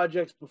these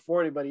projects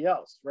before anybody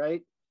else,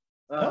 right?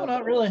 No,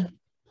 not really.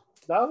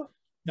 No.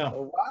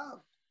 Oh,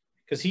 wow.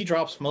 Because he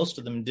drops most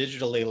of them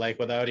digitally, like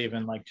without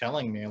even like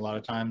telling me a lot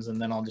of times, and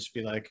then I'll just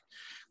be like,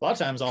 a lot of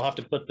times I'll have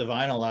to put the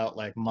vinyl out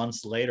like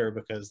months later,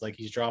 because like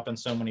he's dropping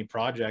so many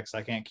projects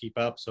I can't keep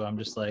up. So I'm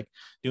just like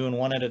doing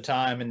one at a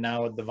time, and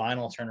now with the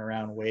vinyl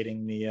turnaround,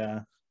 waiting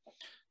the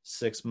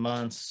 6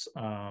 months.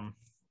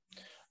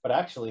 But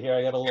actually, here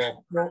I got a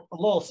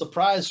little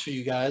surprise for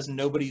you guys.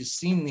 Nobody's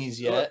seen these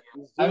yet.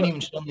 I haven't even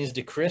shown these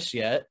to Chris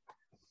yet.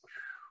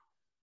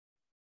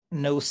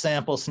 No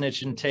sample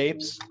snitching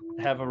tapes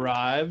have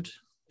arrived.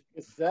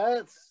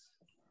 That's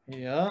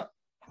yeah.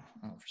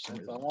 Oh,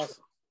 that's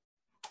awesome.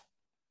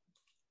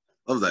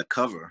 Love that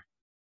cover.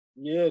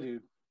 Yeah,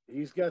 dude.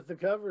 He's got the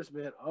covers,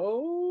 man.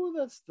 Oh,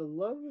 that's the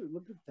lovely.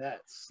 Look at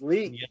that.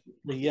 Sleek. Yeah,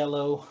 the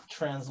yellow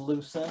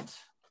translucent.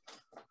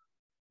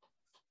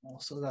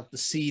 Also got the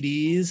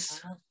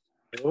CDs.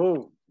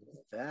 Oh,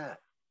 that.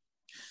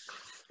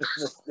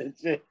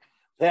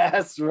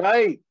 That's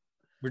right.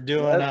 We're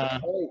doing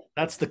That's right.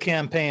 that's the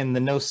campaign, the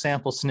no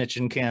sample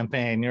snitching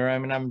campaign. You know what I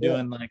mean? I'm Yeah.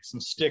 doing like some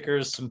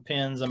stickers, some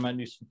pins. I might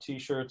do some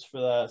t-shirts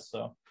for that.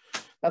 So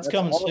that's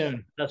coming awesome.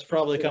 soon. That's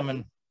probably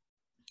coming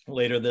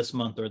later this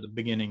month or the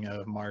beginning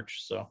of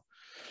March. So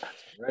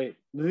That's great.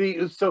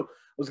 So I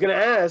was gonna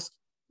ask,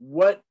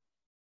 what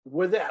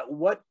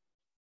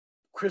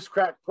Chris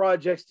Crack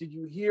projects did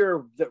you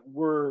hear that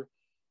were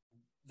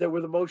the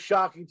most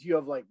shocking to you,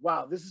 of like,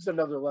 wow, this is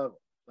another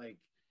level. Like,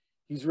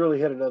 he's really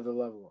hit another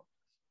level.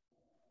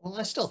 well,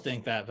 I still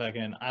think that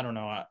fucking, I don't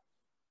know.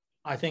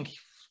 I think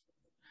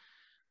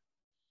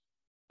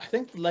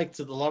like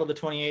a lot of the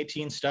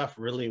 2018 stuff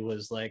really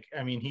was like,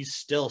 I mean, he's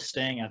still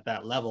staying at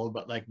that level,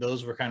 but like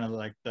those were kind of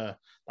like the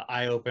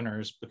eye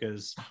openers,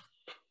 because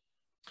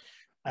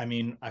I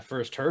mean, I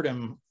first heard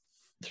him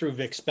through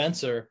Vic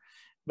Spencer,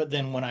 but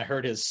then when I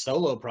heard his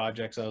solo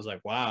projects, I was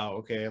like, wow,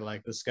 okay,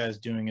 like this guy's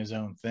doing his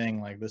own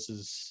thing. Like this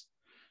is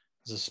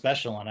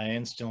special. And I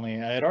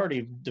had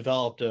already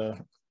developed a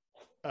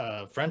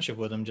friendship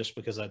with him just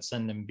because I'd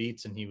send him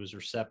beats and he was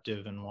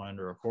receptive and wanted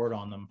to record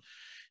on them.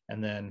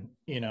 And then,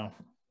 you know,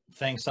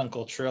 thanks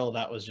Uncle Trill,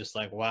 that was just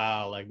like,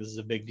 wow, like this is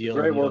a big deal.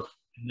 Great work.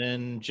 And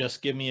then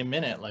Just Give Me a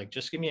Minute, like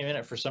Just Give Me a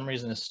Minute for some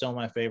reason is still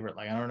my favorite.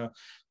 Like I don't know,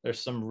 there's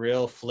some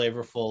real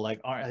flavorful,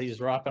 like he's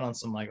rocking on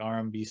some like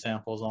R&B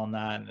samples on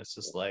that, and it's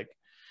just like,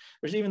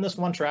 there's even this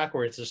one track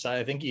where it's just,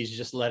 I think he's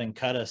just letting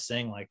Kutta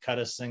sing. Like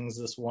Kutta sings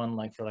this one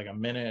like for like a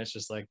minute. It's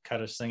just like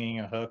Kutta singing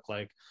a hook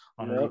like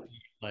on a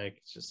repeat. Like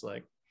it's just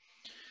like,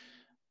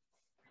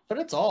 but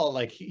it's all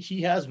like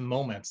he has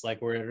moments like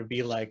where it'll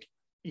be like,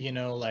 you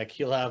know, like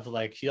he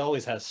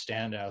always has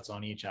standouts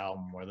on each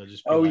album where they'll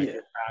just be a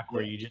track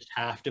where you just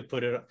have to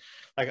put it,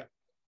 like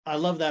I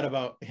love that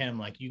about him.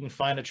 Like you can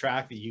find a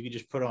track that you could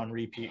just put on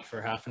repeat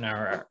for half an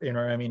hour, you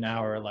know what I mean,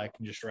 hour, like,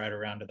 and just ride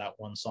around to that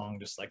one song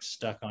just like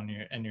stuck on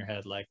your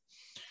head. Like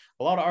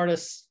a lot of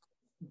artists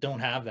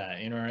don't have that,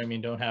 you know what I mean,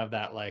 don't have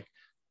that like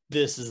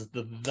this is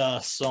the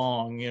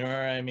song, you know what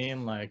I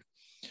mean, like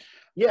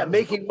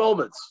making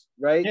moments,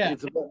 right? Yeah,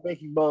 it's about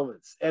making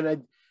moments.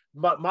 And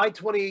my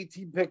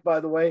 2018 pick, by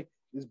the way,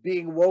 is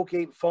Being Woke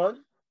Ain't Fun.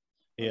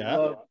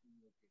 Yeah,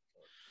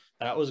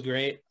 that was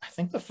great. I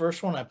think the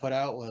first one I put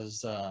out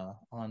was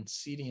on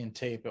CD and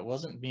tape. It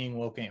wasn't Being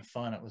Woke Ain't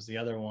Fun. It was the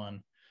other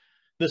one.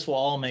 This Will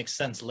All Make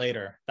Sense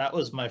Later. That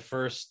was my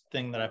first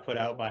thing that I put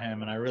out by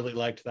him, and I really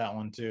liked that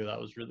one too. That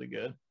was really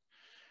good.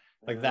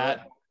 Like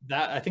that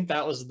I think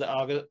that was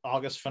the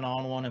August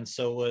Fanon one, and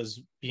so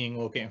was Being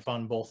Woke Ain't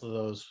Fun. Both of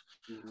those,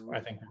 I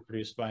think, were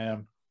produced by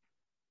him.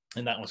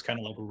 And that was kind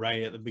of like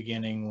right at the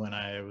beginning when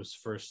I was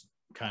first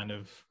kind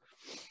of,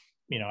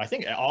 you know, I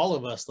think all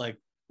of us like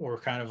were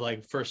kind of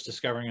like first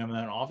discovering him.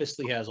 And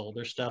obviously he has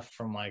older stuff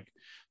from like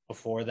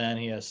before then.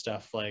 He has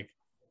stuff like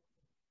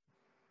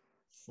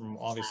from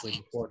obviously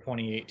before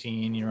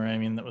 2018, you know what I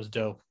mean? That was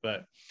dope.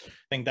 But I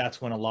think that's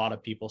when a lot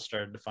of people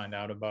started to find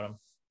out about him.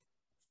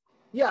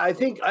 Yeah, I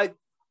think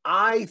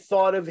I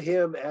thought of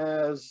him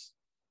as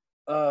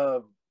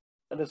an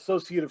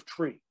associate of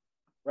Tree,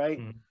 right?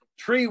 Mm-hmm.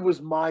 Tree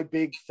was my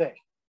big thing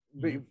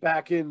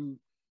back in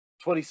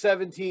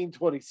 2017,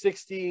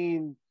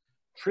 2016.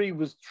 Tree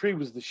was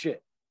the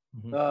shit.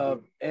 Mm-hmm.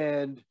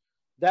 And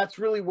that's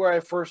really where I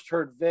first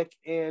heard Vic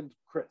and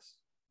Chris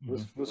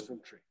was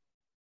from Tree.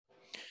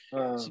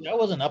 See, I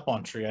wasn't up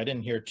on Tree. I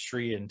didn't hear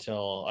Tree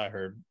until I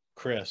heard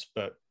Chris,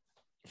 but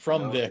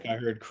from Vic, I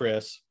heard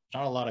Chris.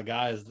 Not a lot of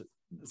guys that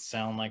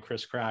sound like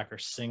Chris Crack or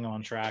sing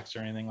on tracks or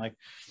anything. Like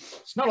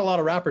it's not a lot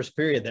of rappers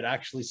period that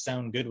actually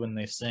sound good when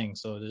they sing.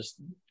 So just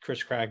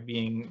Chris Crack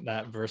being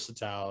that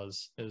versatile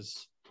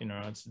is you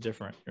know, it's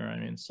different, you know what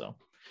I mean? So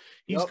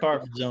he's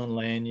carved his own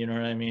lane, you know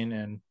what I mean?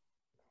 And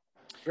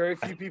very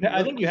few people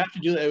I think you have to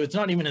do that. It's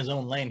not even his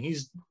own lane.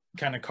 He's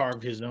kind of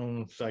carved his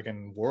own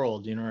fucking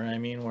world, you know what I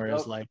mean?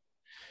 Whereas like,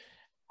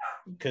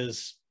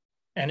 because,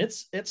 and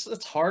it's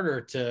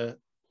harder to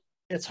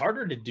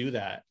do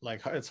that.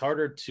 Like it's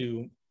harder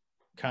to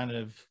kind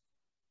of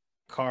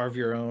carve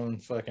your own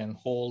fucking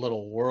whole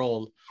little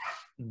world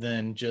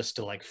than just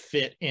to like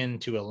fit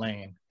into a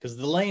lane, because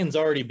the lane's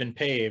already been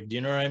paved, you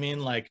know what I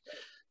mean? Like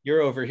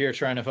you're over here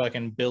trying to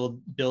fucking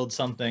build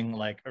something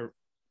like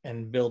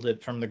and build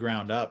it from the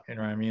ground up, you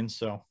know what I mean?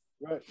 So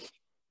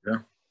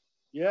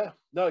yeah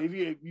no,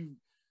 if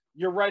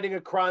you're writing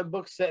a crime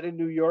book set in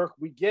New York,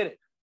 we get it,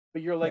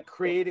 but you're like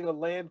creating a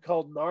land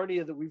called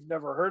Narnia that we've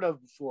never heard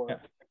of before.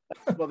 That's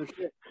some other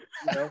shit,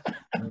 you know.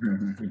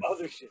 Some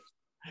other shit.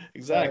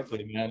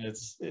 Exactly, man.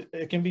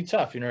 It can be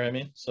tough, you know what I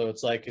mean? So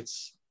it's like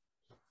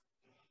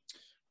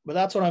but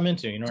that's what I'm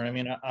into, you know what I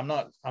mean? I'm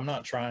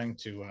not trying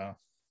to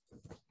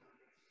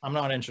I'm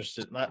not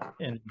interested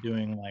in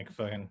doing like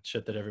fucking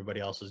shit that everybody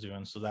else is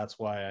doing. So that's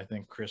why I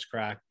think Chris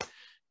Crack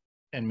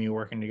and me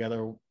working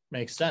together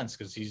makes sense,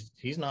 because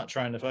he's not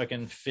trying to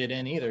fucking fit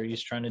in either.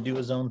 He's trying to do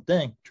his own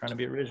thing, trying to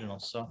be original.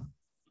 So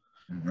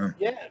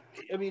yeah,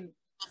 I mean,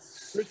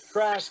 Chris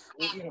Crack,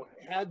 you know,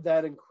 had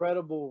that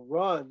incredible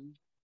run,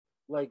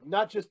 like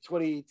not just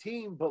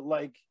 2018, but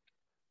like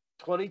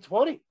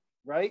 2020,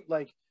 right?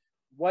 Like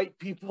white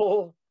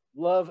people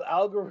love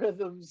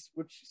Algorithms,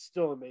 which is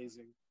still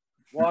amazing.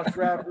 Wash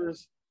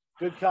Rappers,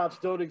 Good Cops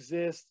Don't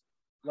Exist,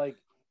 like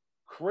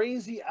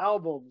crazy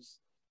albums.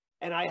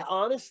 And I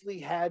honestly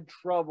had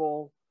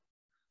trouble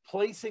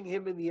placing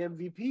him in the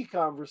MVP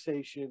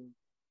conversation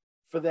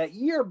for that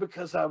year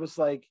because I was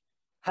like,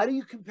 how do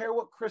you compare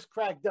what Chris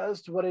Crack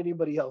does to what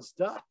anybody else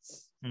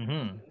does?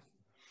 Mm-hmm.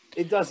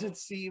 It doesn't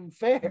seem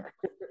fair.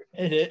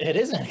 It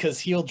isn't, because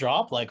he'll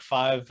drop like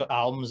 5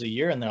 albums a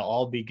year and they'll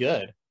all be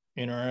good.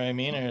 You know what I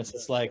mean? And it's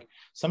just like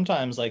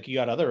sometimes like you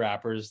got other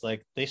rappers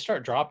like they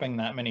start dropping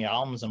that many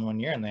albums in one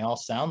year and they all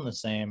sound the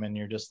same, and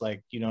you're just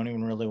like you don't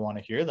even really want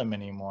to hear them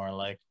anymore.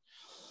 Like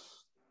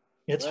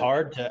it's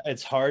hard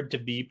to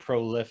be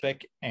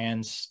prolific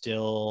and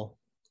still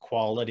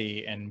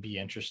quality and be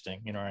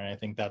interesting, you know. And I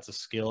think that's a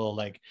skill,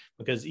 like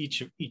because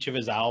each of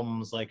his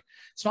albums, like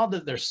it's not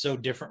that they're so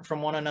different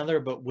from one another,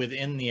 but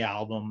within the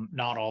album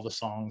not all the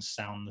songs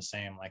sound the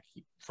same. Like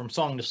from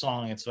song to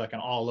song it's fucking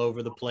all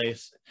over the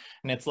place,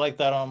 and it's like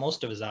that on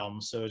most of his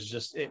albums. So it's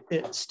just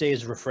it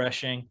stays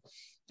refreshing,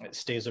 it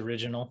stays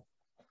original,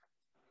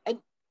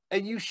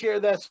 and you share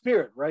that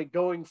spirit, right?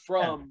 Going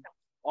from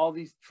all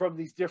these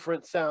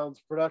different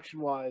sounds production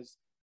wise,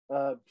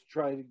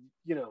 trying to,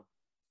 you know,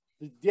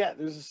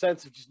 there's a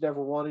sense of just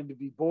never wanting to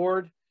be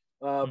bored,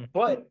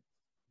 but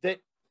that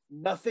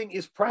nothing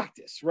is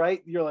practice,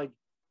 right? You're like,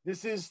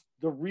 this is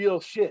the real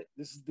shit.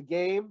 This is the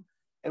game,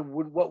 and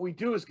what we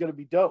do is going to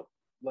be dope,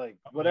 like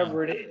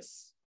whatever it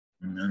is.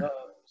 Mm-hmm.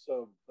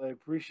 So I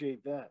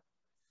appreciate that.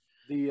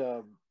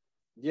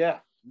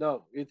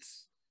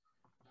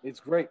 It's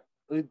great.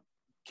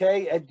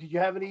 Kay, do you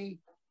have any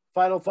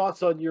final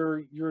thoughts on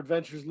your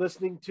adventures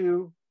listening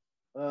to?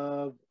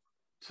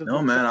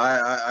 No, man.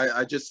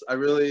 I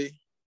really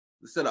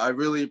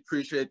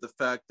appreciate the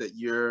fact that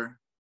you're,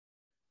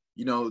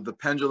 you know, the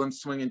pendulum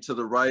swinging to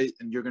the right,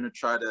 and you're gonna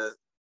try to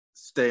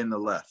stay in the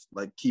left,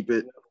 like keep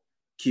it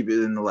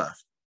in the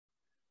left.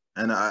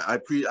 And I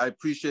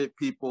appreciate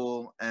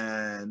people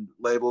and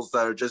labels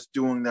that are just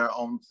doing their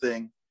own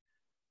thing,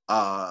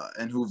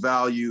 and who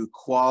value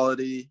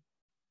quality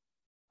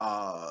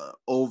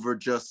over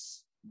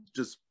just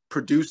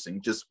producing,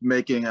 just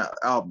making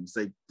albums.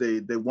 They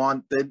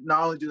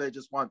not only do they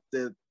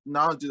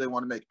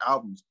want to make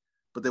albums,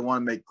 but they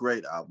want to make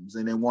great albums,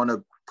 and they want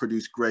to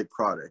produce great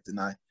product. And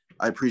I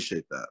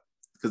appreciate that,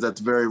 because that's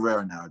very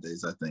rare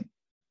nowadays, I think.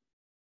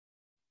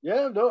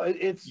 Yeah, no,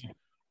 it's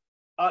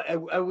I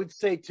would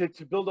say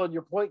to build on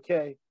your point,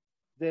 Kay,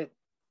 that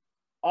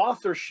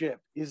authorship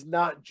is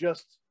not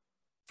just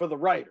for the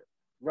writer,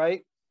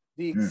 right?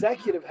 The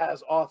executive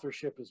has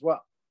authorship as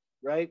well,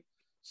 right?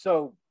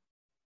 So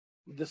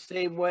the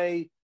same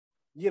way,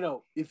 you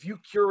know, if you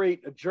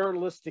curate a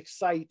journalistic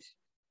site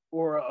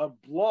or a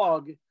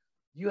blog,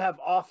 you have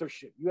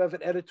authorship, you have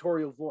an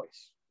editorial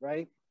voice,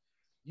 right?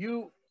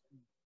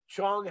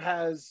 Chong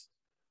has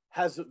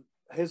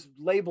his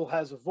label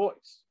has a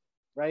voice,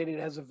 right? It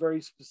has a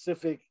very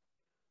specific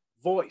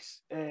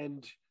voice,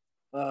 and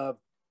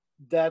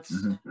that's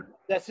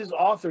his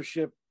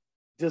authorship,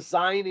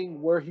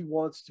 designing where he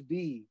wants to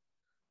be.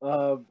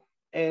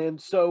 And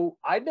so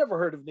I'd never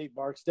heard of Nate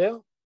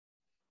Barksdale,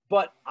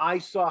 but I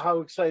saw how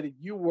excited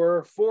you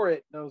were for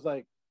it, and I was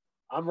like,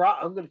 I'm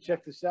going to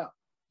check this out.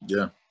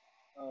 Yeah.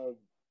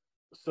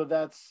 So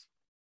that's,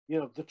 you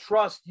know, the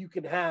trust you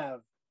can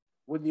have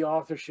when the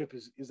authorship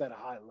is at a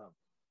high level.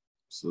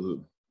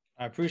 Absolutely.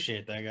 I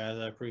appreciate that, guys.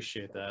 I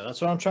appreciate that. That's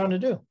what I'm trying to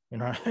do. You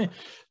know,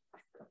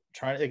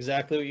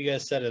 exactly what you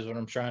guys said is what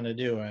I'm trying to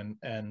do,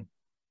 and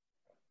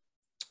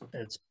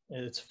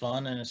it's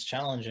fun and it's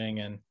challenging,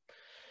 and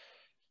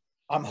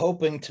I'm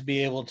hoping to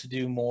be able to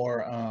do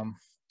more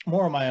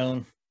of my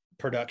own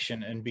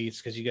production and beats,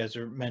 because you guys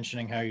are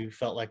mentioning how you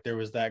felt like there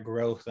was that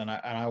growth, and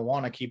I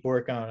want to keep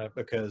working on it,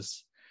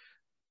 because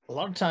a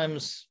lot of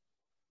times,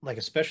 like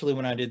especially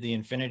when I did the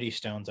Infinity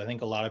Stones, I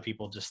think a lot of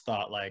people just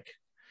thought like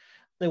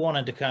they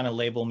wanted to kind of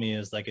label me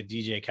as like a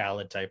DJ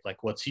Khaled type,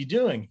 like what's he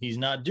doing? He's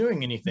not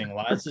doing anything.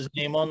 Why is his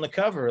name on the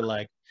cover?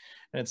 Like,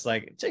 and it's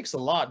like it takes a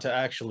lot to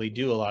actually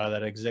do a lot of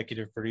that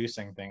executive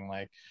producing thing.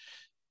 Like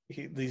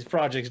these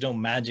projects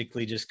don't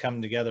magically just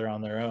come together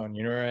on their own.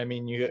 You know what I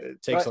mean?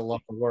 It takes a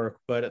lot of work,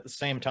 but at the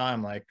same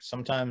time, like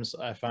sometimes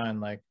I find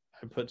like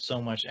I put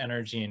so much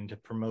energy into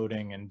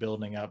promoting and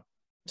building up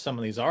some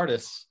of these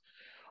artists.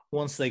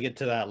 Once they get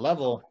to that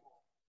level,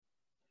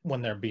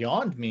 when they're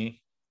beyond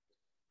me,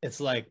 it's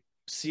like,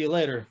 see you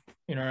later.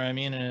 You know what I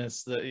mean? And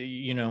it's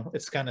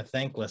it's kind of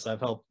thankless.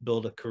 I've helped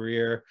build a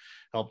career,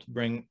 helped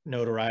bring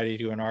notoriety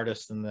to an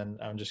artist, and then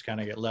I'm just kind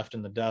of get left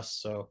in the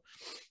dust. So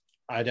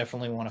I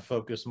definitely want to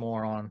focus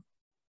more on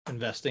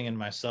investing in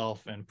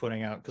myself and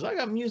putting out, because I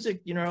got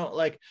music, you know,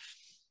 like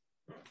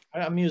I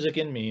got music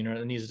in me, you know,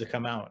 that needs to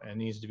come out and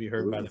needs to be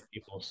heard by the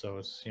people. So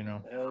it's, you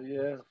know. Hell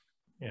yeah.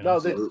 Yeah. No,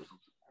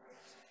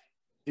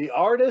 the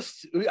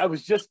artist, I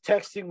was just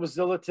texting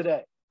Wazilla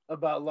today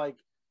about like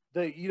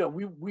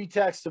we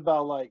text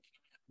about like,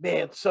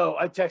 man, so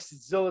I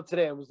texted Zilla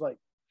today and was like,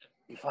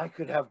 if I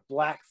could have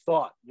Black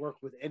Thought work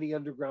with any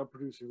underground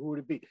producer, who would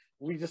it be?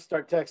 We just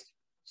start texting.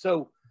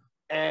 So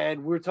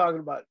and we're talking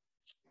about.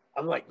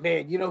 I'm like,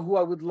 man, you know who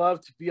I would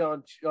love to be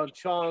on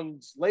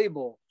Chong's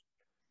label?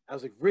 I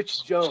was like,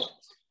 Rich Jones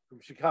from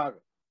Chicago.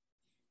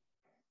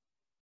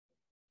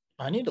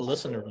 I need to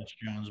listen to Rich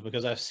Jones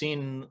because I've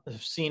seen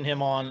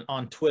him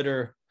on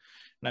Twitter,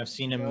 and I've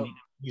seen him. Yep.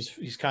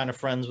 He's kind of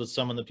friends with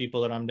some of the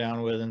people that I'm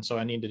down with, and so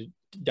I need to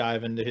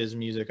dive into his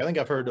music. I think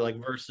I've heard like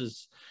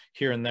verses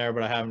here and there,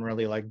 but I haven't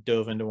really like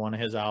dove into one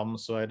of his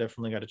albums, so I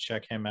definitely got to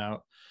check him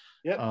out.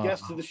 Yep,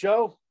 guest of the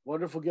show,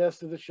 wonderful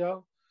guest of the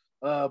show.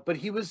 But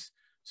he's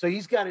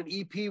got an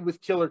EP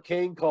with Killer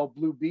Kane called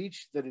Blue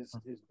Beach that is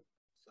so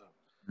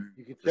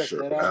you can check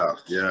that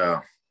out.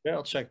 Yeah,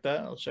 I'll check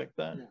that.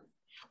 Yeah.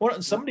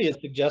 Well, somebody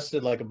has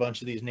suggested like a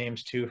bunch of these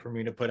names too for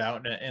me to put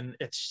out, and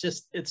it's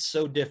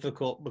so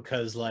difficult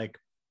because like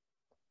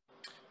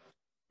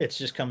it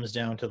just comes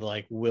down to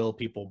like, will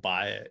people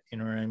buy it? You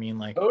know what I mean?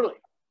 Like totally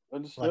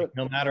understood. Like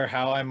no matter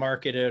how I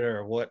market it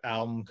or what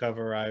album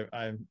cover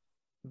I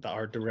the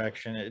art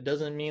direction, it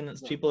doesn't mean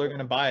that people are going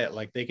to buy it.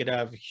 Like they could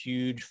have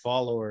huge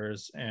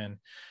followers and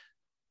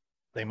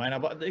they might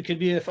not buy it. It could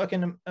be a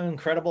fucking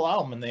incredible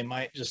album and they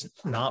might just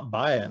not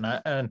buy it.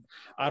 And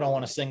I don't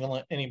want to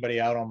single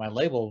anybody out on my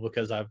label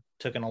because I've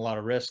taken a lot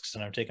of risks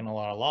and I've taken a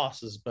lot of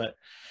losses, but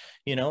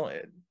you know,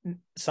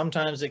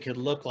 sometimes it could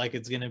look like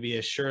it's going to be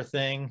a sure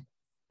thing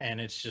and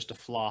it's just a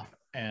flop.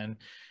 And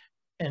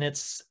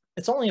it's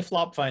only a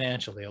flop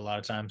financially a lot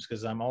of times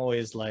because I'm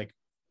always like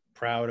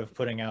proud of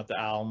putting out the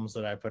albums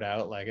that I put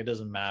out. Like it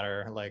doesn't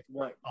matter. Like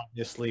right.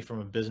 Obviously from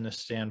a business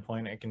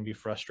standpoint, it can be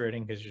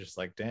frustrating because you're just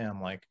like,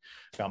 damn, like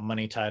got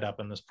money tied up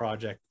in this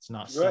project. It's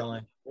not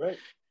selling. Right.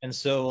 And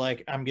so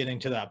like I'm getting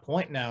to that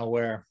point now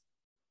where,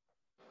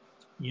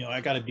 you know,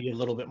 I got to be a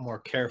little bit more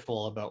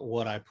careful about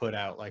what I put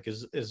out. Like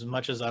as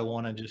much as I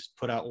want to just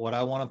put out what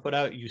I want to put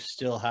out, you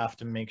still have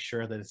to make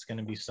sure that it's going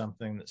to be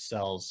something that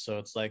sells. So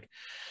it's like,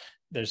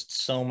 there's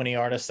so many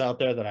artists out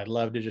there that I'd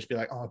love to just be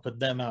like, oh, I'll put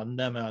them out and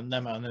them out and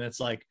them out. And then it's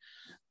like,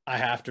 I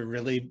have to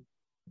really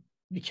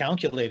be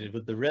calculated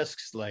with the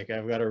risks. Like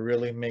I've got to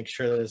really make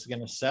sure that it's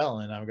going to sell.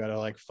 And I've got to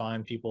like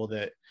find people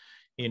that,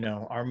 you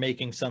know, are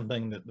making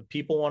something that the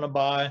people want to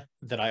buy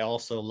that I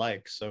also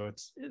like. So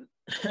it's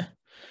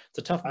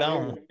a tough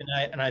balance.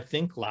 And I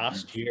think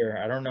last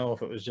year, I don't know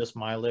if it was just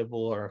my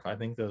label or if I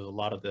think there's a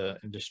lot of the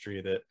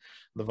industry that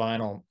the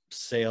vinyl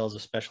sales,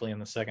 especially in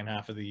the second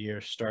half of the year,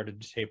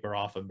 started to taper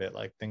off a bit.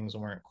 Like things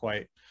weren't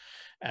quite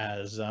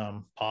as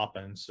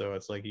popping. So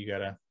it's like you got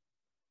to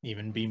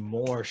even be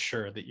more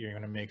sure that you're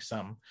going to make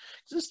something.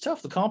 It's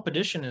tough. The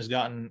competition has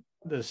gotten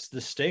the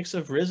stakes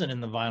have risen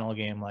in the vinyl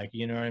game. Like,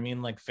 you know what I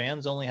mean? Like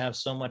fans only have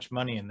so much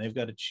money and they've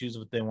got to choose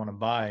what they want to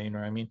buy. You know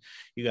what I mean?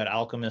 You got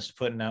Alchemist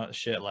putting out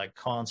shit like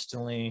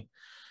constantly.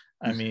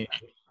 I mean,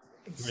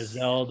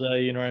 Griselda,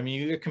 you know what I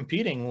mean? You're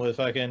competing with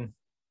fucking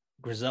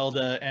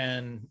Griselda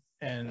and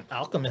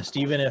Alchemist.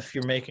 Even if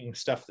you're making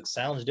stuff that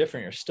sounds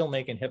different, you're still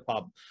making hip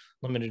hop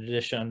limited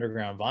edition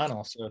underground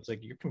vinyl. So it's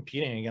like you're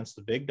competing against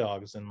the big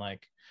dogs and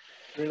like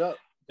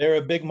they're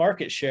a big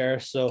market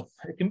share. So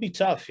it can be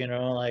tough, you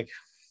know, like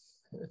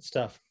it's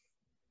tough.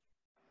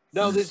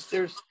 No,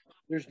 there's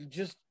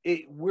just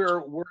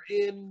we're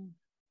in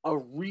a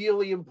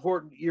really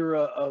important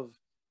era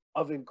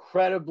of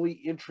incredibly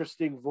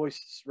interesting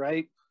voices,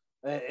 right?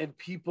 And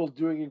people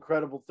doing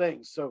incredible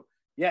things. So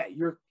yeah,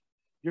 you're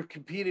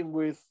competing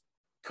with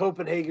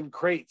Copenhagen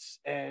Crates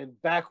and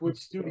Backwood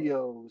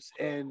Studios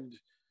and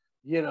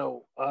you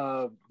know,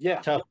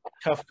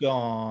 Tough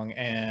Gong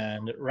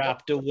and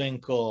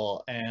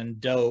Raptor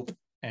and Dope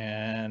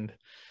and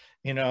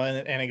you know,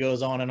 and it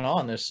goes on and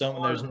on. There's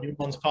new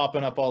ones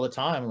popping up all the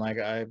time. Like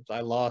I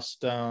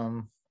lost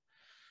a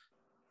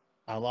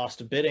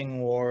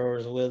bidding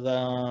wars with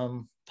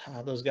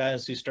those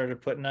guys who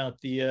started putting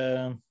out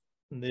the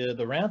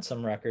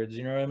Ransom records.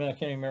 You know what I mean? I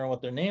can't even remember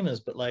what their name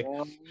is, but like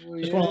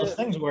just one of those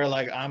things where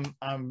like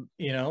I'm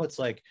you know, it's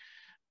like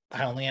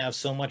I only have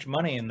so much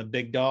money, and the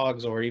big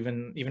dogs, or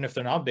even if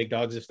they're not big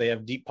dogs, if they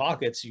have deep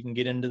pockets, you can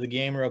get into the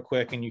game real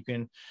quick and you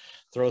can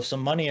throw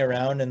some money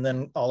around. And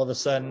then all of a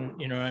sudden,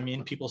 you know what I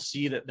mean? People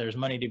see that there's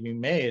money to be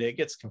made. It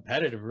gets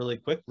competitive really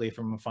quickly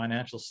from a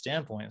financial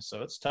standpoint.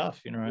 So it's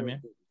tough. You know what I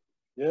mean?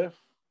 Yeah.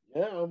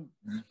 I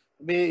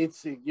mean,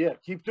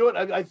 keep doing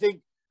it. I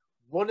think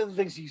one of the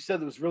things you said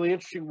that was really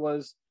interesting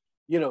was,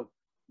 you know,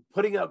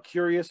 putting out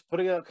Curious,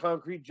 putting out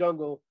Concrete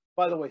Jungle.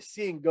 By the way,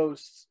 Seeing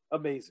Ghosts,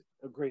 amazing,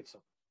 a great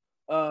song.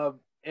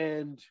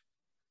 And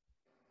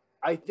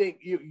I think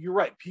you're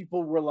right.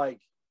 People were like,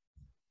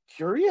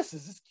 Curious?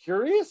 Is this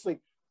Curious? Like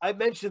I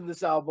mentioned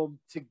this album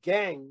to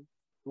Gang,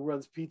 who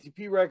runs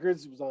PTP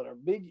Records. It was on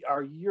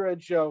our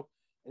year-end show,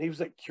 and he was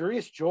like,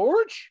 Curious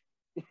George?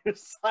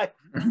 It's like,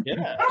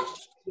 yeah,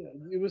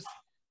 it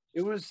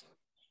was,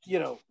 you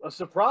know, a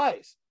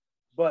surprise.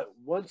 But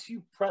once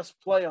you press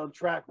play on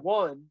track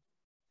one,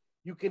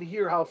 you can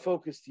hear how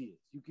focused he is.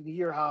 You can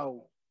hear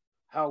how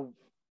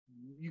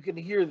you can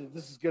hear that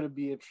this is going to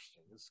be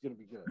interesting. This is going to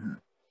be good.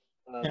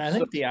 And I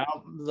think the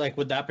album, like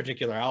with that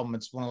particular album,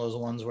 it's one of those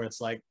ones where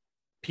it's like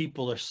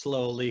people are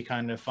slowly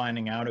kind of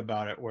finding out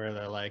about it, where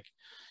they're like,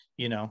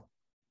 you know,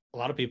 a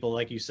lot of people,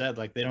 like you said,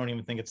 like they don't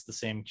even think it's the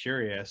same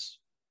Curious.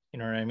 You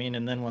know what I mean?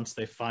 And then once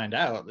they find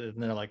out,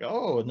 and they're like,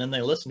 oh, and then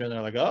they listen to it and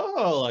they're like,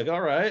 oh, like,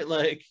 all right,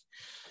 like,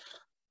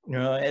 you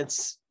know,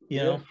 it's, you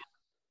know,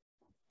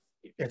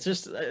 it's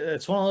just,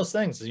 it's one of those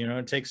things, you know,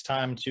 it takes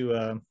time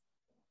to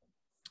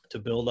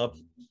build up,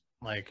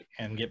 like,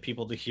 and get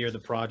people to hear the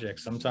project.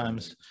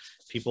 Sometimes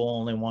people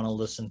only want to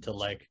listen to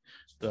like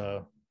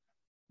the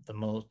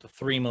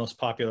three most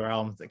popular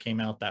albums that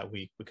came out that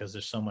week, because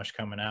there's so much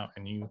coming out,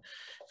 and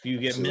if you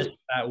get missed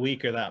that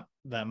week or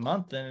that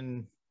month,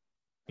 then,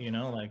 you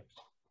know, like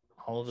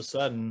all of a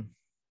sudden,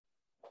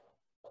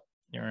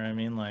 you know what I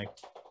mean, like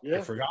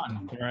you're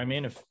forgotten, you know what I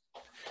mean, if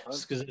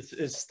because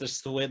it's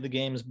just the way the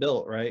game is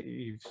built, right?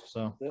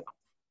 So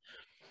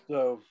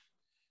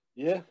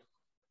yeah,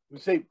 we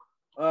say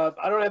I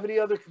don't have any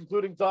other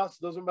concluding thoughts.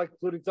 Those are my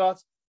concluding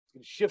thoughts. It's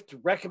going to shift to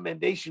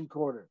recommendation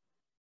corner.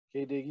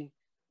 Okay, Diggy.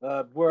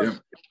 Where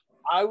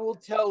I will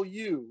tell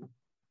you,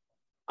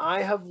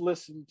 I have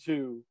listened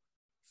to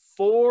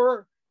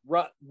 4.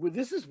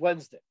 This is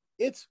Wednesday.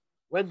 It's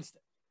Wednesday.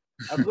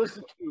 I've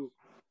listened to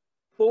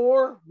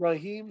 4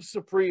 Raheem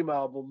Supreme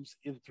albums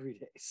in 3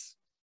 days.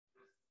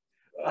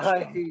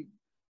 I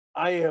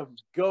am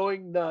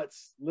going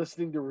nuts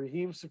listening to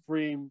Raheem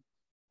Supreme.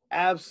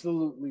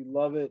 Absolutely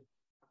love it.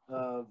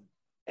 So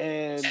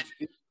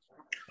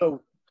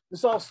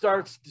this all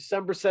starts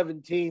December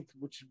 17th,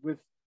 which with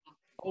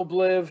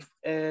Obliv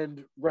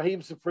and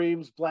Raheem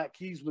Supreme's Black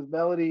Keys with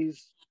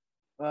Melodies,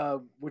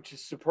 which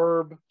is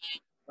superb.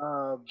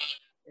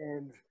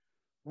 And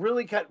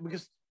really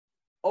because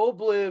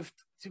Obliv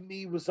to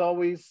me was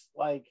always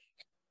like,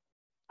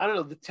 I don't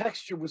know, the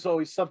texture was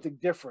always something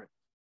different.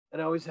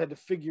 And I always had to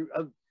figure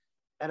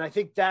and I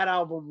think that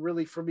album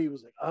really for me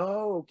was like,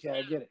 oh, okay,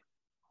 I get it.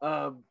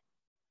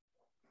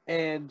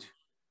 And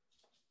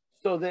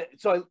so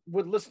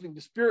with listening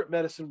to Spirit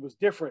Medicine was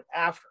different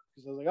after,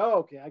 because I was like, oh,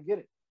 okay, I get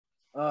it.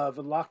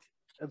 Unlocked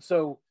it. And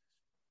so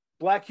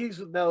Black Keys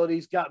with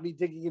Melodies got me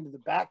digging into the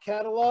back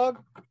catalog.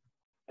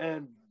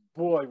 And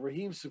boy,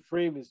 Raheem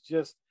Supreme is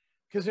just,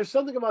 because there's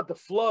something about the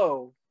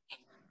flow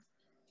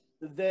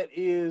that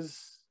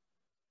is,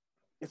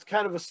 it's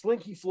kind of a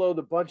slinky flow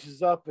that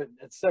bunches up and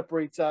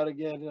separates out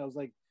again. And I was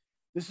like,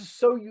 this is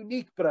so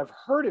unique, but I've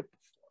heard it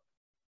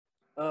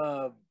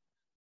before.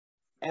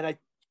 And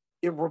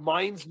it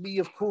reminds me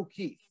of Kool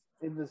Keith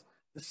in the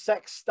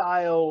Sex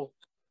Style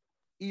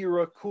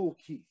era Kool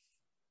Keith.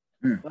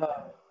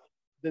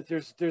 That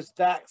there's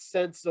that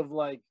sense of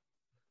like,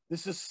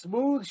 this is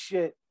smooth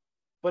shit,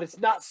 but it's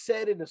not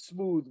said in a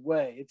smooth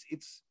way.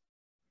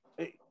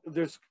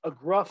 There's a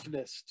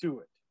gruffness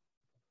to it.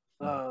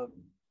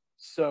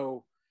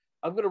 So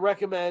I'm going to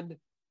recommend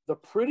the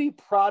Pretty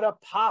Prada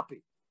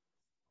Poppy.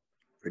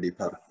 Pretty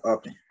Prada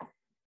Poppy.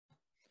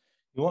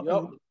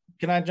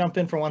 Can I jump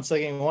in for 1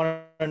 second? You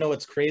want to know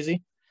what's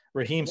crazy?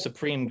 Raheem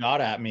Supreme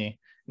got at me,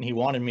 and he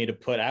wanted me to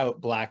put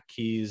out Black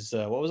Keys.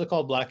 What was it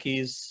called? Black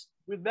Keys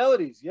with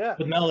Melodies, yeah.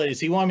 With Melodies.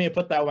 He wanted me to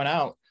put that one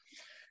out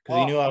because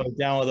he knew I was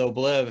down with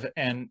Obliv,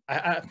 and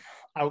I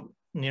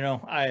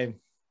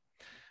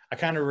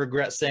kind of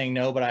regret saying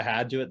no, but I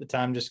had to at the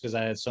time just because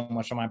I had so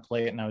much on my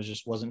plate, and I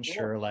wasn't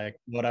sure like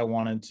what I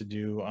wanted to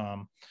do. I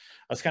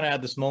was kind of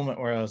at this moment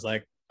where I was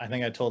like, I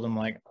think I told him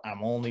like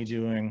I'm only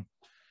doing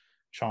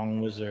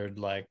Chong Wizard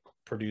like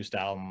produced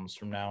albums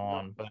from now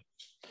on, but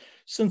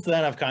since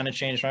then I've kind of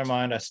changed my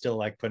mind. I still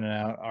like putting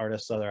out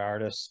other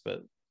artists,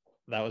 but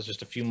that was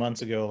just a few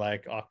months ago,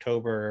 like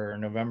October or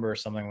November or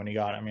something when he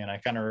got it. I mean, I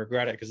kind of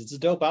regret it because it's a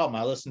dope album.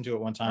 I listened to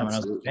it one time and I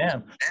was like,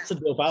 damn, it's a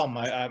dope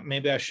album.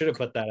 Maybe I should have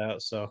put that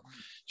out. So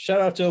shout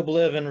out to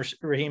Obliv and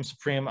Raheem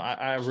Supreme.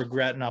 I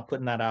regret not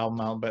putting that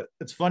album out, but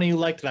it's funny you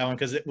liked that one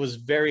because it was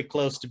very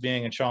close to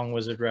being a Chong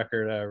Wizard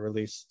record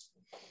release.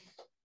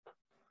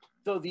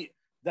 So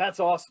that's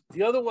awesome.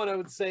 The other one I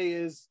would say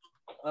is,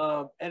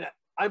 and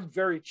I'm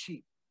very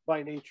cheap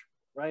by nature,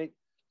 right?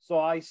 So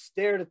I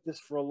stared at this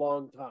for a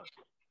long time.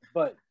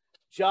 But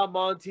John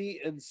Monty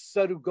and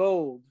Sudhu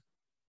Gold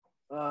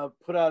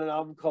put out an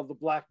album called The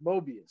Black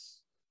Mobius.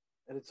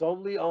 And it's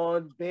only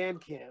on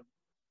Bandcamp.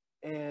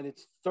 And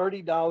it's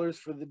 $30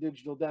 for the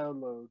digital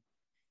download.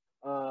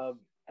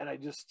 And I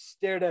just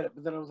stared at it.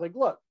 But then I was like,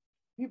 look,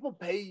 people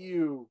pay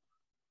you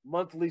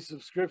monthly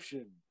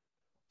subscription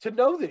to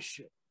know this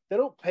shit. They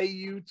don't pay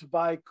you to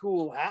buy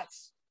cool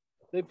hats.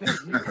 They pay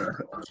you.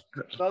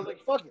 So I was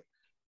like, fuck it.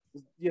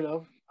 You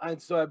know,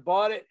 and so I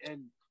bought it,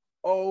 and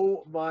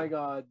oh my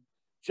God,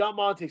 John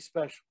Monte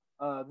special.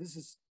 This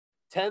is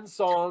 10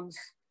 songs.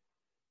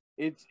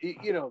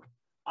 You know,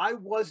 I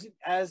wasn't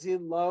as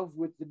in love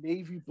with the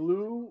navy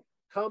blue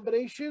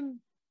combination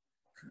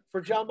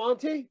for John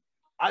Monte.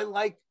 I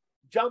like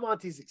John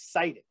Monte's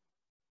exciting,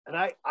 and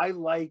I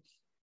like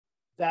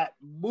that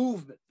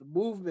movement, the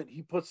movement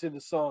he puts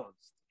into songs,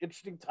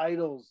 interesting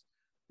titles,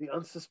 the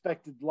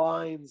unsuspected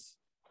lines.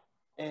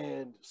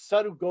 And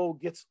Sudhu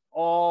Gold gets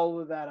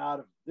all of that out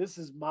of it. This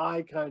is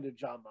my kind of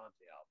John Monte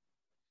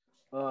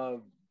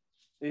album.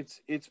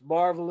 It's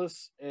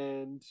marvelous,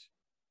 and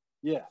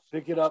yeah,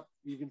 pick it up.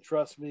 You can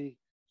trust me.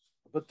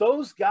 But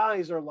those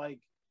guys are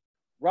like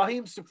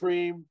Raheem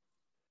Supreme,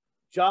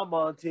 John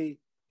Monty.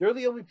 They're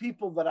the only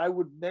people that I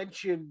would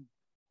mention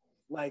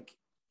like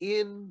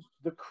in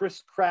the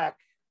Chris Crack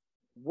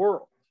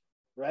world,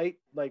 right?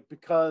 Like,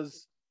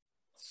 because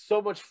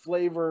so much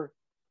flavor,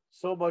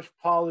 so much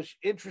polish,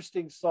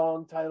 interesting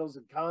song titles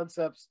and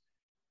concepts.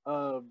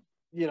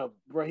 You know,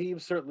 Raheem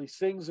certainly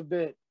sings a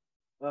bit.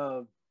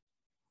 I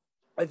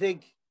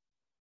think,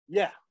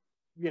 yeah,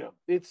 you know,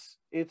 it's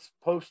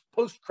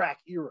post crack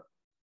era,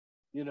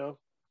 you know,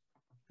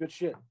 good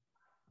shit.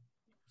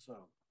 So,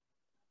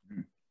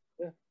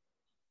 yeah,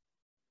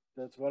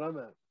 that's what I'm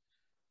at.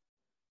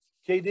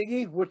 K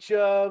Diggy, which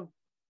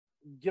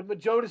give him a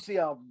Jodeci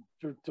album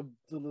to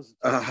listen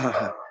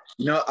to.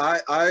 You know,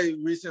 I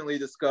recently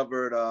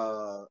discovered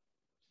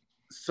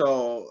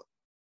so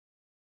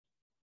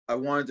I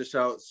wanted to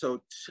shout.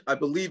 So I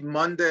believe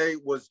Monday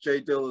was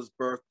Jay Dilla's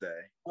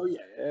birthday. Oh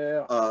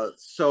yeah.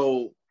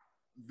 So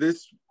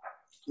this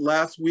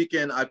last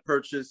weekend I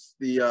purchased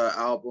the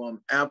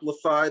album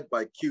Amplified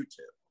by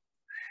Q-Tip.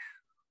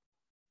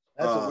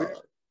 That's a weird.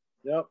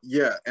 Yep.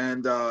 Yeah,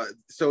 and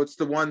so it's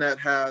the one that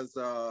has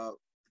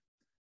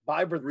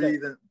Vibrant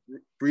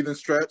breathe and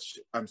stretch.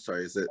 I'm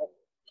sorry, is it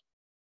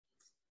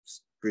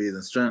breathe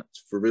and stretch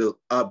for real?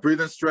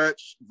 Breathe and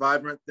stretch,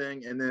 vibrant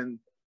thing, and then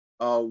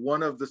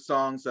one of the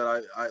songs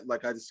that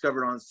I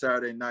discovered on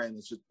Saturday night, and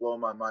it's just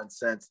blown my mind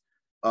since,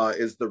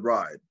 is The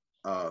Ride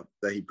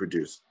that he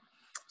produced.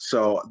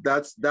 So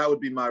that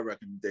would be my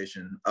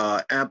recommendation.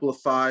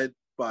 Amplified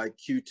by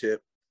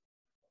Q-Tip,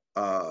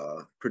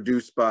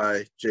 produced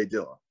by Jay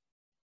Dilla.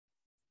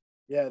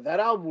 Yeah, that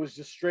album was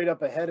just straight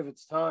up ahead of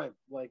its time.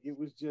 Like, it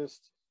was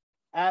just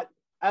at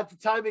the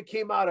time it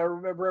came out, I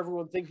remember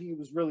everyone thinking it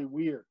was really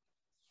weird.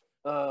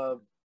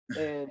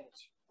 And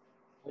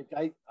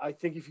like I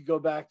think if you go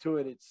back to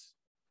it,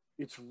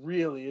 it's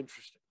really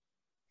interesting.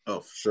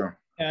 Oh, for sure.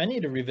 Yeah, I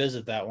need to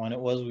revisit that one. It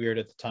was weird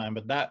at the time,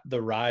 but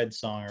the Ride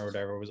song or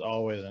whatever was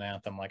always an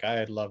anthem. Like, I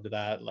had loved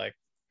that like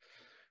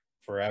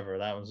forever.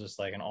 That was just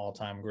like an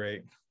all-time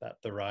great,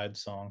 the Ride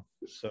song.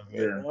 So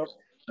yeah.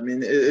 I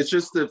mean, it's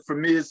just for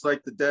me, it's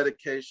like the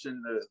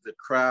dedication, the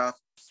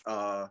craft,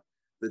 the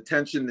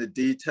attention to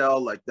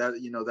detail, like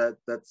that, you know,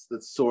 that's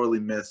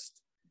sorely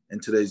missed in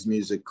today's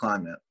music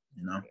climate,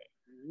 you know.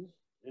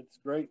 It's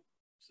great.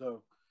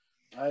 So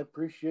I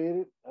appreciate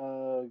it.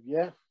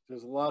 Yeah,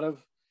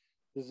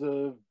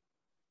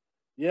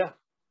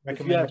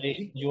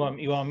 recommendation. You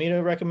want me to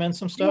recommend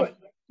some stuff?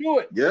 Do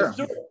it. Yeah. Let's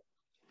do it.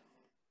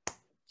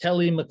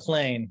 Telly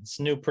McLean, it's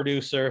a new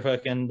producer,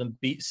 fucking the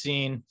beat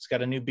scene. It's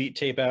got a new beat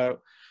tape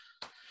out.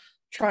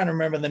 Trying to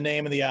remember the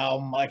name of the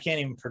album. I can't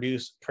even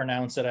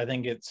pronounce it. I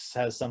think it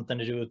has something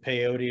to do with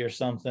peyote or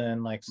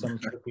something, like some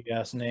trippy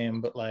ass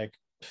name, but like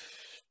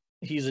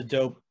he's a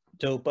dope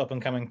up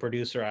and coming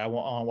producer. I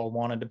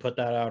wanted to put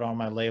that out on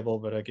my label,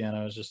 but again,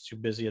 I was just too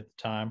busy at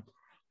the time.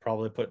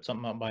 Probably put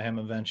something up by him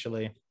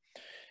eventually.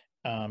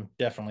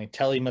 Definitely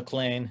Telly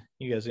McLean.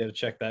 You guys got to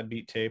check that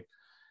beat tape.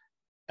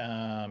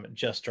 It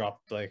just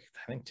dropped like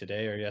I think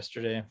today or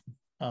yesterday.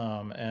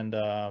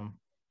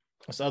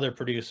 This other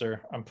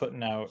producer I'm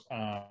putting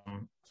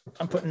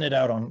it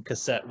out on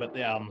cassette, but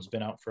the album's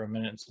been out for a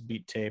minute. It's a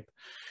beat tape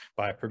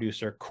by a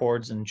producer,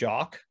 Chords and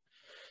Jock.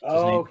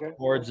 Okay.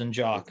 Chords and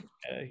Jock.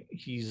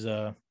 He's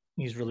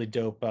really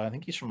dope. I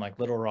think he's from like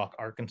Little Rock,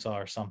 Arkansas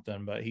or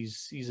something, but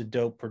he's a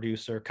dope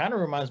producer. Kind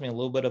of reminds me a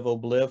little bit of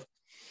Obliv,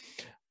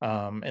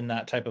 in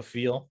that type of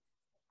feel.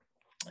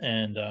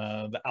 And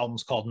the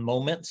album's called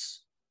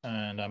Moments,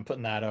 and I'm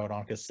putting that out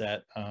on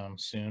cassette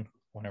soon.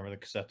 Whenever the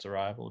cassettes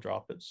arrive, we'll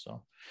drop it.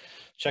 So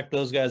check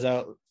those guys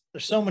out.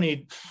 There's so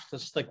many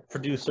just like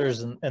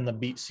producers in the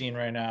beat scene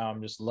right now. I'm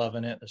just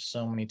loving it. There's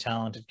so many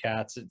talented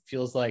cats. It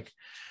feels like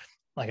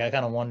I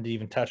kind of wanted to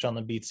even touch on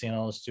the beat scene.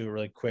 I'll just do it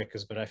really quick,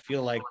 but I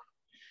feel like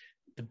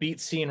the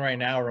beat scene right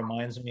now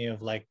reminds me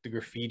of like the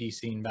graffiti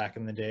scene back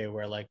in the day,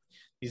 where like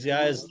these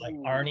guys like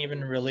aren't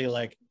even really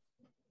like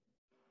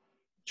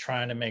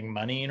trying to make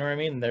money, you know what I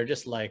mean? They're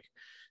just like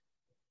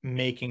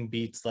making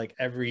beats like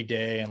every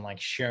day and like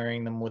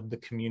sharing them with the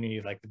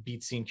community, like the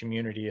beat scene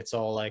community. It's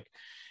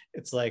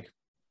like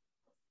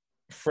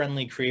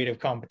friendly creative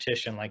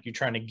competition. Like you're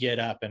trying to get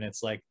up and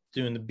it's like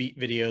doing the beat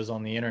videos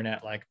on the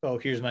internet, like, oh,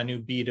 here's my new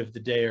beat of the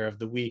day or of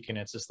the week. And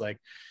it's just like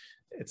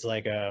it's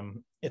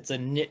a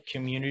knit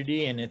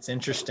community, and it's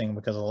interesting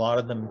because a lot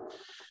of them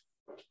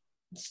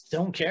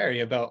don't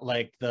care about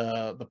like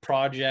the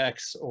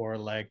projects or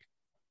like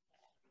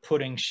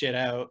putting shit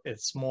out.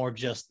 It's more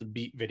just the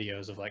beat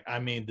videos of like, I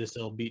made this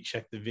little beat,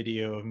 check the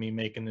video of me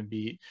making the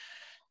beat,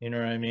 you know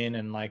what I mean?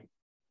 And like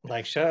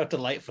shout out to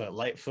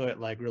Lightfoot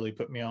like really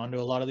put me on to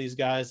a lot of these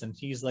guys, and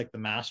he's like the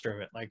master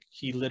of it. Like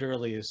he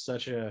literally is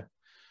such a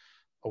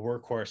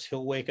workhorse.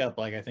 He'll wake up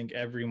like I think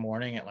every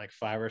morning at like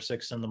 5 or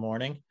 6 in the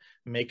morning,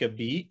 make a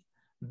beat,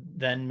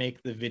 then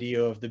make the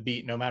video of the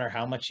beat. No matter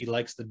how much he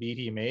likes the beat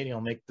he made, he'll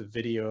make the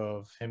video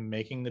of him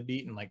making the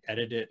beat and like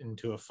edit it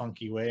into a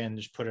funky way and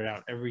just put it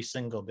out every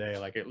single day,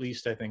 like at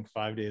least I think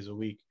 5 days a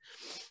week.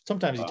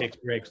 Sometimes he takes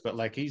breaks, but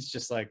like he's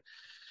just like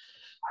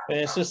And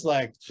it's just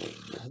like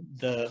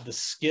the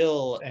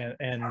skill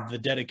and the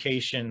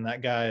dedication.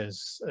 That guy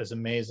is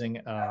amazing.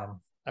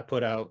 I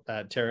put out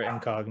that Terra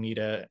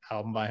Incognita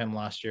album by him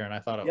last year, and I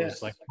thought it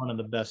was like one of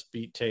the best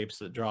beat tapes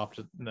that dropped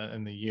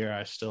in the year.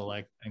 I still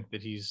like think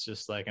that he's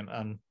just like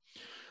an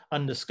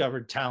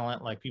undiscovered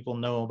talent. Like people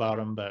know about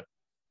him, but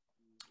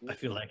I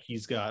feel like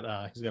he's got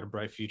a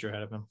bright future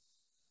ahead of him.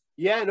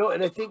 Yeah, no,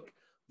 and I think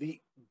the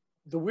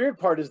weird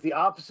part is the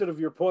opposite of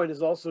your point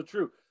is also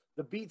true.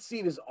 The beat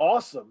scene is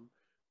awesome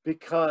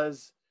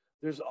because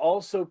there's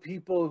also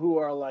people who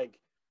are like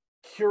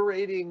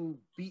curating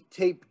beat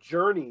tape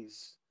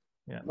journeys,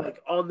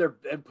 like on their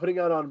and putting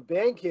out on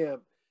Bandcamp.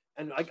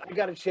 And I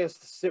got a chance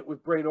to sit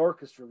with Brain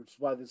Orchestra, which is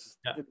why this is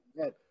in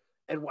my head.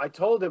 And I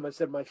told him, I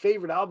said, my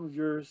favorite album of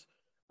yours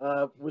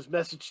was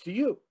Message to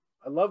You.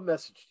 I love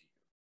Message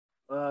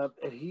to You.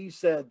 And he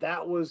said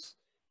that was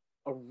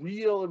a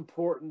real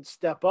important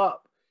step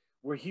up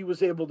where he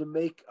was able to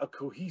make a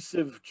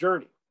cohesive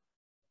journey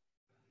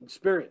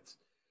experience.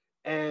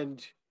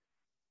 And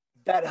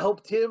that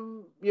helped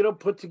him,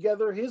 put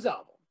together his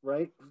album,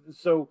 right?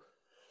 So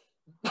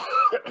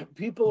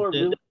people are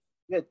really,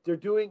 they're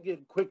doing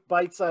it quick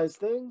bite-sized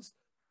things,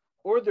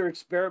 or they're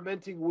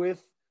experimenting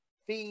with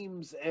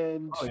themes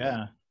and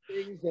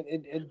things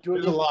and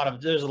doing there's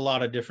a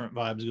lot of different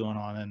vibes going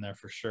on in there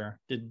for sure.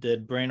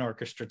 Did Brain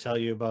Orchestra tell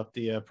you about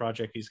the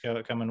project he's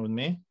got coming with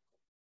me?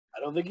 I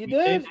don't think he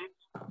did.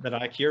 That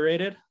I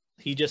curated.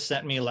 He just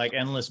sent me like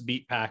endless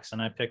beat packs,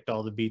 and I picked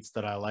all the beats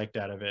that I liked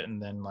out of it, and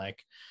then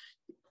like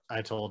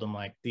I told him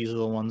like these are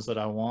the ones that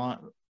I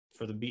want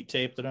for the beat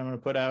tape that I'm going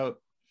to put out.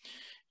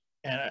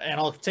 And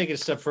I'll take it a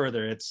step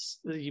further. It's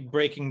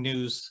breaking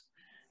news.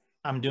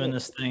 I'm doing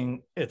this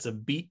thing. It's a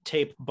beat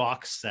tape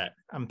box set.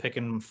 I'm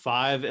picking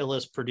 5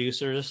 illest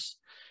producers,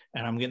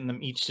 and I'm getting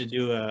them each to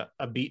do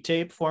a beat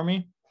tape for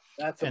me.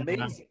 That's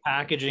amazing. And I'm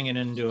packaging it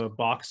into a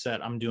box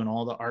set. I'm doing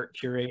all the art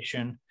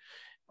curation.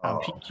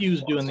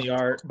 PQ's doing the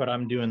art, but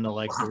I'm doing the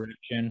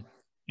direction.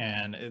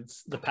 And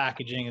it's the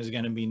packaging is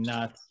going to be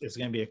nuts. It's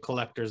going to be a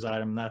collector's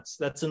item.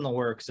 That's in the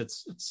works.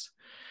 It's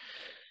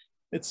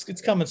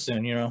coming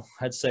soon,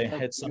 I'd say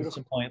at some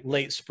point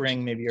late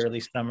spring, maybe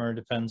early summer,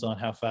 depends on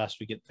how fast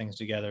we get things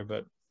together.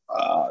 But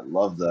I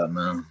love that,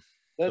 man.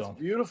 That's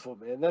beautiful,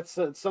 man. That's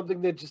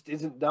something that just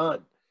isn't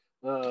done.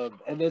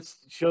 And it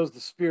shows the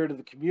spirit of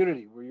the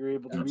community where you're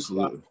able to reach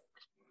out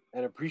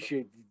and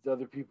appreciate the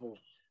other people.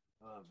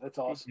 That's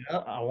awesome. Yeah,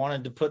 I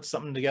wanted to put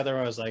something together.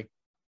 I was like,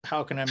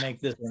 how can I make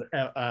this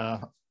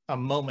a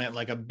moment,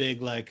 like a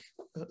big, like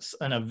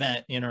an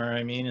event, you know what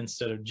I mean?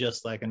 Instead of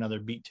just like another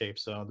beat tape.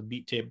 So the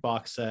beat tape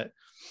box set,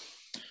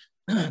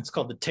 it's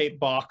called the Tape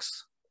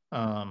Box.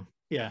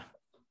 Yeah.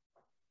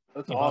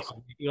 That's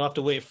awesome. You'll have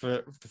to wait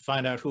to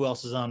find out who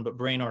else is on, but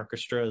Brain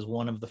Orchestra is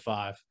one of the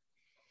 5.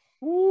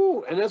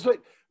 Ooh, and that's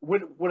what,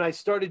 when I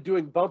started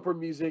doing bumper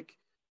music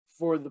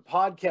for the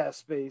podcast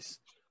space,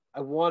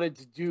 I wanted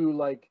to do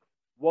like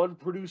one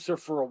producer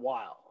for a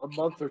while, a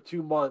month or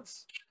 2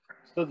 months,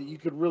 so that you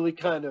could really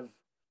kind of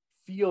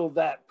feel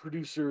that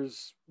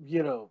producer's,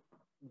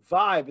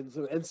 vibe. And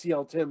so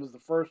NCL Tim is the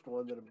first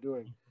one that I'm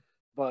doing,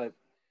 but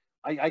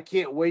I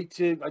can't wait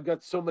I've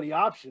got so many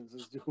options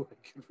as to who I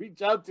can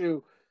reach out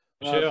to.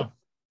 Sure.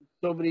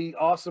 So many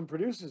awesome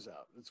producers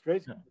out. It's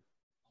crazy. Yeah.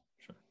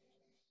 Sure.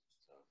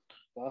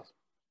 Awesome.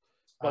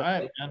 All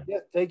right, man. Yeah,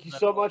 thank you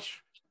so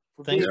much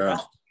for being here.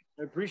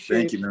 I appreciate it.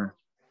 Thank you, man.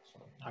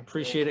 I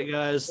appreciate it,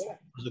 guys. It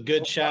was a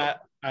good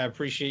chat. I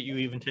appreciate you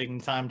even taking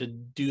time to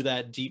do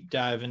that deep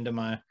dive into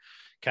my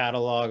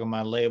catalog and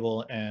my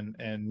label. And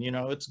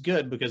it's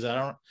good because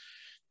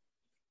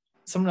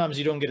sometimes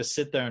you don't get to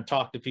sit there and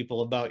talk to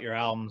people about your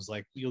albums.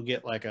 Like you'll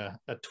get like a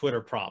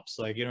Twitter props,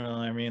 like, you know what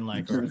I mean?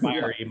 Like or a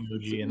fire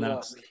emoji, and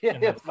that's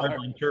hard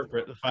to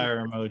interpret. The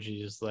fire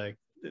emoji is like,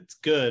 it's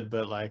good,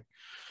 but like,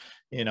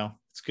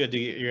 it's good to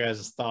get your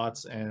guys'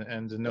 thoughts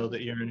and to know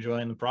that you're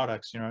enjoying the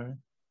products, you know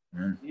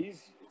what I mean? Easy.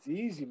 It's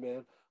easy,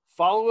 man.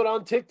 Follow it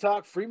on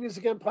TikTok, Free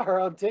Music Empire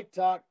on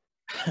TikTok.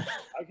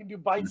 I can do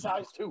bite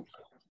size too.